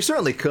 I mean, you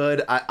certainly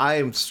could. I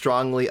am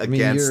strongly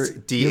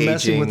against de-aging. You're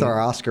messing with our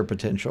Oscar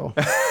potential.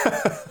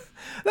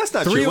 That's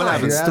not true. What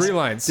happens? 3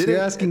 lines. You're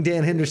asking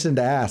Dan Henderson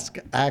to act.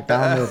 I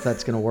don't know if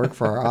that's going to work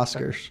for our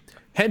Oscars.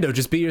 Hendo,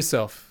 just be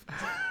yourself.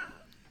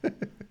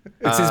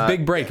 It's his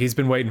big break he's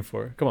been waiting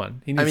for. Come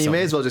on. You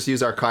may as well just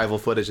use archival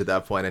footage at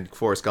that point and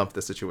Forrest Gump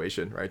the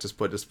situation, right? Just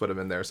put him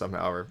in there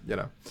somehow, or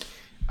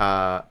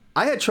I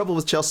had trouble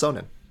with Chael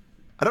Sonnen.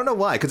 I don't know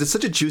why, because it's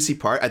such a juicy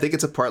part. I think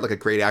it's a part like a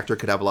great actor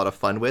could have a lot of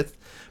fun with,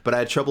 but I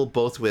had trouble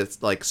both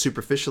with like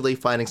superficially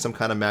finding some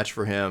kind of match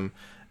for him,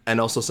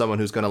 and also someone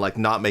who's going to like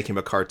not make him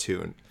a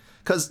cartoon.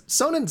 Because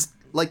Sonnen's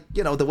like,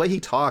 the way he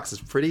talks is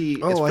pretty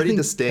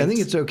distinct. I think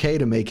it's okay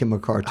to make him a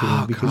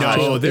cartoon.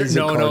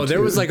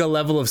 There was like a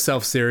level of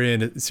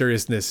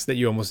self-seriousness that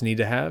you almost need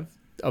to have.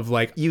 Of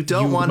like, you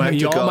don't want him to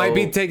go. You all might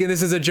be taking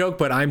this as a joke,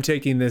 but I'm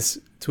taking this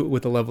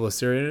with a level of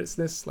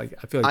seriousness. Like,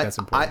 I feel like that's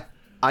important.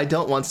 I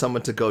don't want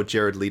someone to go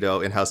Jared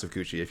Leto in House of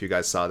Gucci, if you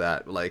guys saw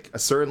that. Like,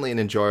 certainly an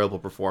enjoyable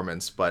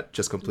performance, but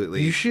just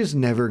completely You should just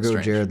never go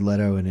strange. Jared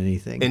Leto in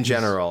anything. In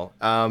general.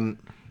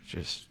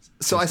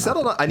 So I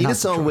settled on, I needed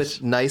someone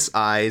with nice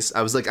eyes.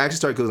 I was like, I actually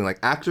started Googling, like,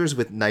 actors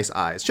with nice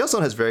eyes. Chael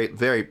Sonnen has very,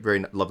 very,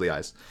 very lovely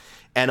eyes.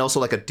 And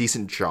also, like, a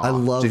decent jaw.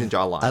 Decent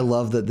jawline. I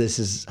love that this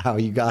is how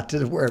you got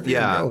to wherever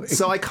you're going.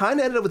 So I kind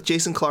of ended up with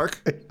Jason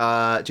Clarke.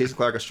 Jason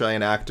Clarke,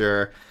 Australian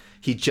actor.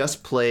 He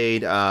just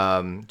played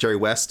Jerry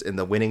West in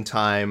The Winning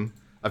Time.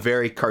 a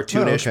very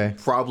cartoonish,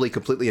 probably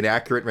completely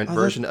inaccurate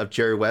version of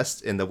Jerry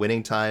West in the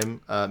Winning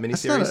Time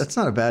miniseries. That's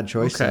not a bad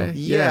choice. Okay. Though.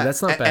 Yeah,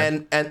 that's not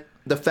bad. And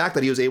the fact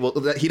that he was able,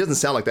 he doesn't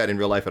sound like that in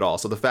real life at all.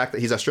 So the fact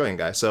that he's an Australian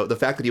guy, so the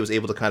fact that he was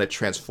able to kind of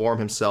transform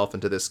himself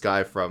into this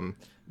guy from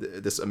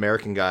this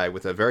American guy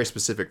with a very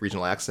specific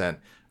regional accent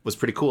was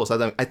pretty cool.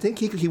 So I think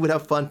he would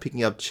have fun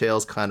picking up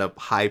Chael's kind of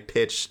high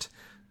pitched,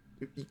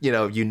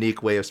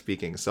 unique way of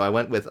speaking. So I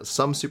went with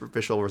some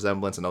superficial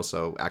resemblance and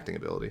also acting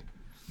ability.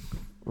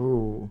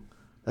 Ooh,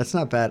 that's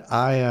not bad.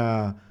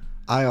 I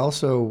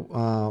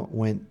also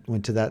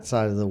went to that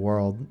side of the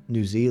world,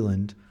 New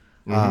Zealand.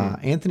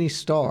 Anthony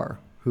Starr,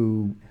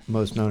 who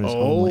most known as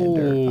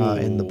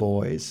Homelander in The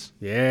Boys.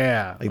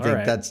 Yeah, I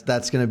think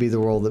that's going to be the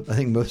role that I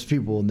think most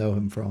people will know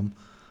him from.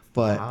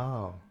 But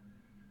I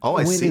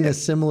went see in a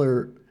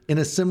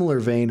similar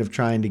vein of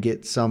trying to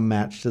get some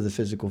match to the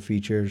physical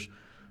features,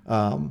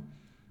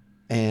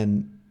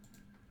 and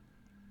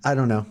I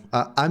don't know.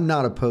 I'm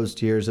not opposed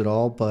to yours at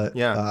all, but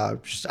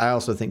I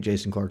also think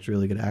Jason Clarke's a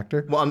really good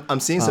actor. Well, I'm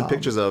seeing some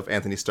pictures of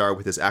Anthony Starr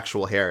with his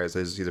actual hair.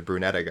 He's a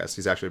brunette, I guess.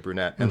 He's actually a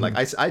brunette, and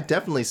I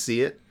definitely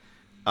see it.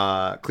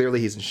 Clearly,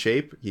 he's in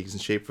shape. He's in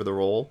shape for the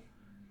role.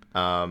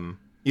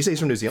 You say he's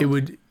from New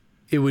Zealand.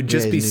 It would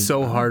just be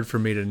so hard for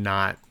me to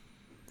not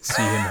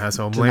see him as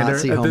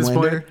Homelander at this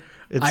point.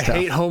 I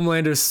hate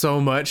Homelander so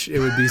much. It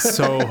would be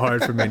so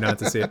hard for me not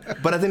to see it.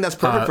 But I think that's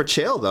perfect for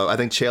Chael, though. I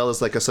think Chael is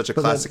like such a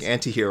classic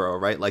anti-hero,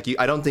 right? Like,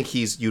 I don't think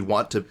you'd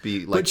want to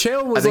be like. But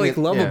Chael was like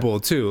lovable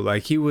too.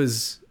 Like he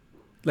was,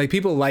 like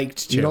people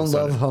liked Chael. You don't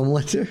love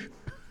Homelander?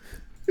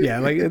 Yeah,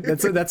 like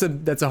that's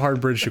a hard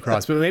bridge to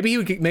cross. But maybe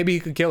he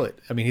could kill it.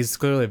 I mean, he's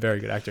clearly a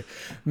very good actor.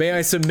 May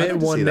I submit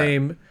one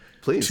name,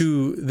 please,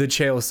 to the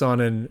Chael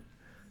Sonnen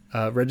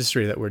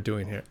registry that we're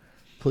doing here?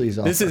 Please.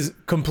 This is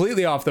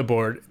completely off the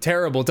board.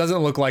 Terrible. Doesn't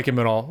look like him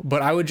at all.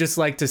 But I would just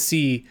like to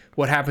see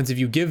what happens if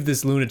you give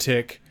this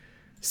lunatic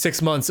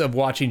 6 months of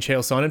watching Chael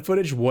Sonnen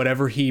footage,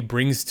 whatever he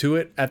brings to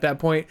it at that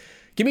point.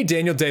 Give me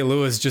Daniel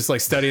Day-Lewis just like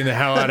studying the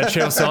hell out of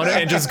Chael Sonnen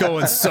and just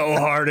going so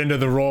hard into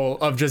the role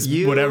of just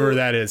whatever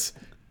that is.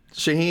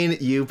 Shaheen,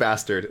 you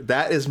bastard.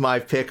 That is my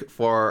pick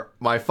for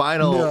my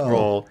final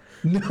role.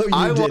 No,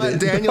 I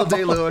want Daniel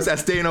Day-Lewis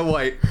as Dana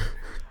White.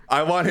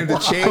 I want him to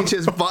change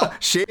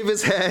shave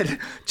his head,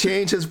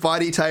 change his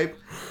body type.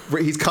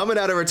 He's coming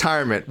out of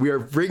retirement. We are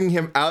bringing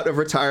him out of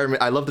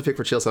retirement. I love the pick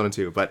for Chael Sonnen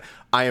too, but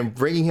I am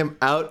bringing him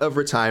out of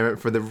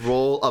retirement for the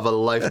role of a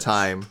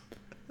lifetime.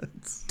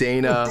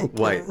 Dana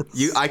White.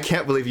 I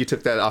can't believe you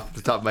took that off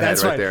the top of my head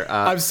right there.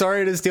 I'm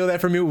sorry to steal that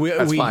from you.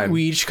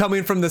 We each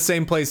coming from the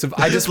same place of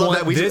I just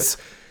want this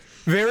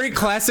very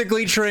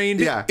classically trained,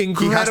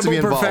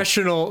 incredible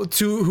professional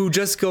who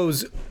just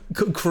goes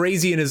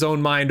crazy in his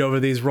own mind over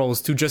these roles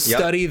to just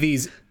study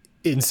these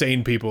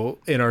insane people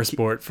in our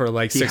sport for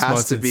like 6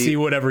 months and see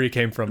whatever he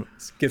came from.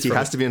 He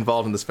has to be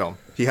involved in this film.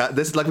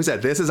 This, like we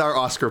said, this is our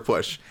Oscar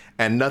push,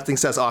 and nothing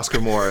says Oscar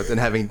more than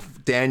having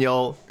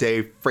Daniel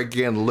Day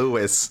friggin'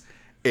 Lewis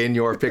in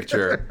your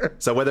picture.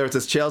 So whether it's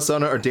Chael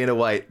Sonnen or Dana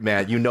White,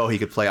 man, you know he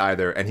could play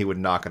either, and he would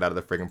knock it out of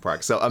the friggin'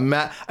 park. So and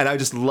I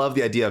just love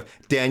the idea of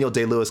Daniel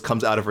Day-Lewis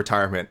comes out of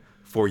retirement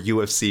for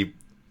UFC,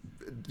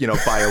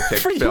 biopic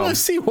for film.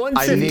 UFC 151.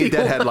 I need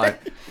that headline.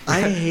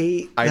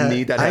 I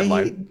need that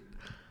headline.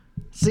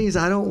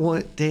 I don't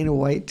want Dana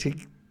White to.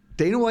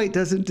 Dana White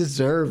doesn't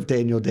deserve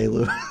Daniel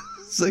Day-Lewis.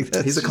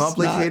 He's a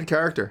complicated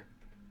character.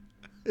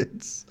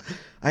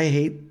 I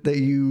hate that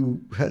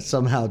you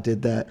somehow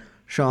did that.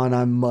 Sean,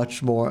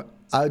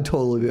 I'd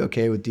totally be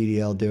okay with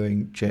DDL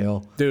doing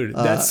Chael. Dude,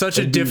 that's such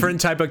a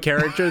different type of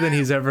character than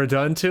he's ever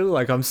done too.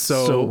 Like I'm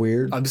so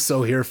weird. I'm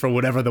so here for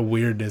whatever the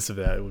weirdness of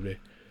that would be.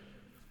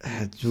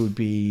 It would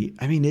be.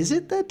 I mean, is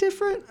it that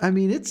different? I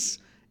mean, it's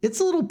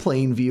a little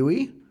plain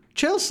viewy.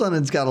 Chael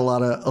Sonnen's got a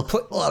lot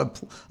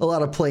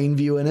of plain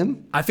view in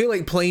him. I feel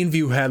like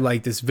Plainview had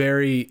like this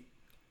very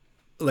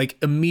like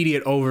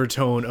immediate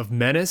overtone of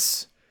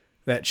menace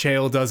that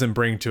Chael doesn't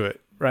bring to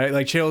it. Right,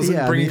 like Chael's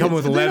coming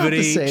with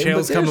levity.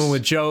 Chael's coming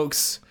with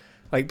jokes.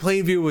 Like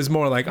Plainview was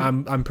more like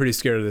I'm pretty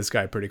scared of this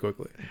guy pretty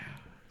quickly.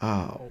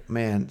 Oh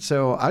man,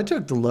 so I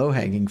took the low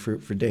hanging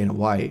fruit for Dana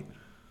White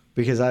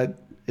because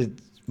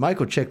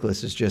Michael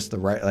Chiklis is just the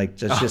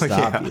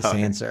obvious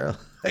answer.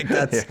 Like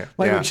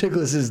Michael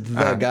Chiklis is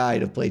the guy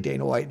to play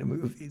Dana White in a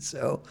movie.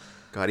 So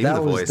God, even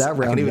the voice that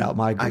rounded out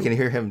my group. I can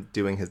hear him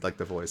doing his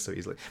the voice so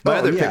easily.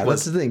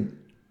 That's the thing.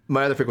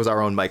 My other pick was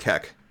our own Mike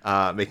Heck.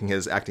 Making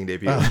his acting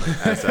debut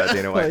as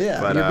Dana White.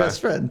 But, your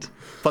best friend.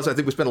 Plus, I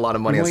think we spent a lot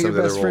of money on some of the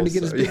other roles. Your best friend to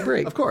get his big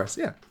break. Of course,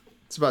 yeah.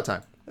 It's about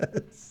time.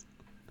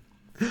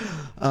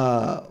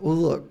 Well,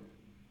 look,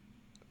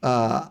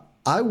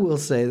 I will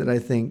say that I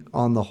think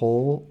on the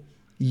whole,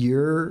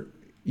 your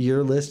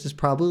list is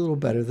probably a little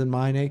better than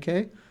mine,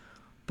 AK.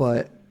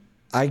 But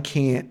I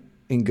can't,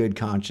 in good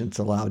conscience,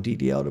 allow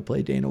DDL to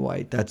play Dana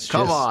White.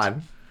 Come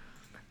on.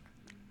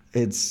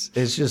 It's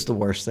just the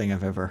worst thing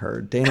I've ever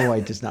heard. Dana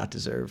White does not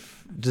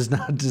deserve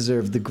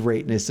the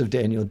greatness of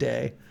Daniel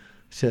Day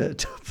to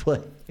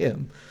play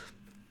him.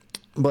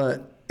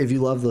 But if you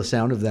love the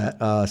sound of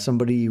that,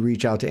 somebody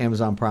reach out to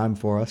Amazon Prime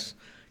for us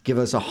give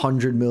us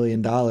 $100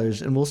 million,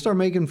 and we'll start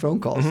making phone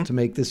calls to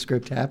make this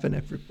script happen,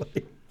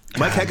 everybody.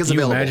 Mike Heck is Can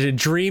you available. imagine a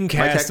dream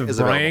cast of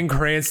Bryan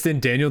Cranston,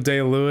 Daniel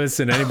Day-Lewis,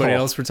 and anybody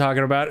else we're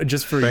talking about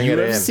just for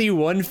UFC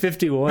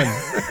 151.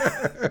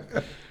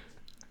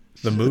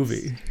 The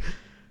movie.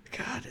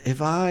 God,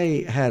 if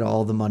I had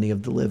all the money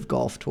of the Live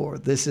Golf Tour,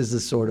 this is the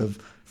sort of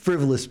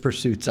frivolous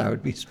pursuits I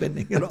would be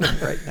spending it on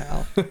right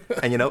now.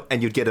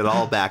 And you'd get it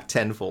all back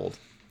tenfold.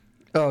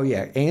 Oh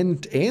yeah,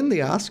 and the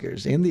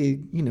Oscars and the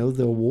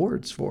the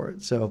awards for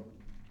it. So,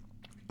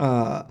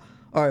 all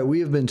right, we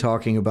have been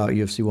talking about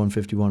UFC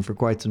 151 for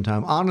quite some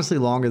time. Honestly,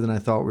 longer than I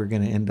thought we were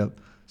going to end up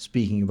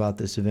speaking about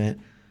this event.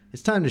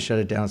 It's time to shut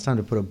it down. It's time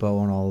to put a bow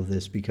on all of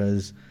this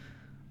because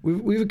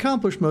we've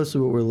accomplished most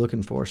of what we're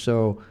looking for.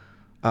 So,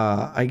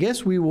 I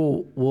guess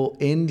we'll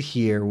end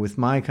here with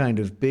my kind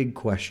of big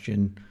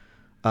question.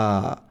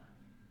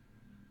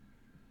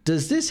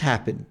 Does this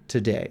happen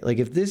today? Like,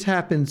 if this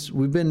happens,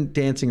 we've been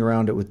dancing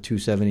around it with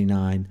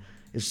 279.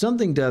 If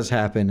something does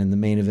happen and the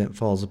main event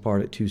falls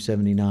apart at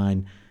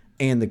 279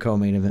 and the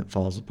co-main event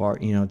falls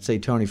apart, say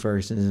Tony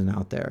Ferguson isn't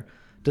out there,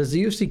 does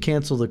the UFC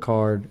cancel the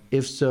card?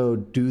 If so,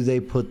 do they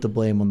put the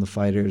blame on the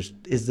fighters?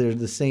 Is there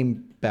the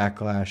same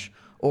backlash?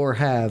 Or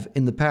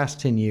in the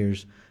past 10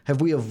 years, have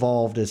we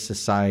evolved as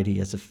society,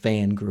 as a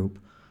fan group,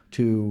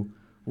 to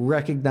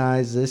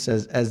recognize this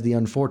as the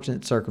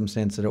unfortunate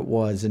circumstance that it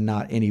was and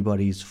not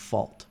anybody's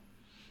fault?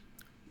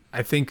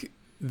 I think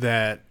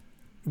that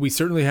we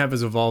certainly have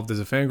evolved as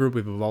a fan group,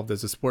 we've evolved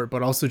as a sport,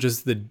 but also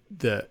just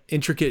the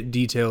intricate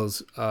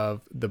details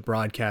of the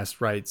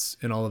broadcast rights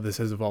and all of this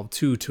has evolved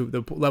too, to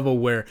the level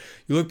where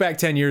you look back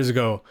 10 years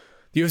ago,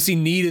 the UFC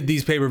needed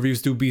these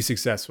pay-per-views to be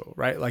successful,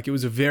 right? Like, it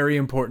was very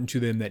important to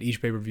them that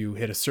each pay-per-view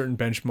hit a certain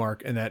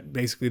benchmark and that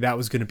basically that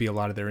was going to be a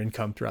lot of their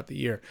income throughout the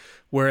year.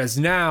 Whereas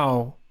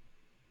now,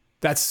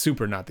 that's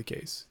super not the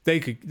case. They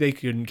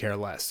couldn't care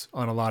less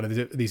on a lot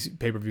of these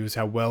pay-per-views,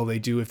 how well they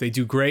do. If they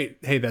do great,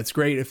 hey, that's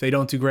great. If they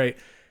don't do great,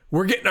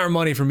 we're getting our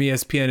money from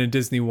ESPN and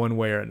Disney one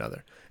way or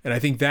another. And I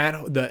think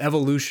that the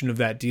evolution of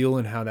that deal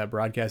and how that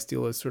broadcast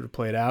deal has sort of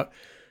played out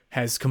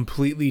has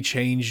completely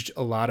changed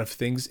a lot of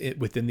things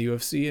within the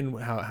UFC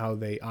and how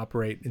they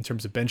operate in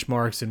terms of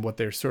benchmarks and what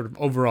their sort of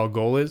overall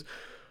goal is.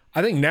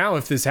 I think now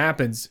if this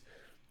happens,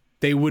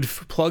 they would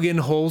plug in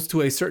holes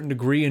to a certain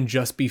degree and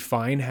just be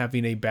fine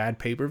having a bad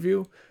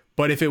pay-per-view.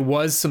 But if it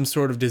was some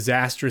sort of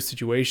disastrous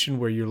situation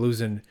where you're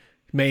losing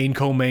main,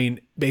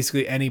 co-main,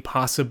 basically any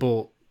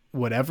possible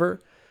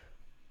whatever,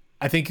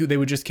 I think they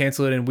would just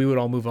cancel it and we would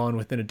all move on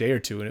within a day or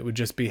two. And it would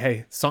just be,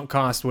 hey, sunk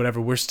cost, whatever.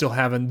 We're still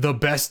having the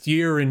best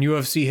year in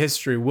UFC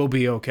history. We'll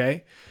be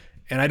okay.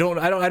 And I don't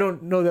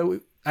know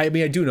that. I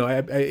do know.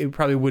 It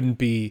probably wouldn't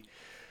be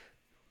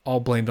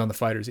all blamed on the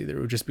fighters either. It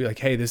would just be like,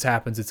 hey, this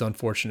happens. It's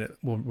unfortunate.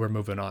 We're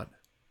moving on.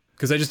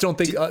 Because I just don't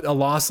think a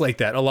loss like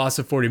that, a loss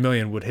of $40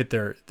 million, would hit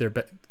their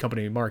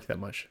company mark that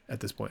much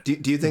at this point. Do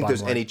you think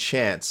there's any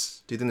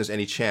chance? Do you think there's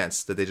any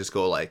chance that they just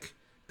go like,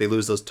 they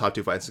lose those top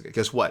two fights?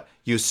 Guess what?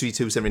 UFC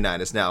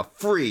 279 is now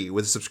free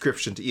with a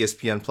subscription to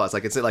ESPN Plus.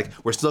 Like, it's like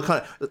we're still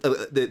kind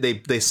of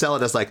they sell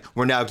it as like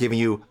we're now giving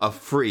you a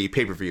free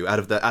pay-per-view out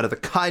of the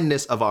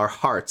kindness of our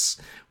hearts.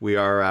 We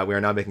are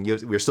now making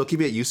we are still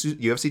keeping it UFC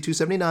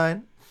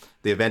 279.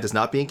 The event is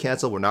not being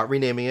canceled. We're not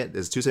renaming it.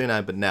 It's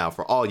 279. But now,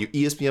 for all you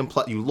ESPN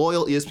Plus, you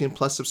loyal ESPN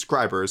Plus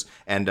subscribers,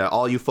 and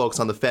all you folks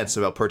on the fence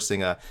about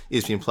purchasing a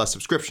ESPN Plus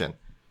subscription,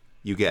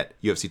 you get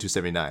UFC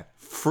 279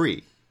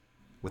 free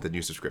with a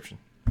new subscription.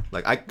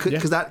 Like, could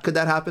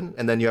that happen?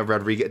 And then you have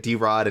Rodriguez,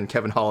 D-Rod, and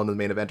Kevin Holland in the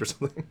main event or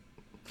something.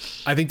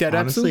 I think that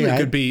absolutely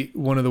could be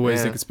one of the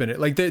ways they could spin it.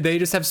 Like, they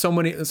just have so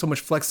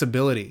much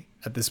flexibility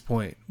at this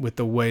point with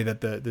the way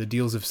that the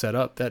deals have set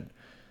up that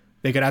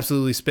they could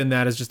absolutely spin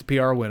that as just a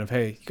PR win of,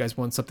 hey, you guys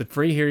want something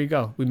free? Here you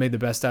go. We made the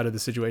best out of the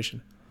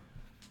situation.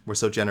 We're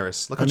so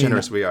generous. Look how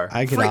generous we are.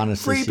 I could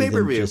honestly see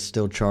them just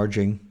still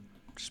charging.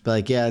 Just be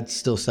like, yeah, it's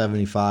still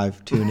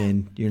 $75. Tune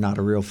in. You're not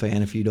a real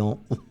fan if you don't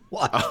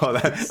watch.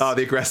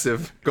 The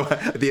aggressive,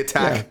 the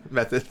attack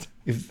method.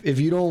 If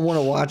you don't want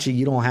to watch it,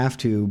 you don't have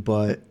to.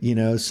 But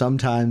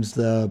sometimes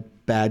the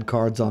bad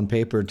cards on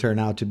paper turn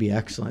out to be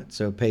excellent.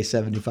 So pay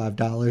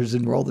 $75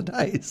 and roll the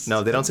dice.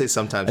 No, they don't say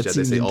sometimes, Jed.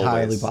 They say always.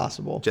 Entirely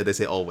possible. Jed, they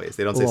say always.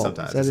 They don't say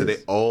sometimes. They say they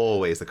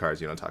always. The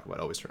cards you don't talk about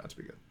always turn out to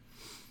be good.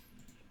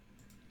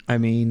 I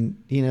mean,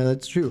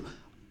 that's true.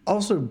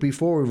 Also,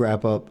 before we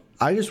wrap up,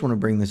 I just want to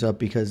bring this up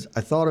because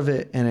I thought of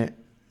it and it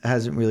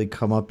hasn't really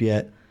come up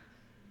yet.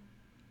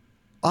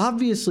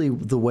 Obviously,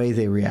 the way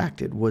they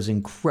reacted was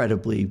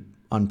incredibly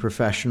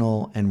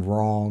unprofessional and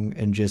wrong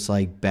and just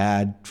like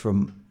bad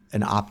from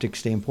an optic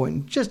standpoint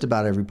in just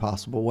about every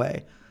possible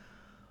way.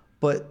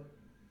 But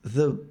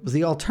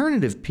the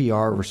alternative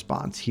PR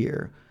response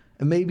here,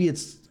 and maybe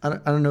it's, I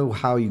don't know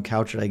how you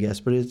couch it, I guess,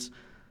 but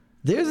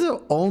they're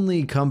the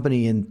only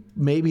company in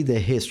maybe the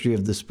history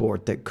of the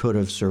sport that could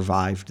have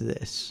survived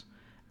this.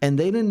 And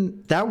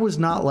that was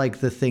not like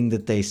the thing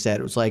that they said.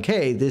 It was like,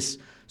 hey, this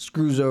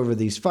screws over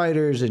these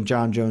fighters and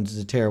John Jones is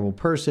a terrible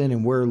person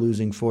and we're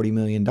losing $40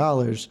 million.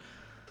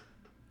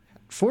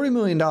 $40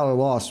 million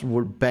loss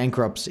would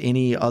bankrupts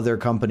any other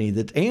company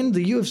and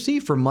the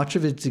UFC for much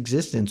of its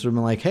existence. Would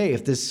be like, hey,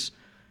 if this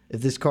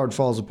card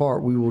falls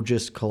apart, we will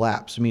just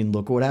collapse. I mean,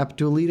 look what happened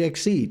to Elite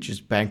XC,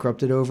 just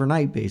bankrupted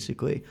overnight,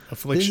 basically.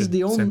 Affliction, this is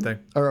the only, same thing.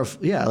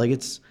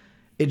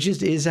 It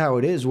just is how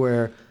it is,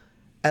 where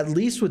at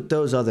least with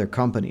those other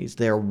companies,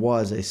 there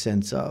was a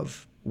sense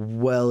of,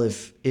 well,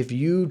 if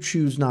you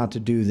choose not to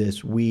do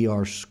this, we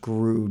are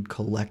screwed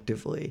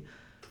collectively.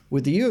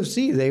 With the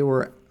UFC, they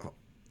were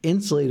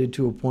insulated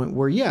to a point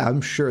where, yeah, I'm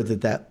sure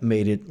that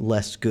made it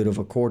less good of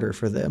a quarter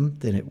for them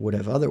than it would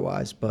have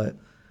otherwise, but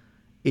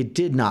it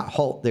did not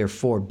halt their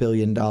 $4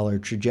 billion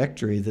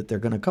trajectory that they're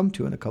going to come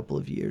to in a couple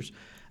of years.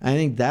 I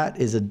think that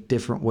is a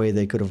different way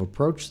they could have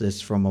approached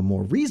this from a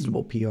more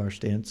reasonable PR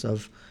stance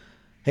of,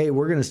 hey,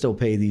 we're going to still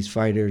pay these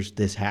fighters,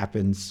 this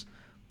happens,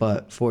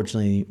 but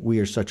fortunately we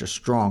are such a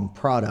strong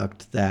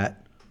product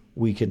that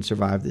we can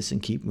survive this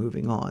and keep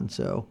moving on.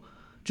 So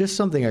just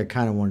something I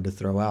kind of wanted to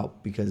throw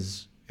out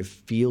because it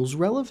feels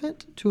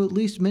relevant to at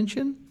least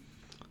mention,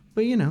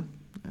 but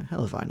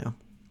hell if I know.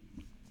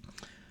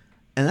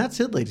 And that's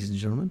it, ladies and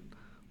gentlemen.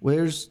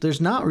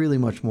 There's not really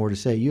much more to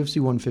say. UFC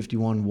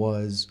 151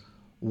 was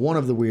one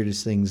of the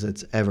weirdest things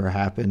that's ever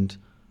happened.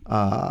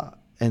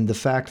 And the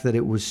fact that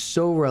it was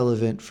so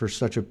relevant for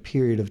such a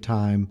period of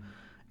time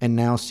and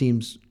now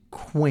seems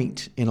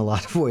quaint in a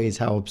lot of ways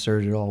how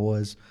absurd it all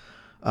was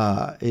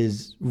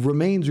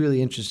remains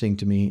really interesting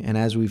to me. And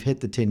as we've hit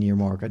the 10-year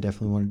mark, I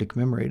definitely wanted to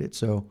commemorate it.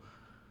 So,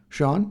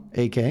 Sean,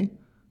 AK,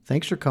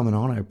 thanks for coming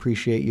on. I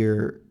appreciate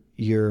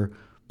your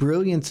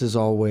brilliance as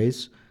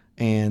always.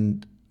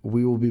 And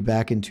we will be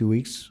back in 2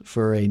 weeks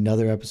for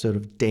another episode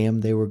of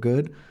Damn, They Were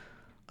Good.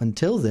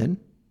 Until then,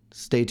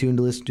 stay tuned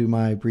to listen to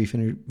my brief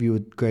interview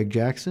with Greg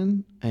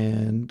Jackson,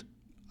 and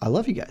I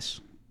love you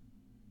guys.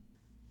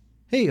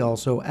 Hey,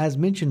 also, as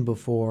mentioned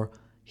before,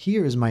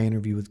 here is my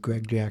interview with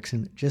Greg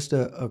Jackson. Just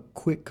a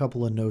quick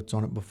couple of notes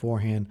on it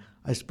beforehand.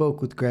 I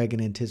spoke with Greg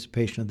in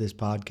anticipation of this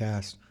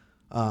podcast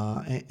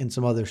and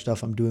some other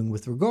stuff I'm doing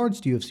with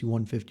regards to UFC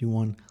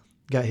 151.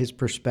 Got his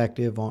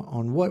perspective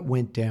on what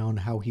went down,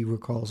 how he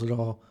recalls it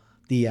all,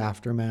 the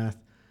aftermath,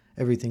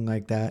 everything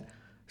like that.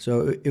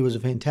 So it was a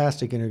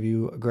fantastic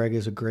interview. Greg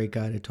is a great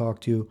guy to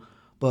talk to,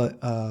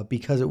 but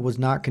because it was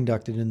not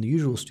conducted in the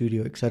usual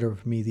studio, et cetera,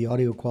 for me, the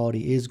audio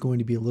quality is going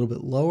to be a little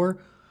bit lower.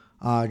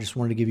 I just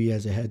wanted to give you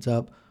guys a heads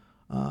up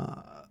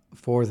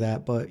for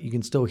that, but you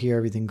can still hear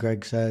everything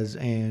Greg says,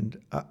 and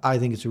I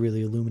think it's a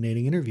really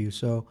illuminating interview.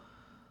 So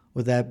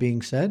with that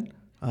being said,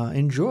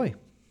 enjoy.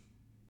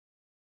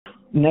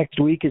 Next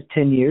week is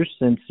 10 years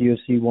since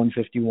UFC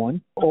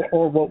 151,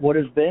 or what would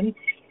have been.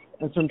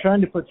 And so I'm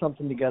trying to put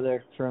something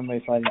together for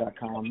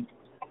MMAfighting.com.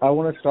 I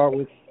want to start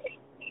with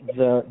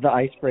the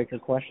icebreaker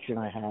question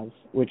I have,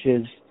 which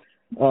is,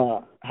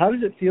 how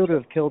does it feel to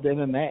have killed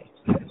MMA?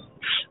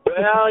 Well,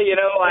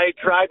 I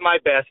tried my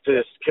best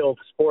to kill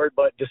the sport,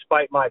 but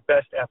despite my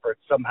best efforts,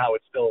 somehow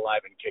it's still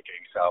alive and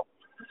kicking. So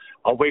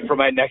I'll wait for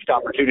my next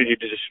opportunity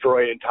to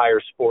destroy an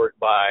entire sport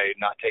by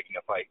not taking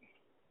a fight.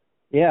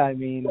 Yeah, I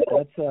mean,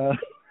 that's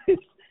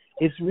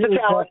it's really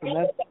tough.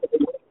 And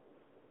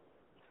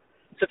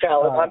it's a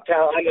talent.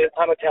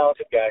 I'm a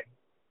talented guy.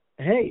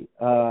 Hey,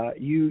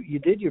 you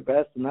did your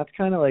best, and that's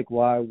kind of like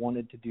why I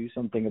wanted to do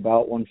something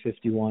about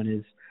 151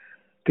 is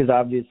because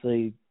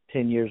obviously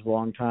 10 years,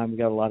 long time. We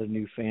got a lot of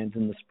new fans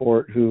in the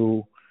sport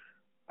who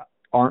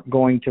aren't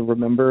going to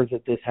remember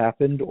that this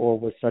happened or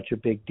was such a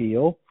big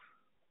deal.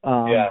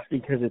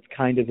 Because it's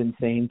kind of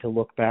insane to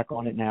look back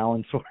on it now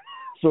and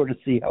sort of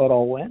see how it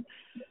all went.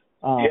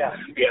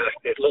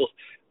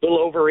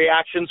 Little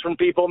overreactions from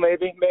people,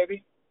 maybe.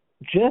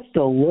 Just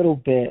a little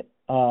bit.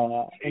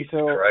 Jesus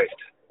Christ.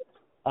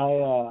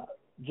 I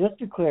just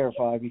to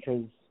clarify,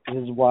 because it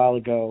was a while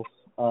ago,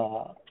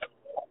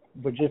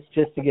 but just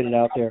to get it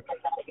out there,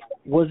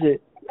 was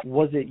it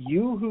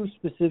you who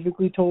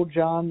specifically told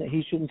John that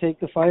he shouldn't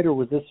take the fight, or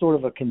was this sort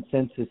of a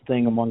consensus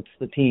thing amongst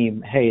the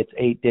team? Hey, it's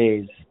 8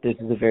 days. This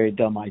is a very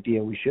dumb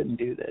idea. We shouldn't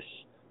do this.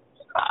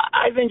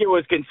 I think it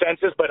was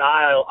consensus, but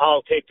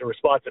I'll take the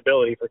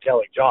responsibility for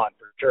telling John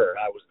for sure.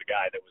 I was the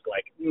guy that was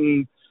like,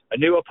 a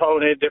new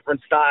opponent,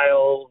 different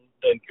style,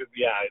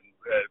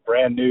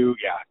 brand new,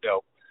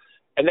 no.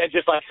 And then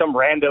just like some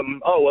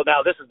random,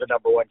 now this is the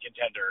number one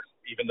contender,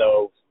 even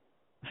though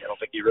I don't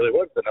think he really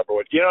was the number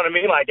one. You know what I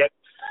mean? Like it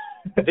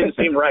didn't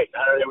seem right.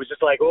 It was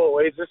just like,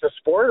 is this a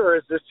sport or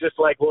is this just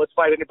like, let's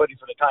fight anybody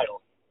for the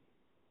title?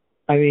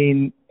 I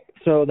mean,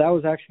 so that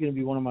was actually going to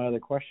be one of my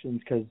other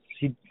questions because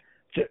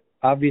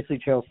obviously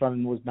Chael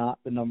Sonnen was not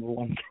the number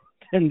one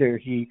contender.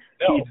 He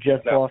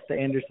just lost to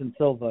Anderson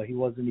Silva. He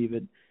wasn't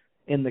even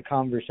in the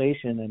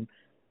conversation. And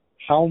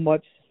how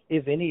much,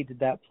 if any, did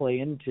that play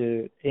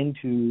into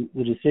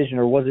the decision,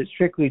 or was it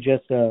strictly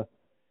just hey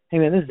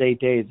man, this is 8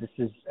 days. This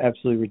is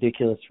absolutely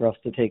ridiculous for us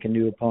to take a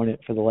new opponent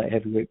for the light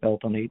heavyweight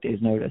belt on 8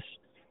 days' notice?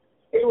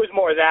 It was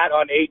more that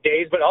on 8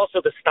 days, but also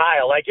the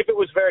style. Like if it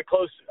was very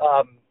close,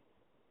 because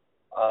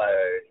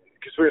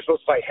we were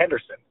supposed to fight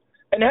Henderson,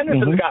 And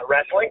Henderson's got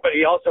wrestling, but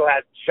he also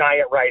has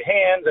giant right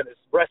hands, and his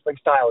wrestling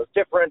style is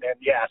different. And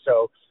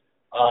so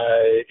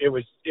it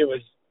was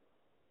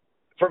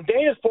from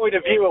Dana's point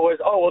of view, it was,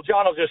 oh well,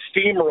 John will just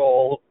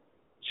steamroll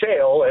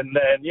Chael, and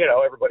then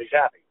everybody's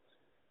happy.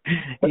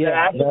 But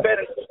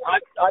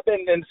I've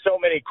been in so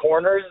many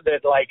corners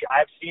that like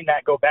I've seen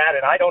that go bad,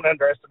 and I don't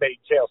underestimate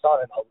Chael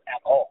Sonnen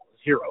at all.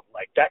 Zero.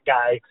 Like that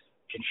guy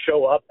can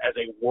show up as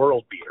a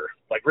world beater,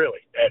 like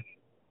really, and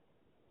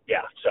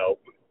so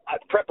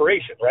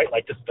preparation, right?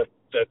 Like the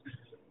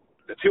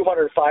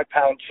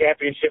 205-pound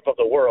championship of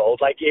the world.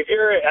 Like if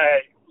you're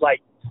if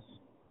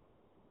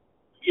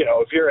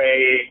you're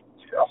a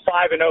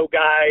 5-0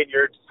 guy and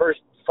your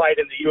first fight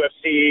in the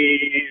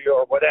UFC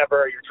or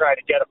whatever, you're trying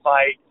to get a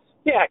fight.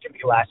 Yeah, it can be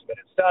last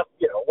minute stuff,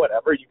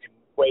 whatever. You can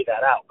weigh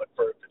that out. But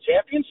for the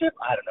championship,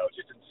 I don't know. It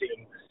just didn't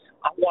seem.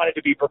 I wanted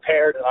to be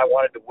prepared and I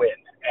wanted to win,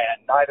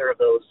 and neither of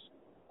those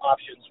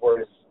options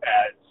were as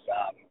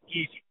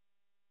easy.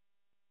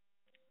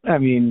 I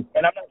mean,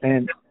 and I'm not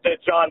saying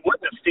that John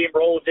wouldn't have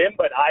steamrolled him,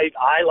 but I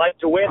like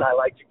to win. I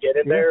like to get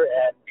in there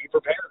and be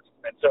prepared.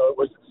 And so it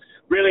was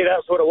really,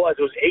 that's what it was.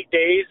 It was 8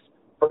 days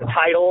for the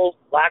title,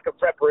 lack of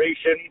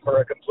preparation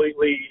for a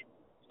completely,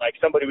 like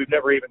somebody we've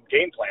never even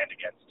game planned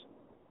against.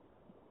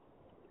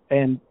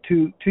 And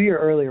to your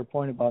earlier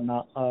point about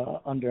not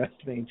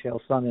underestimating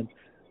Chael Sonnen,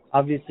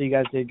 obviously you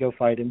guys did go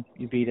fight him.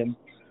 You beat him.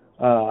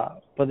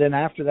 But then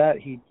after that,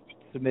 he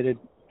submitted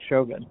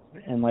Shogun,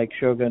 and like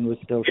Shogun was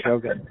still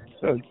Shogun.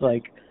 So it's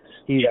like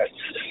he's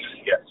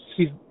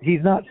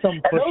not some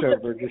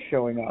pushover just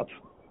showing up.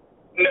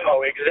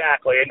 No,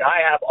 exactly. And I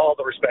have all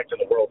the respect in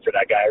the world for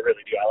that guy. I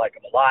really do. I like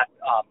him a lot,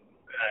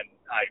 and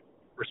I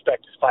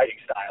respect his fighting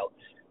style.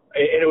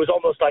 And it was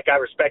almost like I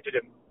respected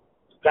him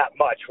that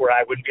much where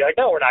I wouldn't be like,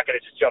 no, we're not going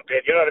to just jump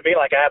in. You know what I mean?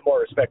 Like I have more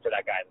respect for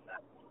that guy than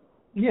that.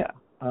 Yeah.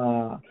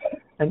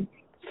 And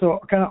so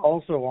kind of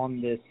also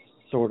on this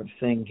sort of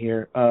thing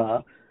here,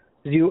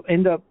 you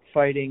end up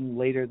fighting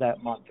later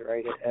that month,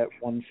 right, at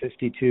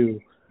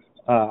 152.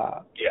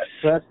 Yes.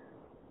 So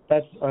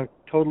that's a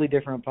totally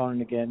different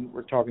opponent again.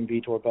 We're talking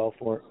Vitor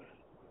Belfort.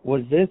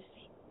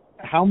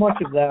 How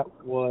much of that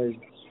was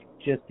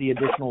just the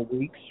additional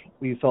weeks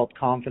we felt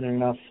confident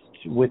enough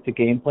with the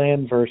game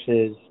plan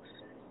versus,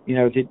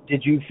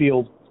 did you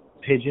feel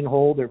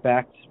pigeonholed or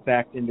backed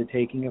into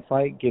taking a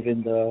fight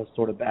given the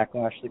sort of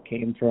backlash that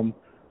came from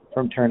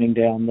turning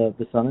down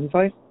the Sonnen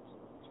fight?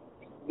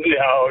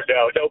 No,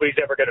 nobody's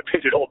ever going to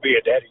pigeonhole me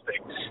into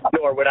anything,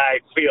 nor would I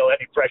feel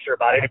any pressure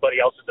about anybody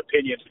else's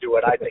opinion to do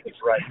what I think is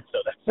right. So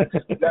that's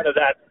none of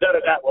that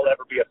will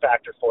ever be a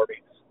factor for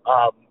me.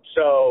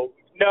 So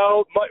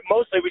no,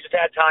 mostly we just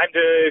had time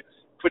to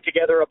put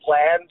together a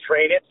plan,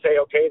 train it, say,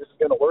 okay, this is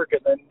going to work,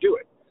 and then do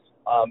it.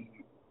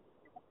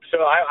 So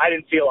I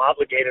didn't feel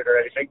obligated or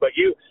anything, but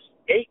 8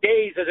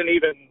 days isn't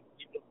even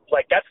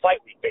like that's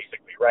fight week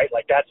basically, right?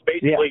 Like that's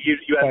basically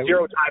you have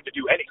zero time to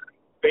do anything.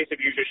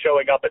 Basically, you're just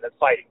showing up and then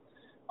fighting.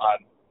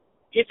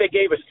 If they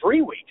gave us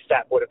 3 weeks,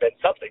 that would have been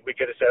something. We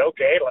could have said,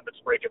 okay, let's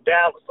break them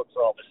down. Let's look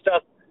through all this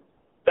stuff.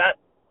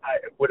 That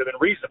would have been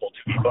reasonable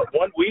to me. But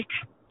 1 week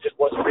just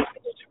wasn't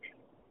reasonable to me.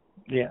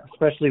 Yeah,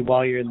 especially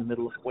while you're in the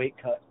middle of a weight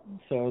cut.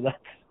 So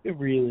that's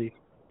really...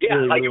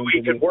 Yeah, really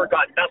we can work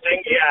on nothing.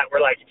 Yeah,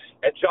 we're like,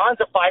 and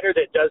John's a fighter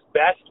that does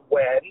best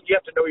when, you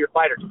have to know your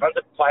fighter. John's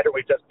a fighter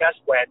where he does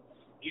best when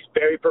he's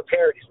very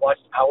prepared. He's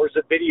watched hours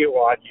of video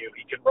on you.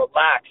 He can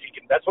relax.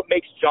 That's what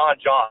makes John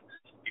John.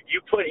 If you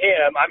put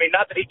him, I mean,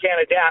 not that he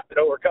can't adapt and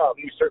overcome.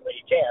 Certainly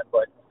he can,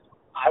 but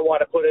I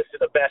want to put us to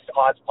the best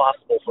odds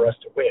possible for us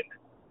to win.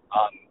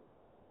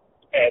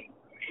 And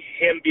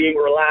him being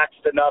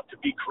relaxed enough to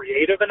be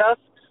creative enough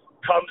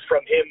comes from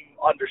him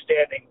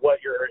understanding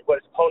what his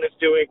opponent's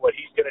doing, what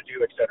he's going to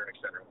do, et cetera, et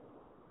cetera.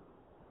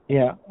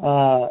 Yeah.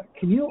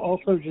 Can you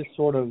also just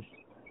sort of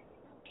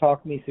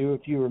talk me through,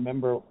 if you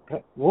remember,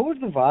 what was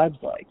the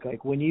vibes like?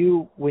 Like when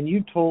you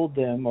told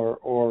them,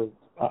 or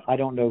I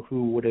don't know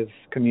who would have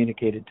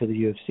communicated to the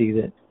UFC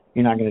that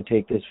you're not going to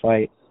take this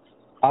fight.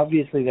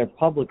 Obviously, their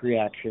public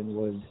reaction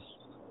was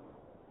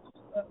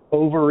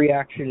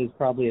overreaction is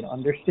probably an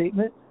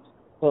understatement.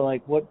 But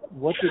like, what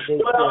did they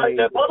say?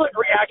 The public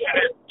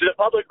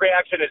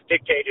reaction is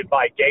dictated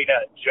by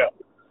Dana and Joe.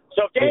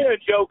 So if Dana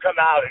and Joe come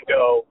out and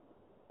go,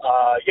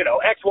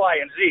 X, Y,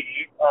 and Z,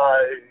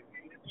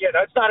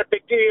 it's not a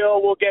big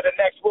deal. We'll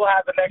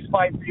have the next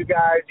fight for you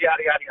guys,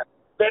 yada, yada, yada.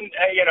 Then,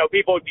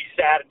 people would be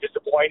sad and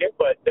disappointed,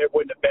 but there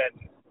wouldn't have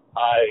been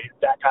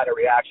that kind of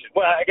reaction.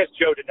 Well, I guess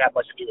Joe didn't have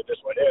much to do with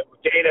this one.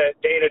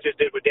 Dana just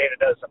did what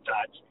Dana does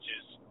sometimes, which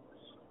is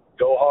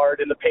go hard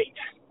in the paint.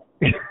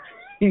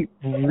 He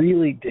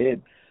really did.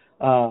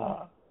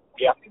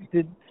 Yeah.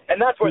 And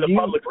that's where the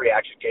public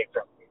reaction came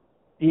from.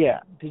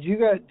 Yeah.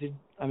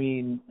 I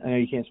know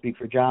you can't speak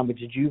for John, but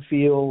did you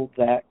feel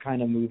that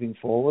kind of moving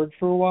forward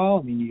for a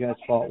while? I mean, you guys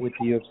fought with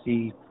the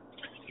UFC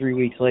 3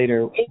 weeks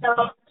later.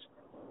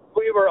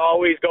 We were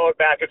always going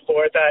back and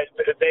forth.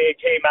 Dana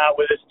came out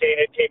with a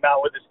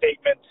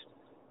statement.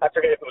 I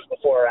forget if it was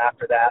before or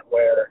after that,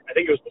 I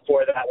think it was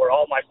before that, where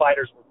all my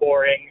fighters were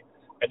boring.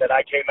 And then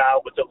I came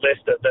out with the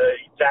list of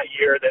that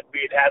year that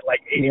we had like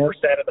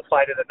 80% of the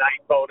fight of the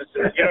night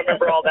bonuses. You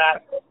remember all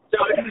that?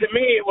 So to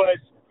me, it was,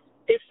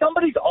 if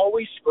somebody's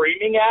always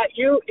screaming at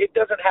you, it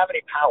doesn't have any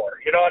power.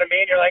 You know what I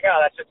mean? You're like,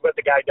 oh, that's just what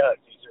the guy does.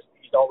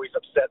 He's always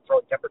upset,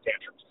 throwing temper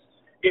tantrums.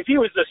 If he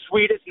was the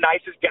sweetest,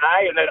 nicest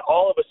guy, and then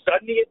all of a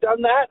sudden he had done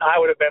that, I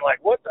would have been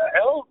like, what the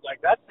hell? Like,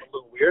 that's a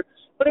little weird.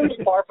 But it was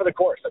par for the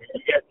course. I mean,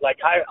 you get,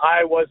 like,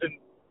 I wasn't,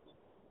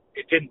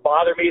 it didn't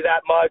bother me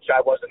that much.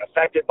 I wasn't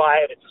affected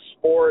by it. It's a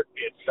sport.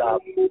 It's,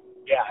 it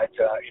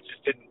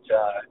just didn't,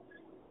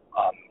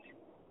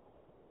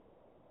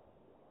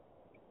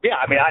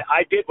 I mean,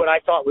 I did what I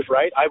thought was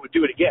right. I would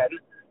do it again.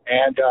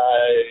 And,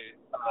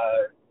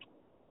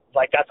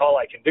 that's all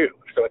I can do.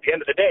 So at the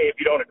end of the day, if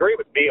you don't agree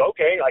with me,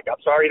 okay, like,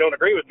 I'm sorry you don't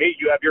agree with me.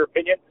 You have your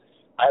opinion.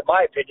 I have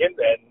my opinion,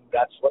 and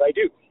that's what I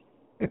do.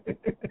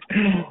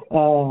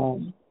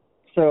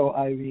 So,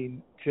 I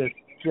mean, just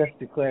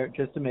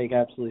to make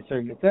absolutely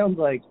certain, it sounds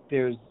like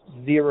there's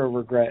zero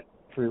regret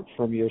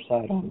from your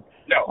side on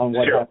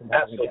what happened.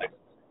 Absolutely.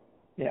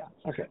 Yeah.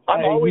 Okay.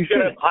 I'm always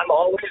going to.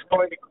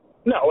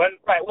 No, and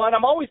right. Well, and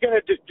I'm always going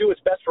to do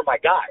what's best for my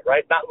guy,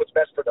 right? Not what's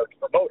best for the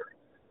promoter.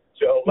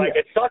 So,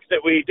 it sucks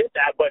that we did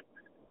that, but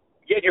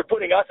yet you're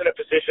putting us in a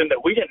position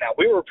that we didn't have.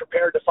 We were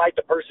prepared to fight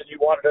the person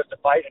you wanted us to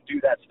fight and do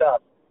that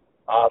stuff.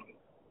 I'm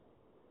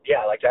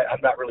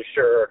not really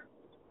sure.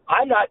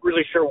 I'm not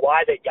really sure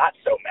why they got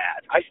so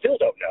mad. I still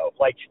don't know.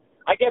 Like,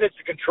 I get it's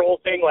a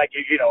control thing. Like,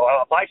 if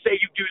I say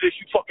you do this,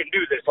 you fucking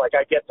do this. Like,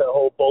 I get the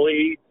whole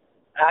bully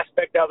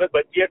aspect of it.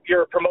 But if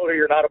you're a promoter,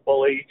 you're not a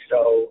bully.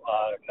 So,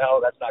 no,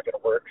 that's not going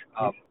to work.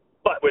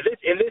 But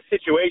in this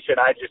situation,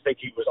 I just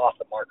think he was off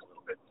the mark a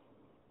little bit.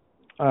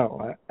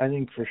 Oh, I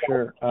think for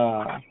sure.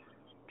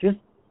 Just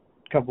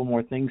a couple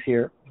more things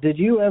here. Did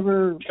you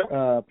ever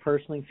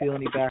personally feel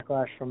any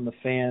backlash from the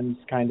fans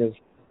kind of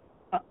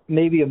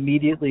maybe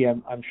immediately?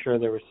 I'm sure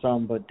there was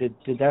some, but did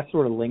that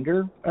sort of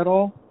linger at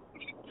all?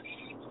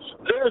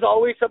 There's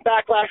always some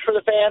backlash for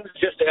the fans.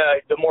 Just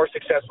the more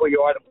successful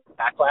you are, the more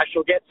backlash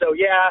you'll get. So,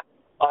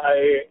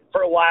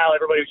 for a while,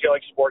 everybody was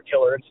yelling sport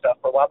killer and stuff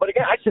for a while. But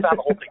again, I just found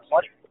the whole thing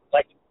funny.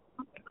 Like,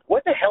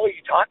 what the hell are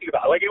you talking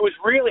about? Like, it was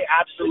really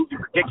absolutely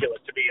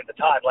ridiculous to me at the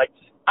time. Like,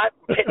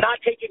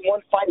 not taking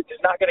one fight is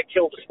not going to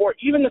kill the sport.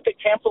 Even if they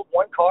canceled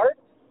one card,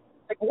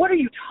 like, what are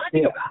you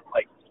talking about?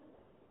 Like,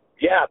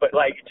 but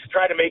like, to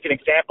try to make an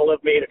example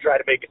of me, to try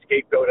to make a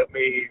scapegoat of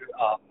me,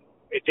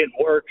 it didn't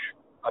work.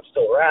 I'm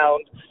still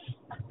around.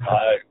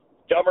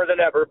 Dumber than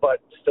ever, but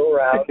still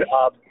around.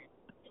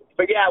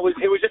 But yeah,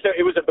 it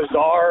was a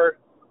bizarre,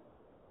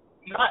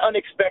 not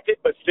unexpected,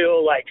 but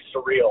still like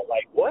surreal.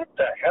 Like, what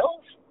the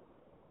hell?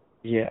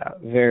 Yeah,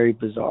 very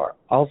bizarre.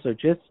 Also,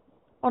 just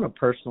on a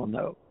personal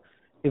note,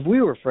 if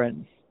we were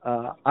friends,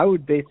 I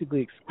would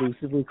basically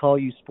exclusively call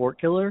you Sport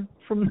Killer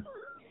from.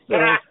 So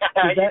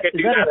is that a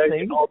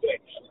thing?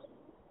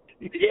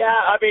 Yeah,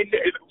 I mean,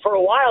 for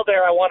a while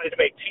there, I wanted to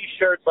make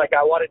T-shirts. Like,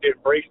 I wanted to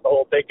embrace the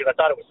whole thing because I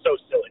thought it was so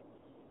silly.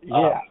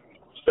 Yeah.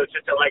 So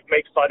just to like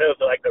make fun of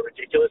like the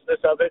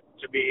ridiculousness of it,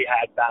 to me,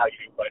 had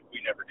value, but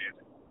we never did.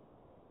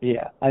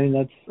 Yeah, I mean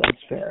that's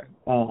fair.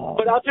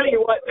 But I'll tell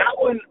you what, that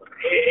one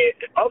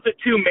of the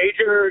two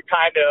major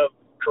kind of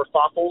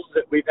kerfuffles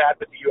that we've had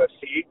with the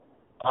UFC,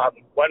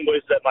 one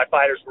was that my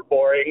fighters were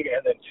boring,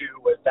 and then two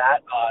was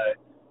that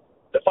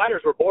the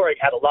fighters were boring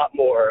had a lot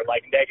more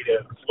like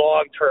negative,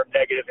 long-term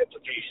negative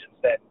implications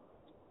than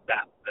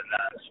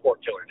the Sport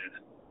Killer did.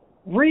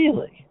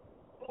 Really?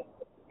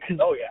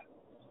 Oh yeah.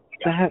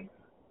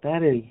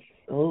 That is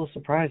a little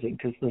surprising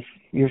because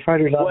your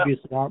fighters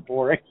obviously aren't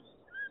boring.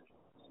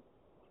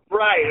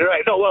 Right.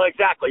 No, well,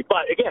 exactly.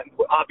 But again,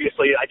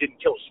 obviously, I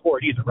didn't kill a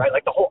sport either, right?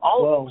 Like all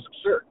of it was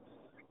absurd.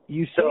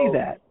 You say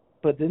that,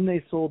 but then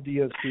they sold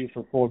the UFC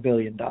for $4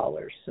 billion.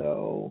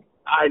 So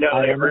I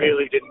know they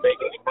really didn't make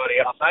any money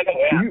off. I know.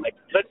 Yeah.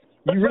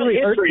 Let's really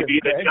history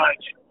be the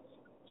judge.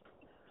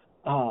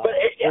 But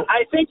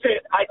I think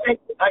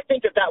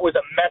that was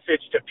a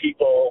message to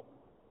people.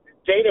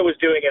 Dana was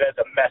doing it as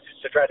a message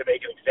to try to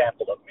make an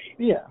example of me.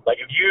 Yeah.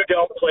 Like, if you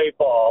don't play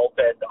ball,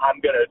 then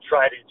I'm going to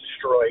try to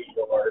destroy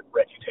your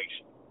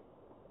reputation.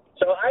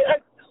 So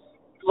I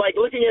like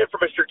looking at it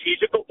from a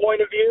strategical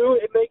point of view,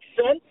 it makes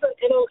sense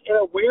in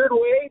a weird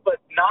way, but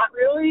not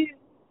really.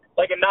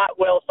 Like a not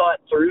well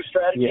thought through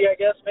strategy, I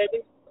guess,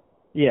 maybe.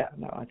 Yeah,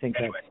 no, I think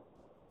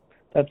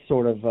that's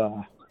sort of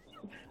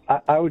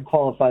I would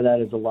qualify that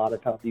as a lot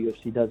of how the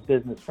UFC does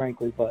business,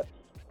 frankly, but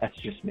that's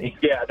just me.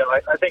 Yeah, no,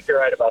 I think you're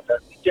right about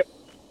that. Yep.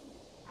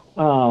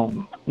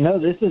 No,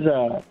 this has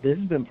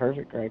been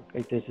perfect, Greg.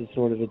 Like, this is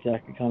sort of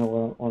exactly kind of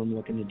what I'm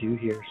looking to do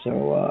here.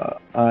 So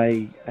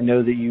I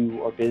know that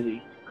you are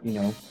busy,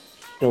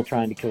 still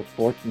trying to kill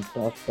sports and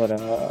stuff, but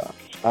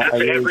that's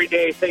an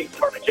everyday thing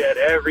for me, Jed.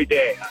 Every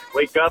day I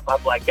wake up,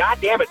 I'm like, God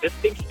damn it, this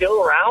thing's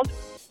still around.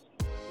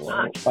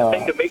 The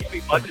thing that makes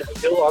me money is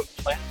still on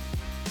the planet.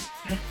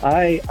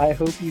 I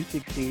hope you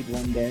succeed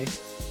one day.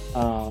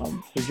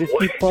 So just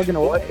keep plugging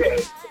away.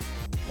 Okay.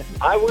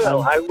 I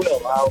will.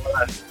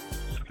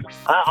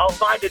 I'll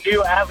find a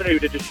new avenue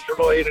to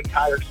destroy an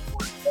entire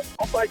sport.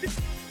 I'll find it.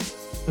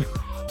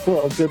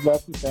 Well, good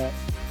luck with that.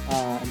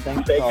 And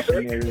thanks for talking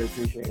to me. I really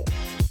appreciate it.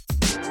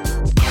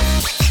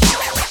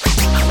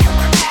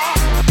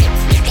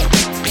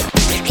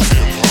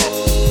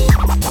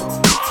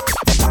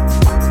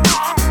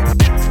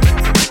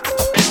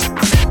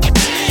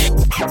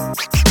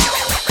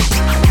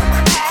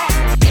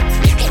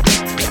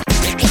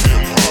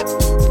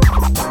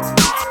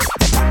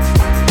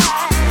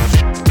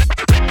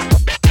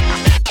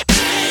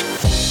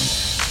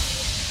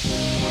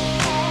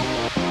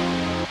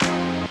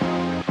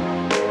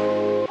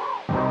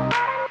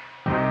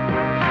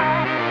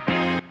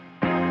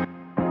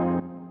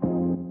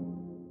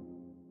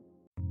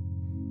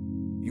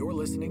 You're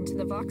listening to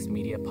the Vox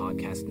Media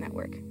Podcast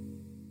Network.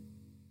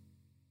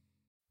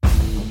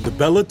 The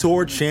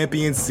Bellator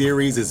Champion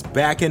Series is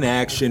back in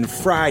action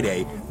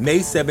Friday, May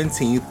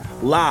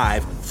 17th,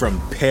 live from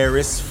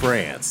Paris,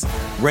 France.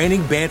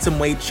 Reigning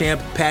bantamweight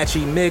champ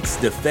Patchy Mix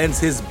defends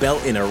his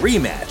belt in a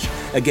rematch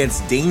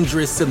against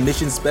dangerous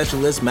submission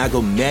specialist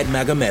Magomed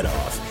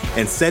Magomedov.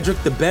 And Cedric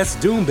the Best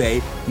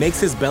Doumbé makes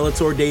his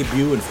Bellator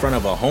debut in front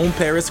of a home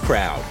Paris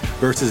crowd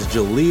versus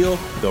Jaleel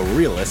the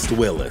Realist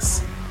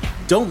Willis.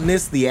 Don't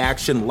miss the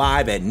action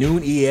live at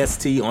noon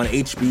EST on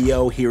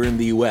HBO here in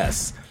the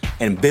US.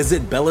 And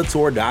visit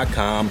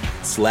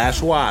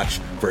Bellator.com/watch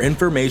for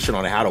information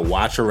on how to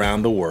watch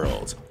around the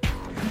world.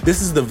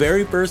 This is the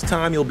very first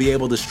time you'll be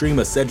able to stream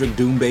a Cedric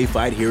Doumbé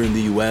fight here in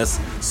the US,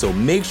 so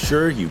make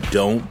sure you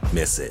don't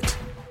miss it.